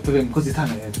 I worked with him because he's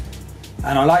talented,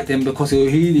 and I liked him because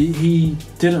he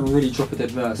didn't really drop a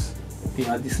dead verse.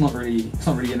 It's not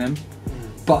really in him.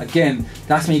 But again,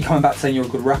 that's me coming back saying you're a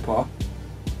good rapper,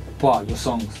 but your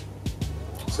songs.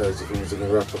 So you think he's a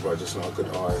good rapper, but just not a good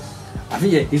artist? I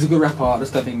think, yeah, he's a good rapper, I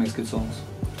just don't think he makes good songs.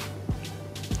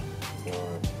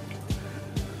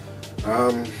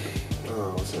 Alright.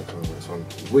 What's that kind of next one?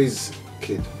 Wiz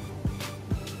Kid.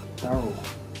 Daryl.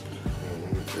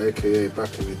 AKA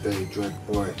back in the day, Dread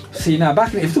Boy. See, now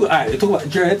back in if you talk about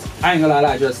Dread, I ain't gonna lie, I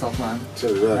like Dread stuff, man.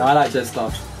 So did I. Yeah, I like Dread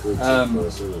stuff. So did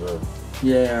I.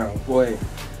 Yeah, boy.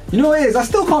 You know what it is? I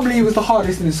still can't believe he was the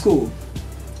hardest in school.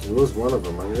 He was one of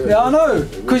them, man. Yeah, I know.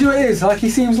 Because you know what it is? Like, he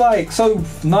seems like so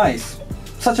nice.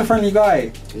 Such a friendly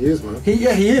guy. He is, man. He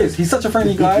is. He's such a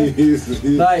friendly guy. he is.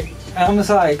 Like, and I'm just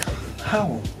like,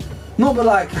 how? Not but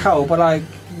like, how? But like,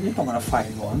 you're not gonna fight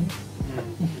anyone.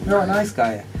 You're a nice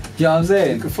guy. Do you know what I'm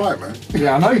saying? You can fight, man.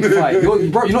 Yeah, I know you can fight. Bro,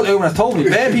 you're not the only one that's told me.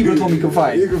 Bare people have told me you can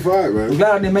fight. You can fight, man. I'm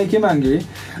glad I didn't make him angry.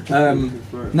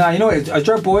 Nah, you know what? A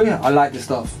Dread Boy, I like this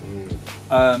stuff.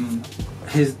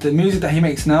 The music that he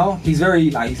makes now, he's very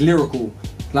he's lyrical.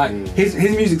 Like his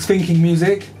music's thinking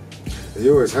music. He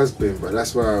always has been, but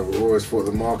that's why I've always thought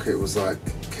the market was like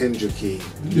Kendricky.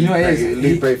 You know what it is?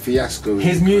 Lupe Fiasco.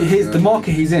 The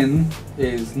market he's in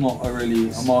is not a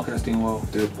market that's doing well.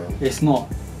 Dead, man. It's not.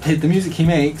 The music he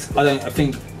makes, I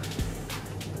think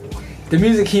the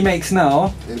music he makes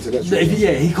now, intellectual.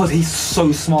 Yeah, because he's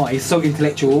so smart, he's so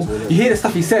intellectual. You hear the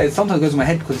stuff he says, sometimes it goes in my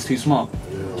head because it's too smart. Do you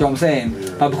know what I'm saying?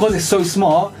 Yeah. But because it's so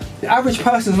smart, the average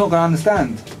person's not going to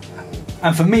understand.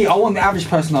 And for me, I want the average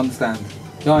person to understand.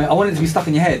 You know, I want it to be stuck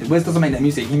in your head. Wes doesn't make that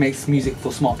music, he makes music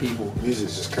for smart people.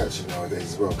 Music's just catchy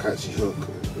nowadays as well, catchy hook.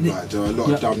 Like, there are a lot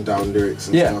of dumbed down lyrics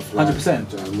and stuff. 100%.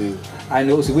 Do you know what I mean?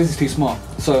 And also, Wiz is too smart.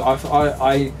 So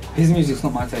his music's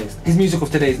not my taste. His music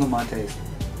of today is not my taste.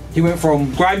 He went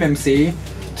from grime MC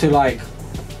to like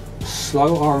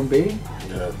slow R&B.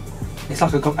 Yeah. It's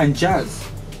like and jazz.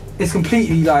 It's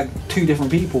completely like two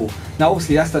different people. Now,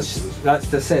 obviously, that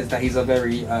says that he's a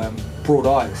very broad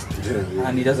artist,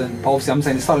 and he doesn't. Obviously, I'm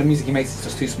saying the style of music he makes is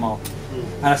just too smart,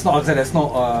 and that's not. Like I said, that's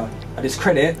not a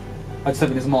discredit. I just don't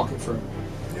think there's a market for it.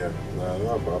 Yeah,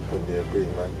 no, but I probably agree,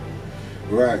 man.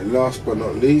 Right, last but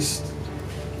not least,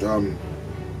 Nath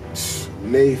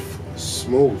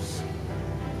Smalls.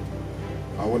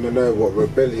 I want to know what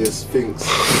Rebelyous thinks.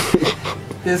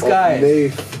 This guy.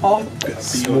 Nath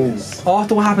Smalls.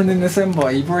 After what happened in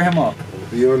December, you brought him up.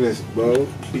 Be honest, bro.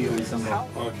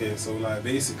 Okay, so like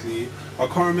basically, I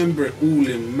can't remember it all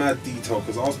in mad detail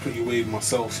because I was pretty waved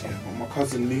myself, yeah. But my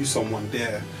cousin knew someone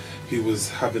there who was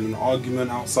having an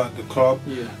argument outside the club,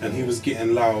 and he was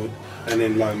getting loud. And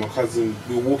then like my cousin,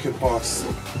 we were walking past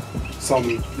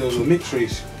there was a mixed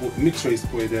race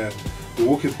boy there. We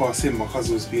were walking past him. My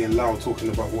cousin was being loud, talking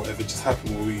about whatever just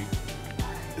happened where we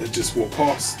had just walked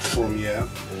past from, yeah.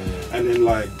 And then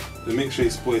like the mixed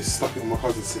race boy stuck it on my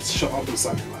cousin and said, shut up or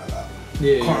something like that.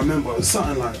 Can't remember, it was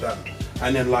something like that.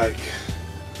 And then like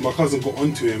my cousin got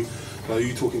onto him, like,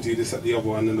 you talking to this, that, the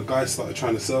other, and then the guy started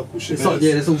trying to circle shit. They all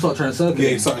started trying to circle him. Yeah,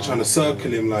 he started trying to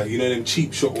circle him, like, you know them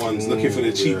cheap shot ones, looking for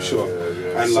the cheap shot.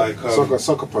 And like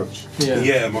sucker punch.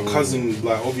 Yeah, my cousin,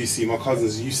 like obviously my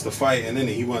cousin's used to fighting,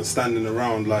 innit? He weren't standing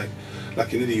around like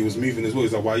an idiot, he was moving as well.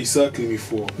 He's like, why are you circling me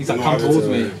for? He's like, come towards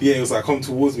me. Yeah, he was like, come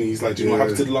towards me. He's like, do you know what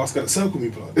happened to the last guy that circled me,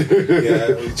 blood?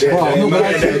 Yeah. But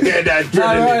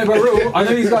I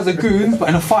know these guys are goons, but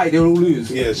in a fight they'll all lose.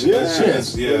 Yeah.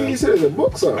 You said it's a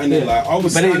boxer. And then like I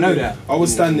was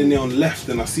standing there on left,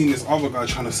 and I seen this other guy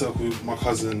trying to circle my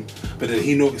cousin, but then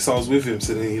he noticed I was with him,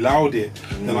 so then he allowed it.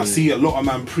 Then I see a lot of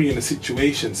man pre in the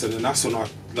situation, so then that's when I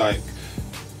like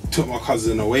took my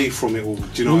cousin away from it all.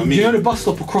 Do you know what I mean? Do you know the bus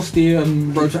stop across the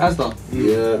road to Asda?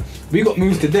 Yeah. We got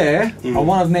moved to there, and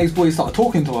one of Nate's boys started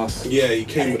talking to us. Yeah, he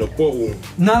came with a bottle.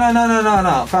 No,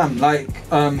 fam. Like,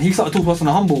 he started talking to us on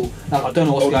a humble. Like, I don't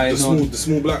know what's going on. The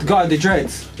small black the guy with the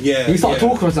dreads. Yeah. He started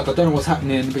talking to us like, I don't know what's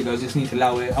happening, but he goes, just need to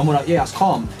allow it. And we're like, yeah, that's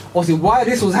calm. Obviously, while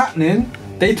this was happening,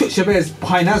 they took Shabazz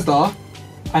behind Asda,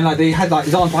 and like they had like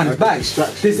his arms behind his back.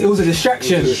 It was a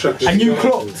distraction. And you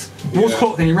clocked. Yours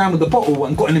clocked, and he ran with the bottle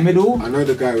and got in the middle. I know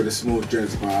the guy with the small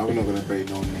dreads, but I'm not gonna say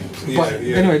no names. But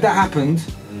anyway, that happened,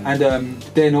 and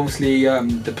then obviously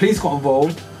the police got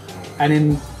involved, and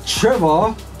then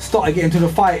Trevor started getting into the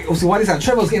fight. Obviously, why this happened?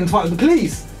 Trevor's getting into a fight with the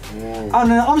police, and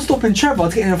then I'm stopping Trevor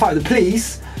to get in a fight with the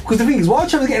police. Because the thing is, while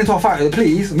Trevor's getting into a fight with the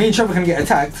police, me and Trevor can get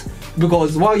attacked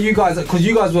because you guys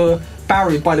were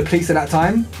barriered by the police at that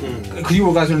time because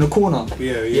you guys were in the corner.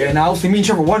 Yeah. Now obviously me and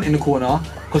Trevor weren't in the corner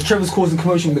because Trevor's causing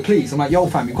commotion with the police. I'm like, yo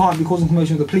fam, you can't be causing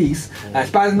commotion with the police.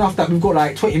 It's bad enough that we've got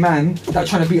like 20 men that are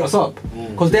trying to beat us up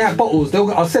because they have bottles.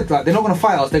 I said like they're not gonna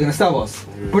fight us, they're gonna stab us.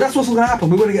 But that's what's gonna happen.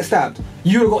 We're gonna get stabbed.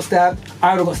 You would have got stabbed.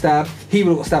 I would have got stabbed. He would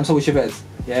have got stabbed. So would Chavez.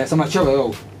 Yeah. So I'm like, Trevor,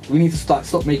 yo, we need to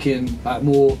stop making like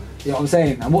more. You know what I'm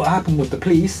saying? And what happened with the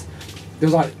police? There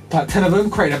was like 10 of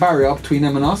them creating a barrier between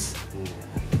them and us,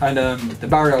 and the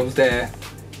barrier was there,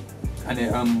 and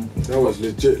it That was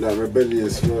legit like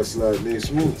Rebelyous versus like Nate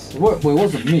Smooth. Well, it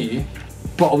wasn't me,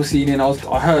 but obviously then I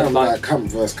heard Kind of like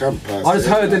camp versus camp pass. I just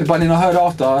heard it, but then I heard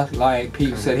after like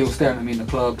people said he was staring at me in the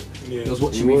club. Yeah. He was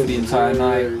watching me for the entire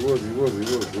night. He was.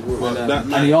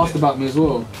 And he asked about me as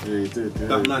well. Yeah, he did. Yeah,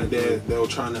 That night they were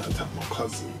trying to attack my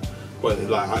cousin, but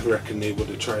like I reckon they would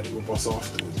have tried it with us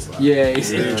afterwards. Like, Yeah,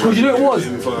 because you know what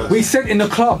it was? We said in the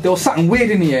club there was something weird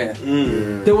in the air.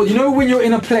 There was, you know when you're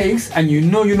in a place and you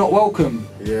know you're not welcome.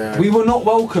 Yeah. We were not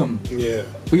welcome. Yeah.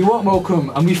 We weren't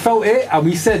welcome, and we felt it, and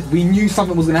we said we knew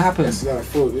something was gonna happen. It's like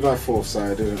fourth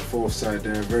side, isn't it? Fourth side,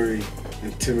 they're very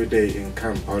intimidating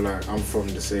camp. I'm from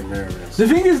the same area. The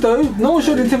thing is though, no one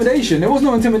showed intimidation. There was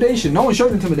no intimidation. No one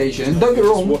showed intimidation. Don't get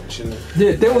wrong. Watching it.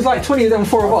 Yeah, there was like 20 of them,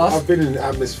 4 of us. I've been in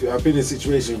atmosphere. I've been in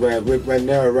situations where when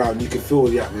they're around, you can feel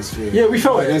the atmosphere. Yeah, we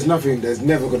felt it. There's nothing. There's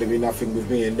never going to be nothing with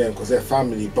me and them because they're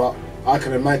family. But I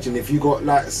can imagine if you got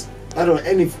like I don't know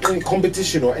any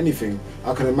competition or anything,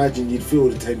 I can imagine you'd feel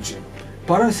the tension.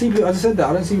 But I don't see. I just said that.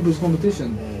 I don't see people's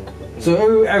competition.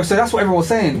 So that's what everyone was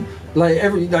saying. Like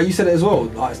you said it as well.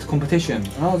 Like it's the competition.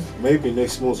 Maybe Nick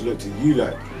Smalls looked at you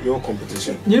like your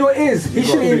competition. You know what it is? You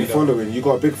got a big following. You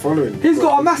got a big following. He's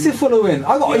got a massive following.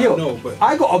 I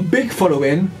got a big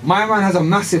following. My man has a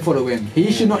massive following.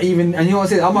 He should not even. And you know what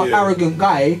I said? I'm an arrogant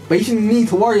guy, but he shouldn't need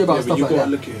to worry about stuff like that. You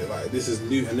gotta look at it like this is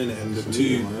Luton innit, and the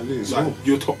two like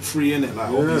your top 3 innit. Like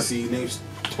obviously Nave's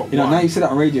top 1. Now you said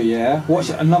that on radio, yeah. Watch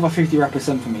another 50 rappers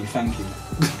send for me. Thank you.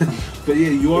 But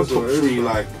yeah, you are top 3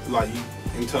 like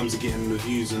in terms of getting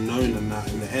reviews and known and that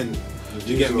in the end.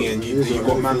 Do you get me? And you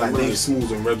got man like Nate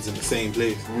Smalls and Rebs in the same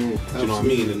place. Do you know what I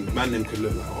mean? And man them could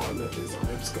look like, oh look, there's a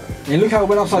Rebs guy. And look how it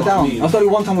went upside down. That's the only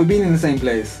one time we've been in the same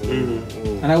place.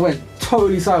 And I went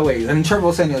totally sideways. And then Trevor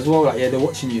was saying it as well, like, yeah, they're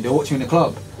watching you in the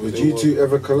club. Would you two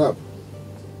ever collab?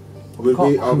 We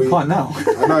can't now.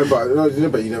 I know,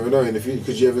 but you never know. And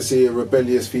could you ever see a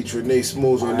Rebelyous featuring Nate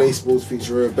Smalls or Nate Smalls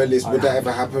featuring Rebelyous? Would that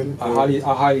ever happen? I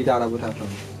highly doubt that would happen.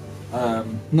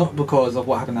 Not because of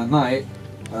what happened that night,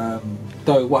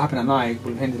 though what happened that night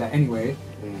would have ended that anyway.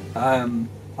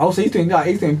 Also, he's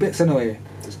doing bits anyway.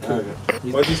 Why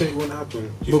do you think it wouldn't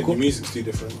happen? Do you think the music's too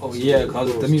different? Oh yeah,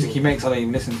 because the music he makes I don't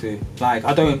even listen to. Like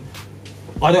I don't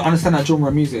understand that genre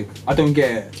of music. I don't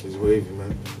get it. It's wavy,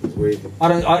 man. It's wavy.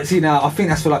 I see now. I think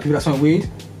that's for like people that smoke weed.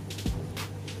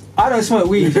 I don't smoke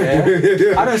weed,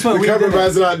 yeah. I don't smoke weed. The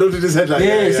cameraman's like nodding his head like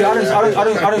see,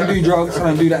 I don't do drugs. I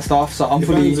don't do that stuff. So I'm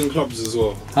fully. Bangs in clubs as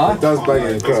well. Huh? It does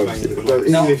bang in clubs.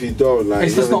 Even if you don't like.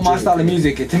 It's just not my style of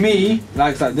music. To me,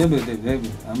 like it's like I'm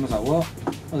just like what?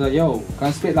 I was like, yo, can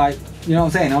I spit like, you know what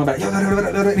I'm saying? I'm like, yo, you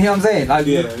know what I'm saying? Like,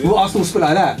 I still spit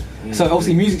like that. So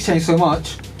obviously, music's changed so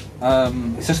much.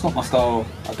 It's just not my style.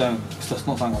 It's just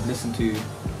not something I listen to.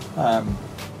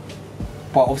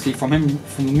 But obviously, from the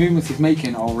movements he's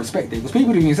making, I'll respect it. Because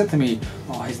people even said to me,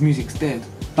 "Oh, his music's dead."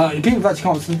 Like people actually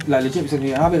can't like legit said to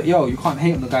me, "I'll be like, yo, you can't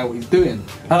hate on the guy what he's doing."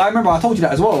 Like I remember I told you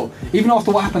that as well. Even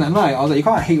after what happened that night, I was like, "You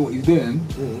can't hate what he's doing."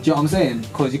 Do you know what I'm saying?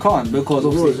 Because you can't. Because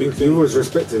obviously you always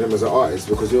respected him as an artist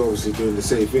because you're obviously doing the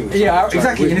same thing. Yeah,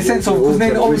 exactly. In the sense of because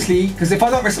then obviously because if I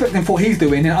don't respect him for what he's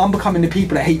doing, then I'm becoming the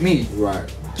people that hate me. Right.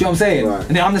 Do you know what I'm saying? Right.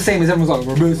 And then I'm the same as everyone's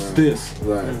like, reverse this.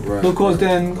 Right. Because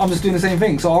then I'm just doing the same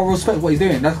thing. So I'll respect what he's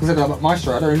doing. That's because I'm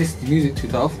Maestro. I don't listen to music too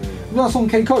tough. If that's on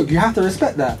K Coke, you have to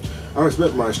respect that. I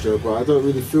respect Maestro, but I don't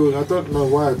know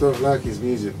why I don't like his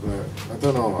music. Like, I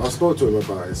don't know. I spoke to him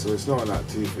about it, so it's not like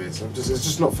Two-Face. It's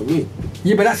just not for me.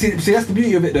 Yeah, but that's the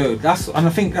beauty of it though. And I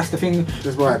think that's the thing.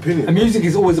 That's my opinion. And music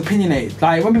is always opinionated.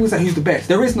 Like when people say who's the best,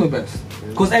 there is no best.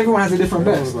 Because everyone has a different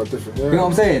best. You know what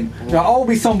I'm saying? Like, I'll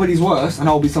be somebody's worst and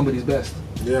I'll be somebody's best.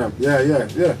 Yeah. Do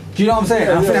you know what I'm saying?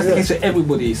 I think that's the case for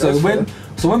everybody. So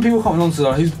when people come along to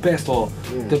like, who's the best or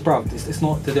bruv, it's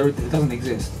not it doesn't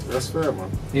exist. That's fair,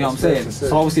 man. You know what I'm saying?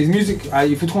 So obviously his music, if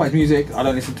you're talking about his music, I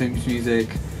don't listen to his music.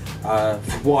 For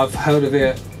what I've heard of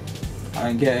it, I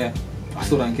don't get it. I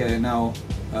still don't get it now.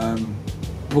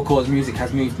 Because music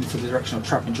has moved into the direction of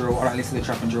trap and drill. I don't listen to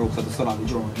trap and drill because I just don't like the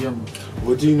drill.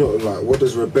 What do you know, like, what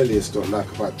does Rebelyous not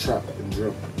like about trap and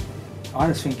drill? I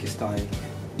just think it's like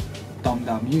dumbed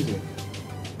down music.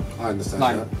 I understand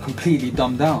like that. Completely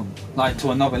dumbed down, like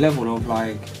to another level of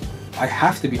like I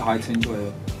have to be high to enjoy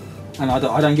it, and I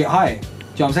don't get high. Do you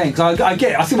know what I'm saying? Because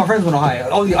I see my friends when I'm high.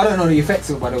 Obviously, I don't know the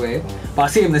effects of it, by the way, but I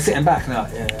see them, they're sitting back and they're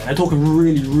like, yeah, they're talking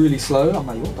really, really slow. I'm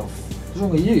like, what the f? What's wrong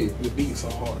with you? The beats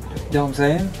are hard. You know what I'm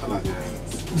saying? I like the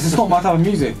beats. This is not my type of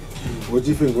music. What do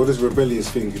you think? What does Rebelyous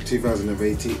think in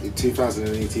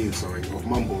 2018, sorry, of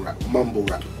mumble rap?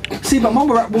 See, but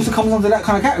mumble rap also comes under that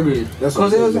kind of category. That's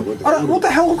what Because I'm saying, what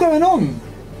the hell's going on?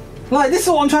 Like, this is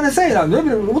what I'm trying to say. Like,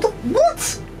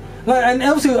 what? Like, and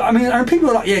obviously, I mean, and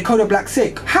people are like, yeah, Kodak Black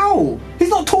sick. How? He's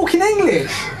not talking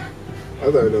English.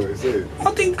 I don't know what he's saying. I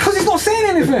think because he's not saying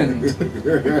anything.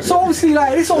 So obviously,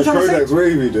 like, this is what I'm trying to say. Kodak's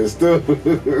wavy, though, still.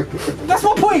 That's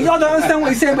my point. I don't understand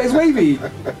what he's saying, but it's wavy.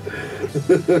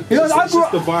 You know, I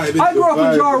grew up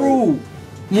in Ja Rule.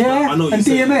 Yeah, I know what and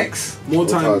you're saying. DMX. More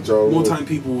time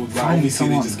people like, Find obviously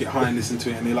someone. they just get high and listen to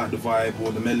it and they like the vibe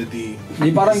or the melody. Yeah,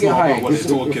 but I don't It's get not high. about what they're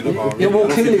talking about. Yeah, really. I well,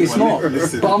 don't clearly think it's people not.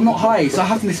 listen. But I'm not high, so I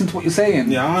have to listen to what you're saying.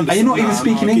 Yeah, I understand. And you're not even Nah,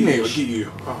 speaking I get English.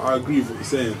 you. I agree with what you're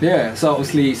saying. Yeah, so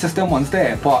obviously it's just them ones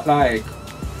there. But like,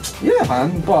 yeah,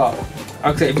 man. But like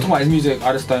I say, if you're talking about his music,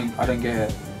 I don't get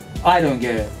it. I don't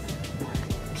get it.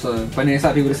 So, but then it's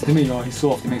like people listen to me, oh, he's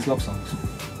soft, he makes love songs.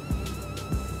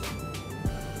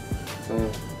 So,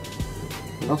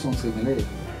 love songs give me later.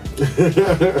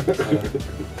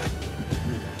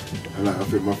 And like, I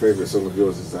think my favourite song of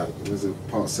yours is that, was it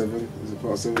Part 7? Is it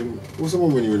Part 7? What's the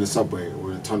one when you're in the subway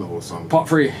or in a tunnel or something? Part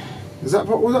 3. Was that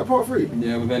Part 3?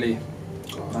 Yeah, with Ellie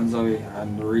and Zoe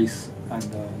and Reese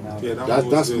and now. Yeah,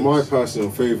 That's my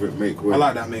personal favourite Make Way. I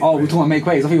like that Make Oh, Way. we're talking about Make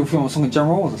Ways. I think we were filming a song in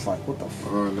general. I was just like, what the f?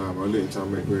 Oh no, my Little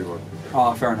Time Make Way one.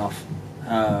 Oh, fair enough.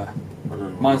 I don't know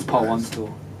Mine's what Part that 1 is.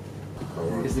 still. Oh,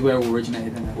 right. It's where it all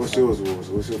originated, isn't it? What's So- yours, Walls?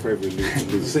 What's your favourite The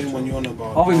Luke? same one you're on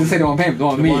about. I was gonna say the one payment, the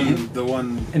one with me. The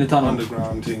one In the tunnel.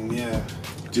 underground thing, yeah.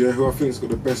 Do you know who I think's got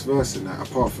the best verse in that?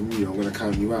 Apart from you, I'm gonna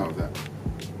count you out of that.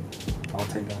 I'll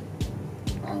take that.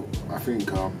 I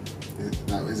think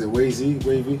is it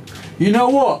Wavy? You know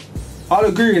what? I'll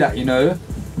agree with that, you know.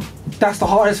 That's the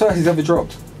hardest verse he's ever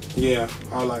dropped. Yeah,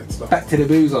 I like stuff. Back to the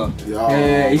boozer.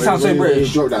 Yeah, he sounds so When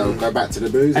British. you drop that, go back to the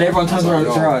booze. And everyone turns around and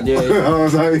looks around, yeah. I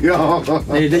was like, yo.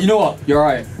 Yeah, you know what? You're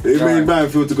right. It You're made right. man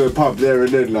feel to go pub there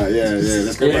and then, like, yeah,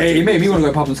 let's go Yeah, back to it the made me booze. want to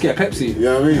go pub and get a Pepsi. You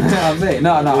know what I mean? You know what I'm saying?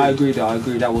 No, I agree though. I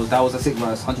agree. That was a sick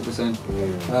verse,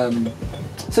 100%.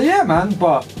 So yeah, man.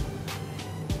 But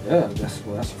yeah, that's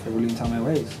your favourite Lean Time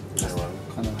Ways. That's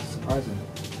kind of surprising.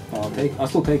 But I'll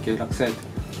still take it. Like I said,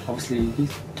 obviously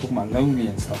he's talking about lonely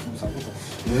and stuff. I'm just like, what the f?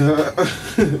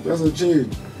 Yeah, that's a tune.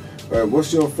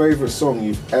 What's your favourite song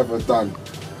you've ever done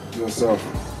yourself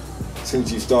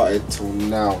since you started till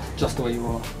now? Just the way you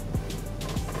are.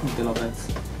 With the love heads.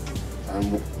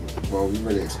 And well, you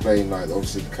really explained like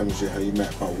obviously the chemistry, how you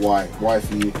met, but why? Why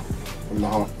for you from the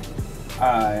heart?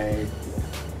 I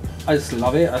just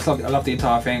love it. I love the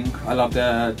entire thing. I love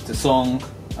the song.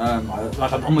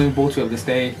 I'm even bored to it this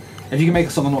day. If you can make a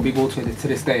song and not be bored to it to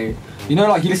this day, you know,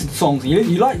 like you listen to songs and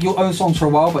you like your own songs for a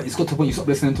while, but it's got to the point you stop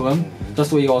listening to them. Just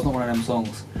the way you are is not one of them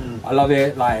songs. I love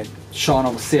it. Like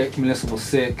Shana was sick, Melissa was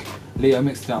sick, Leo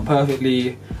mixed it down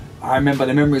perfectly. I remember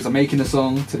the memories of making the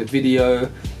song to the video.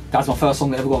 That's my first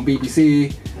song that ever got on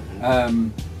BBC.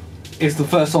 It's the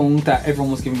first song that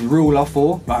everyone was giving me real love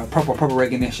for, like proper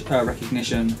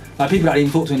recognition. Like people that I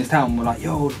didn't talk to in this town were like,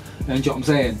 yo, you know what I'm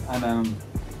saying? And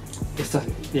it's just,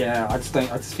 yeah, I just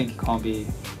think it can't be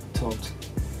topped.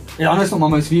 Yeah, I know it's not my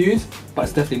most viewed, but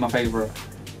it's definitely my favourite.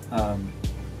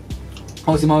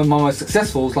 Obviously my most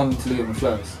successful is London to Luton and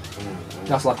Flirts.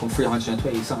 That's like on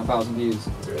 320,000 views.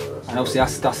 And obviously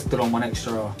that's still on one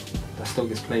extra that still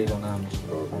gets played on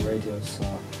radios.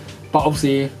 So. But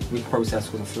obviously we could probably say that's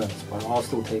because of Flirts, but I'll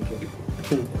still take it.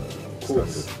 Of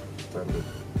course.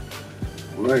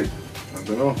 Right. I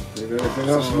don't know. Is there anything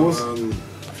else, Walls?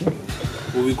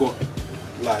 Well, we got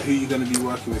like who you gonna be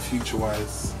working with future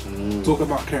wise. Talk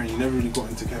about Karen. You never really got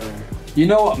into Karen. You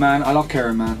know what, man? I love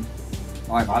Karen, man.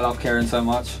 Like, I love Karen so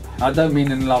much. I don't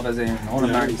mean in love as in I want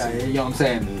to marry Karen. You know what I'm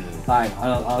saying? Like,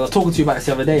 I was talking to you about this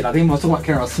the other day. Like, even when I was talking about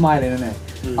Karen, I was smiling, innit?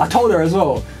 I told her as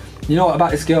well. You know what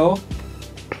about this girl?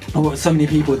 I've got so many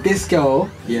people. This girl,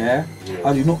 yeah,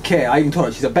 I do not care. I even told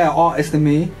her she's a better artist than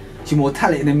me. She's more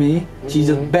talented than me. She's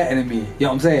just better than me. You know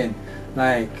what I'm saying?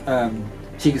 Like,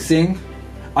 she can sing.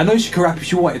 I know she could rap if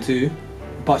she wanted to,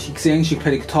 but she can sing, she can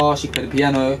play the guitar, she can play the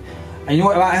piano. And you know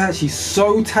what about her? She's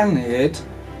so talented,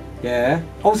 yeah.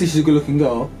 Obviously she's a good looking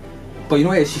girl, but you know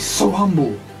what it is? She's so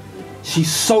humble. She's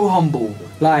so humble.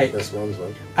 Like, Best ones,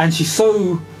 man. and she's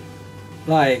so,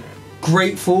 like,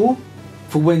 grateful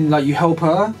for when, like, you help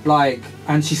her, like,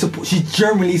 and she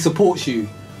generally supports you.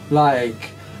 Like,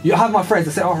 you have my friends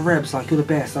that say, oh, Rebs, like, you're the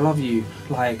best, I love you.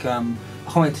 Like,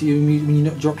 I can't wait to when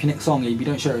you drop your next song. You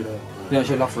don't show it though. You don't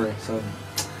show love for it. So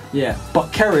yeah,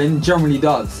 but Karen generally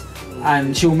does.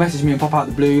 And she'll message me and pop out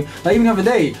the blue. Like even the other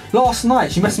day, last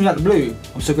night, she messaged me out the blue.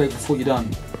 I'm so grateful for what you've done.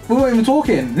 We weren't even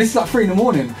talking. This is like 3 in the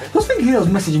morning. I was thinking he was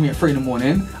messaging me at 3 in the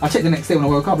morning. I checked the next day when I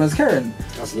woke up and it's Karen.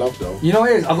 That's love though. You know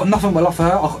what it is? I've got nothing but love for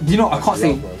her. You know, I can't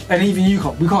say, and even you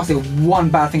can't. We can't say one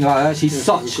bad thing about her. She's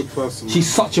such a good person. She's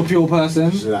such a pure person.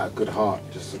 She's like a good heart.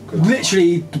 Just a good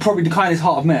Literally, probably the kindest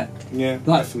heart I've met. Yeah,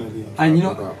 like, definitely. And you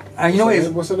know what it is?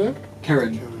 What's her name?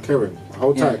 Karen.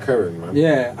 Hold tight, Karen, man.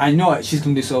 Yeah, I know it. She's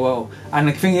gonna do so well. And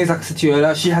the thing is, like I said to you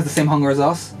earlier, she has the same hunger as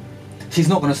us. She's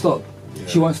not gonna stop. Yeah.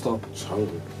 She won't stop. She's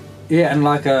hungry. Yeah, and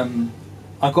like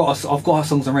I've got her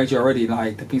songs on radio already.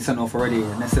 Like they've been sent off already,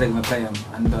 and they said they're gonna play them.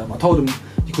 And I told them,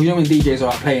 because you know when DJs are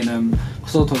like playing them, I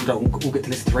sort of told you that we'll get to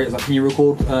listen to radios. Like, can you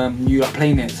record you like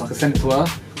playing it so I can send it to her?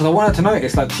 Because I want her to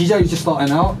notice. Like she's just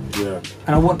starting out. Yeah.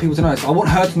 And I want people to know. So I want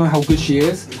her to know how good she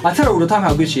is. I tell her all the time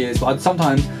how good she is, but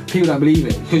sometimes people don't believe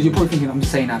it because you're probably thinking I'm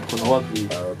just saying that because I work with you.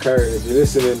 Karen, if you're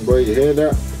listening, boy, you hear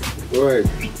that? Boy,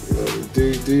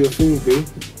 do your thing, B.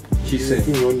 She's sick.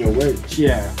 On your way.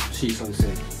 Yeah, she's so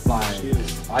sick.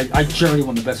 Like, I generally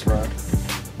want the best for her.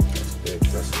 That's big.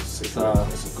 That's a sick.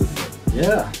 That's a good one.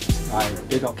 Yeah.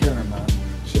 Big up Karen, man.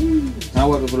 Jeez. I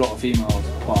work with a lot of females,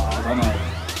 but I don't know.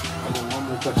 I got one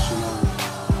more question.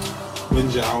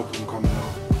 When's your album coming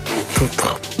out?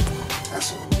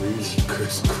 That's a really good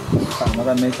question. I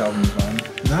don't make albums, man.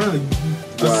 Nah,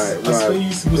 I swear you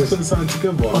was putting something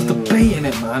together. I was debating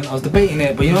it, man.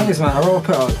 But you know what it is, man? I rather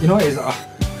put out. You know what it is?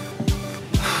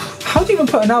 How do you even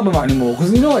put an album out anymore?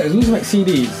 Because you know what it is? We need to make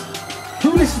CDs.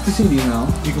 Who listens to CDs now?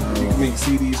 You can make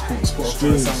CDs,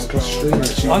 Spotify,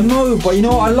 SoundCloud. I know, but you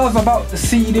know what I love about the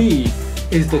CD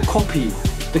is the copy,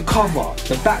 the cover,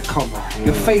 the back cover,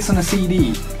 your face on the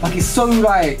CD. Like it's so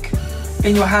like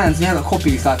in your hands. You have a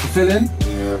copy. It's like fulfilling.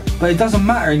 Yeah. But it doesn't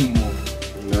matter anymore.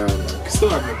 No, man. You still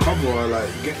have your cover, or like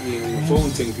you get me on your phone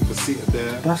thing. People see it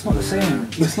there. But that's not the same.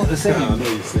 It's not the same. Yeah, I know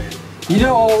what you're saying. You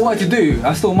know what I wanted to do?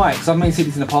 I still might, because I've made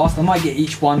CDs in the past. I might get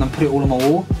each one and put it all on my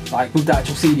wall, like with the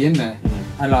actual CD in there.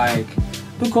 And like,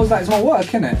 because that's my work,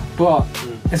 innit? But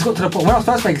it's got to the point, when I was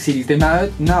first making CDs, they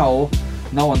mattered. Now,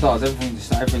 no one does. Everything's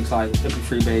like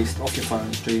MP3 based, off your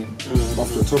phone, stream.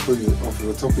 Off the top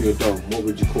of your dome, what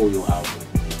would you call your album?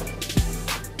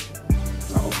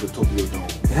 Like off the top of your dome.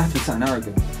 It has to be something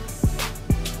arrogant.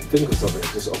 Think of something,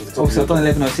 just off the top Obviously, of your I've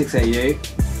done 110688.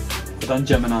 I've done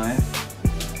Gemini.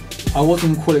 I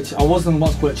wasn't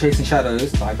once called it Chasing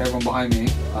Shadows, like everyone behind me,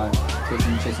 like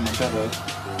chasing my shadow.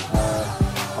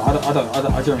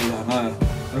 I generally don't know.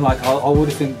 And like I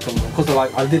would think because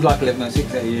like I did like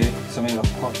 110688, so maybe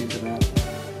like part 2 to that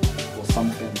or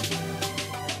something.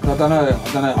 But I don't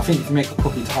know. I think if you make a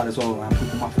cookie tart as well, man,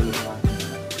 people might feel it like.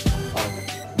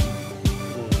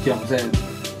 Do you know what I'm saying?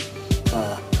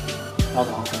 That was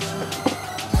a hard question.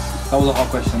 That was a hard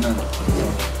question, then.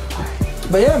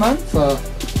 But yeah, man. So.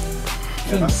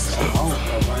 Yeah, that's I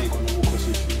ain't got no more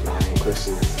questions for you. No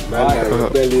questions. Man, like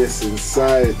rebellious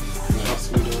inside.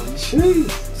 Trust me, though. Jeez.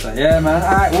 So yeah, man.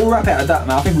 Alright, we'll wrap it at that,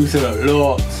 man. I think we've said a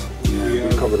lot. Yeah,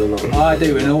 we covered a lot. I don't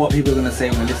even know what people are gonna say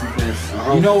when they listen to this.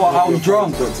 You know what? I was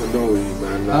drunk. Got to know you,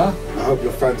 man. Huh? I hope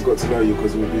your fans got to know you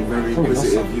because we've been very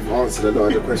inquisitive. You've answered a lot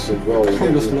of the questions well.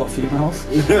 Probably lost a lot of females.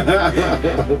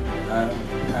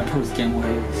 Probably game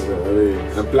away.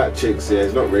 And black chicks, yeah,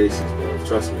 it's not racist, bro.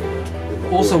 Trust me,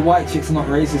 man. Also, white chicks are not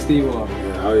racist either.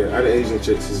 Yeah, oh yeah, and Asian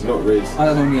chicks is not racist. I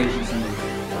don't know any Asians in there.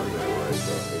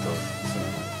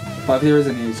 But if there is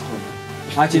any, it's cool.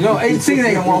 Actually, no, singers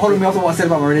ain't gonna hold me after what I said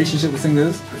about my relationship with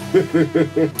singers.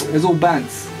 It's all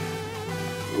bands.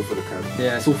 All for the camera.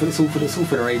 Yeah, it's all for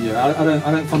the radio.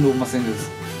 I don't fondle with my singers.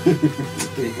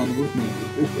 They fondle with me.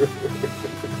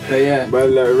 But yeah.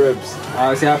 Man, like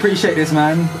Rebs. See, I appreciate this,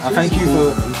 man. Thank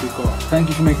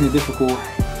you for making it difficult.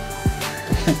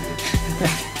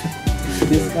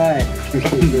 This guy.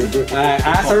 Alright,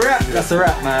 that's a wrap. That's a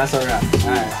wrap, man. That's a wrap.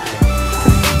 Alright.